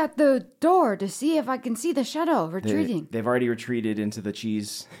look at the door to see if I can see the shadow retreating. they've already retreated into the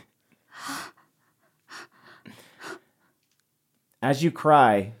cheese. As you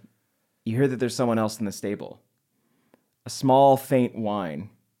cry, you hear that there's someone else in the stable. A small, faint whine.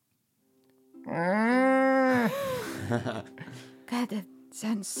 God, that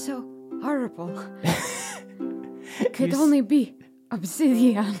sounds so horrible. Could only be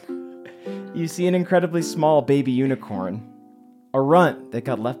obsidian. You see an incredibly small baby unicorn. A runt that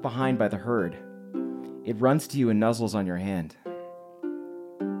got left behind by the herd. It runs to you and nuzzles on your hand.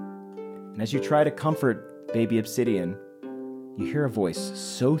 And as you try to comfort baby obsidian, you hear a voice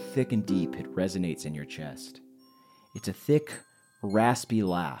so thick and deep it resonates in your chest. It's a thick, raspy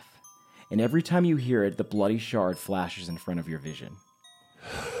laugh. And every time you hear it, the bloody shard flashes in front of your vision.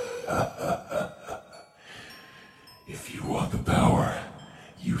 If you want the power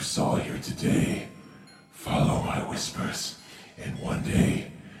you saw here today, follow my whispers, and one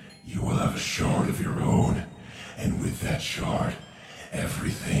day you will have a shard of your own, and with that shard,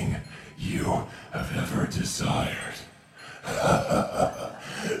 everything you have ever desired.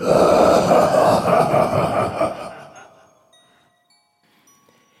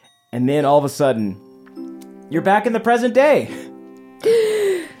 And then all of a sudden, you're back in the present day.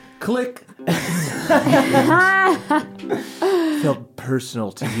 Click. Felt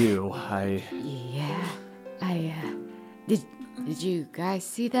personal to you. Yeah, Did you guys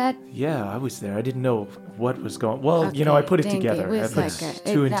see that? Yeah, I was there. I didn't know what was going. Well, I put it together. It was I like put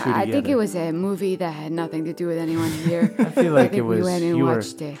two and two together. I think it was a movie that had nothing to do with anyone here. I feel like it was. We went and you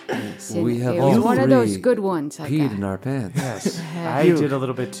watched it. We have it was all one of those three good ones. Like peed in our pants. Yes, I did a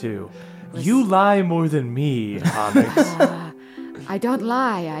little bit too. You lie more than me, Onyx. I don't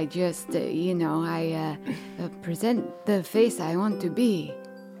lie. I just, I present the face I want to be.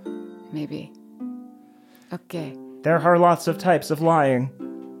 Maybe. Okay. There are lots of types of lying.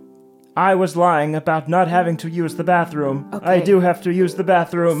 I was lying about not having to use the bathroom. Okay. I do have to use the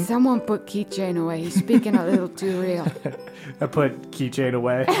bathroom. Someone put keychain away. He's speaking a little too real. I put keychain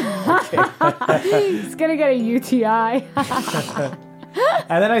away. He's gonna get a UTI.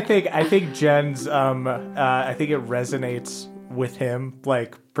 And then I think Jen's I think it resonates with him,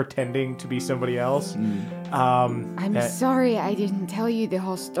 like pretending to be somebody else. I'm sorry I didn't tell you the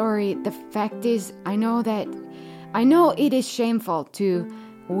whole story. The fact is, I know it is shameful to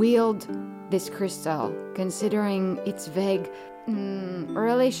wield this crystal, considering its vague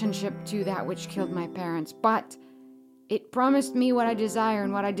relationship to that which killed my parents, but it promised me what I desire,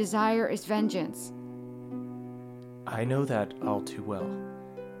 and what I desire is vengeance. I know that all too well.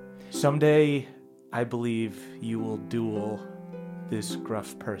 Someday, I believe you will duel this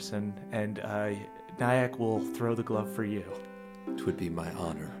gruff person, and Nyack will throw the glove for you. 'Twould be my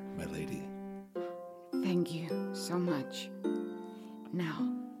honor, my lady. Thank you so much. Now,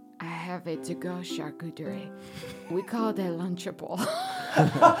 I have a to-go charcuterie. We call it a Lunchable.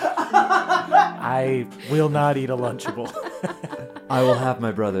 I will not eat a Lunchable. I will have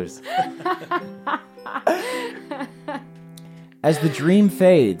my brothers. As the dream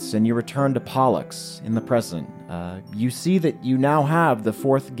fades and you return to Pollux in the present, you see that you now have the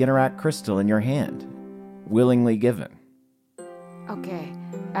fourth Ginnerak crystal in your hand, willingly given. Okay,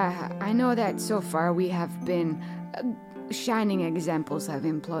 I know that so far we have been shining examples of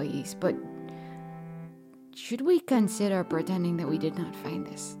employees, but should we consider pretending that we did not find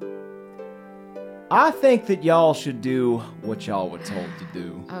this? I think that y'all should do what y'all were told to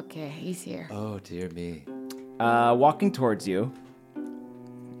do. Okay, he's here. Oh, dear me. Walking towards you,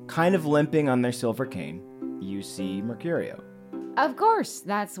 kind of limping on their silver cane, you see Mercurio. Of course,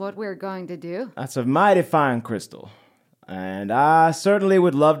 that's what we're going to do. That's a mighty fine crystal, and I certainly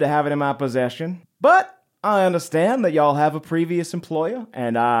would love to have it in my possession. But I understand that y'all have a previous employer,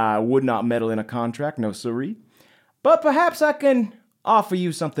 and I would not meddle in a contract, no siree. But perhaps I can offer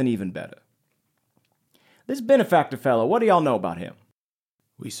you something even better. This benefactor fellow, what do y'all know about him?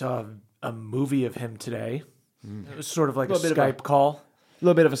 We saw a movie of him today. It was sort of like a Little bit of Skype call. A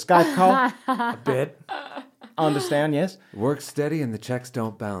little bit of a Skype call? A bit. Understand, yes? Work steady and the checks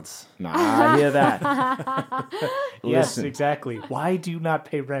don't bounce. Nah, I hear that. Yes, Listen. exactly. Why do you not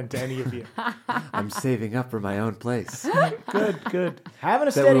pay rent, any of you? I'm saving up for my own place Good. Having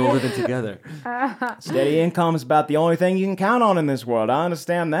a that we're steady, living together. steady income is about the only thing you can count on in this world. I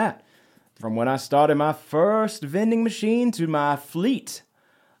understand that. From when I started my first vending machine to my fleet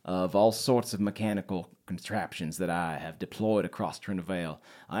of all sorts of mechanical contraptions that I have deployed across Trinyvale,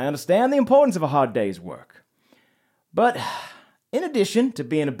 I understand the importance of a hard day's work. But in addition to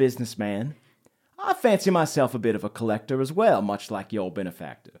being a businessman, I fancy myself a bit of a collector as well, much like your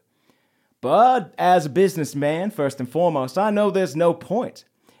benefactor. But as a businessman, first and foremost, I know there's no point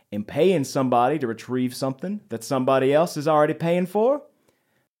in paying somebody to retrieve something that somebody else is already paying for.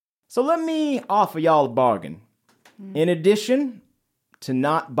 So let me offer y'all a bargain. In addition to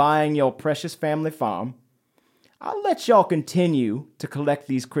not buying your precious family farm, I'll let y'all continue to collect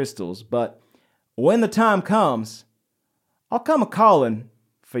these crystals, but when the time comes, I'll come a-calling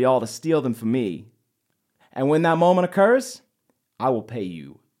for y'all to steal them from me. And when that moment occurs, I will pay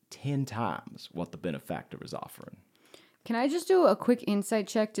you 10 times what the benefactor is offering. Can I just do a quick insight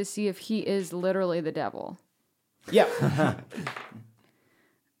check to see if he is literally the devil? Yeah.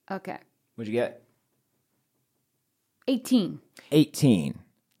 Okay. What'd you get? 18. 18.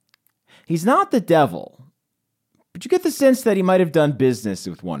 He's not the devil, but you get the sense that he might have done business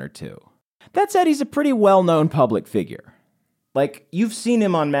with one or two. That said, he's a pretty well-known public figure. Like, you've seen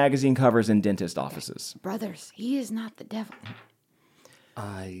him on magazine covers and dentist offices. Brothers, he is not the devil.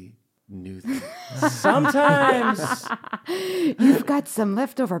 I knew that. Sometimes, You've got some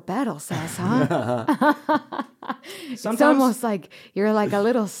leftover battle sass, huh? It's sometimes, almost like you're like a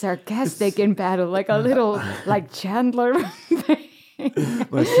little sarcastic in battle, like a little like Chandler.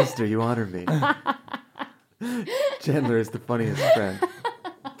 My sister, you honor me. Chandler is the funniest friend.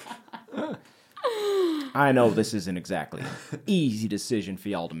 I know this isn't exactly an easy decision for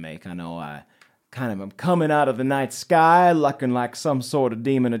y'all to make. I know I kind of am coming out of the night sky looking like some sort of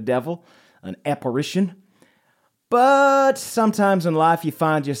demon or devil, an apparition. But sometimes in life you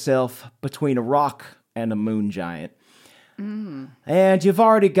find yourself between a rock and a moon giant. And you've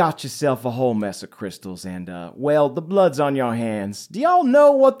already got yourself a whole mess of crystals and, well, the blood's on your hands. Do y'all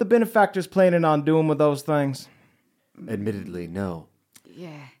know what the benefactor's planning on doing with those things? Admittedly, no.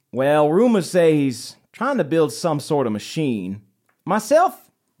 Yeah. Well, rumors say he's trying to build some sort of machine.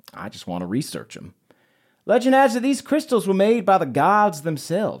 Myself, I just want to research them. Legend has it these crystals were made by the gods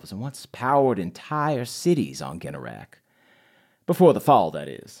themselves and once powered entire cities on Generac. Before the fall, that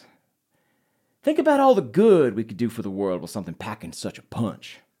is. Think about all the good we could do for the world with something packing such a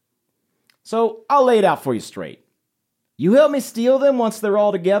punch. So, I'll lay it out for you straight. You help me steal them once they're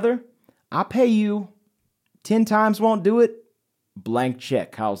all together, I'll pay you. 10 times won't do it. Blank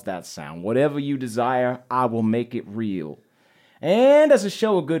check, how's that sound? Whatever you desire, I will make it real. And as a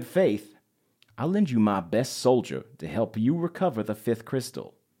show of good faith, I'll lend you my best soldier to help you recover the 5th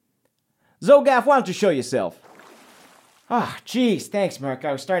crystal. Zogath, why don't you show yourself? Geez, thanks, Merc.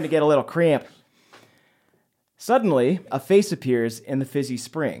 I was starting to get a little cramp. Suddenly, a face appears in the fizzy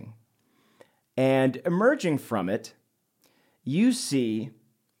spring. And emerging from it, you see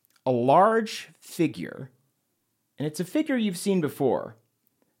a large figure. And it's a figure you've seen before.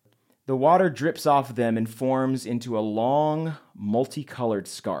 The water drips off them and forms into a long, multicolored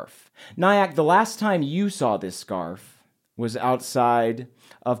scarf. Nyack, the last time you saw this scarf was outside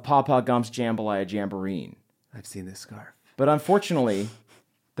of Pawpaw Gump's Jambalaya Jamboree. I've seen this scarf. But unfortunately,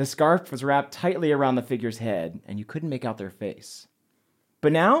 the scarf was wrapped tightly around the figure's head, and you couldn't make out their face.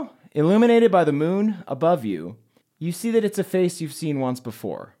 But now, illuminated by the moon above you, you see that it's a face you've seen once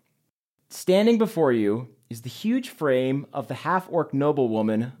before. Standing before you is the huge frame of the half-orc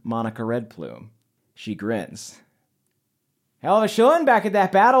noblewoman, Monica Redplume. She grins. Hell of a showing back at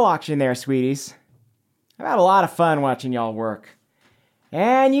that battle auction there, sweeties. I've had a lot of fun watching y'all work.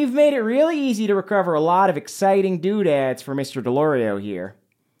 And you've made it really easy to recover a lot of exciting doodads for Mr. Delorio here.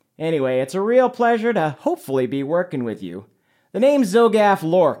 Anyway, it's a real pleasure to hopefully be working with you. The name's Zogath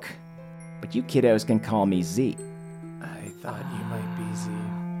Lork, but you kiddos can call me Z. I thought you might be Z.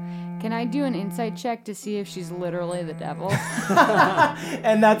 Can I do an insight check to see if she's literally the devil?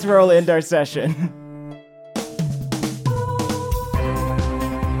 And that's where we'll end our session.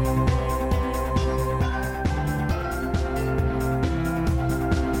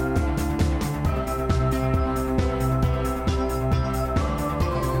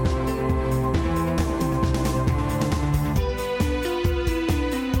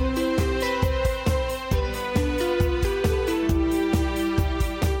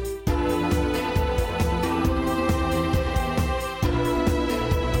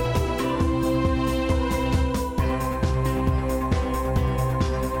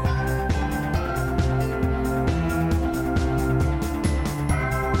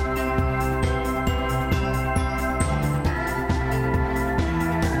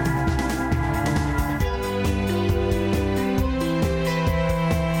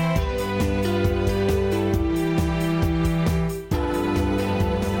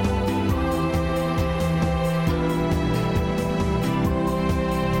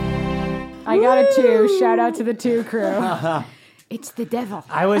 I got a 2. Shout out to the 2 crew. It's the devil.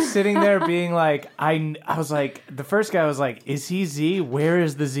 I was sitting there being like, I was like, the first guy was like, is he Z? Where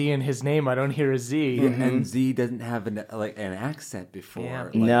is the Z in his name? I don't hear a Z. And Z doesn't have an accent before. Yeah.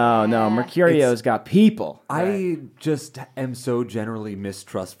 Like, No, Mercurio's got people. I just am so generally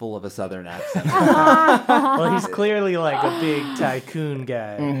mistrustful of a Southern accent. Well, he's clearly like a big tycoon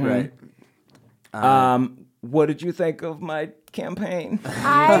guy. Right. What did you think of my campaign?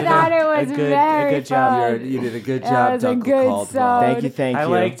 I thought it was a very good job. fun. You did a good That job, was a Dunkel good Caldwell. song. Thank you. I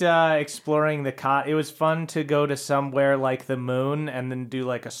liked exploring the cot. It was fun to go to somewhere like the moon and then do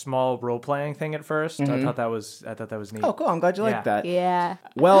like a small role playing thing at 1st. I thought that was neat. Oh, cool. I'm glad you Yeah. liked that. Yeah.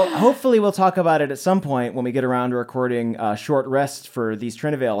 Well, hopefully we'll talk about it at some point when we get around to recording short rests for these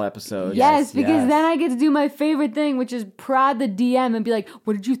Trinyvale episodes. Yes, because yes. then I get to do my favorite thing, which is prod the DM and be like,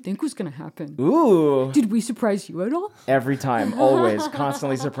 what did you think was going to happen? Ooh. Did we surprise you at all? Every time, always,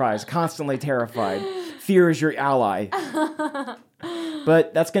 constantly surprised, constantly terrified. Fear is your ally.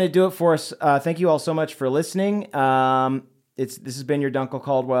 But that's going to do it for us. Thank you all so much for listening. This has been your Dunkel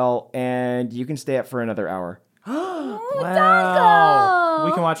Caldwell, and you can stay up for another hour. Wow.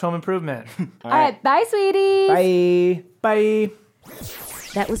 We can watch Home Improvement. All right, bye, sweeties. Bye. Bye.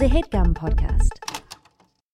 That was a HeadGum podcast.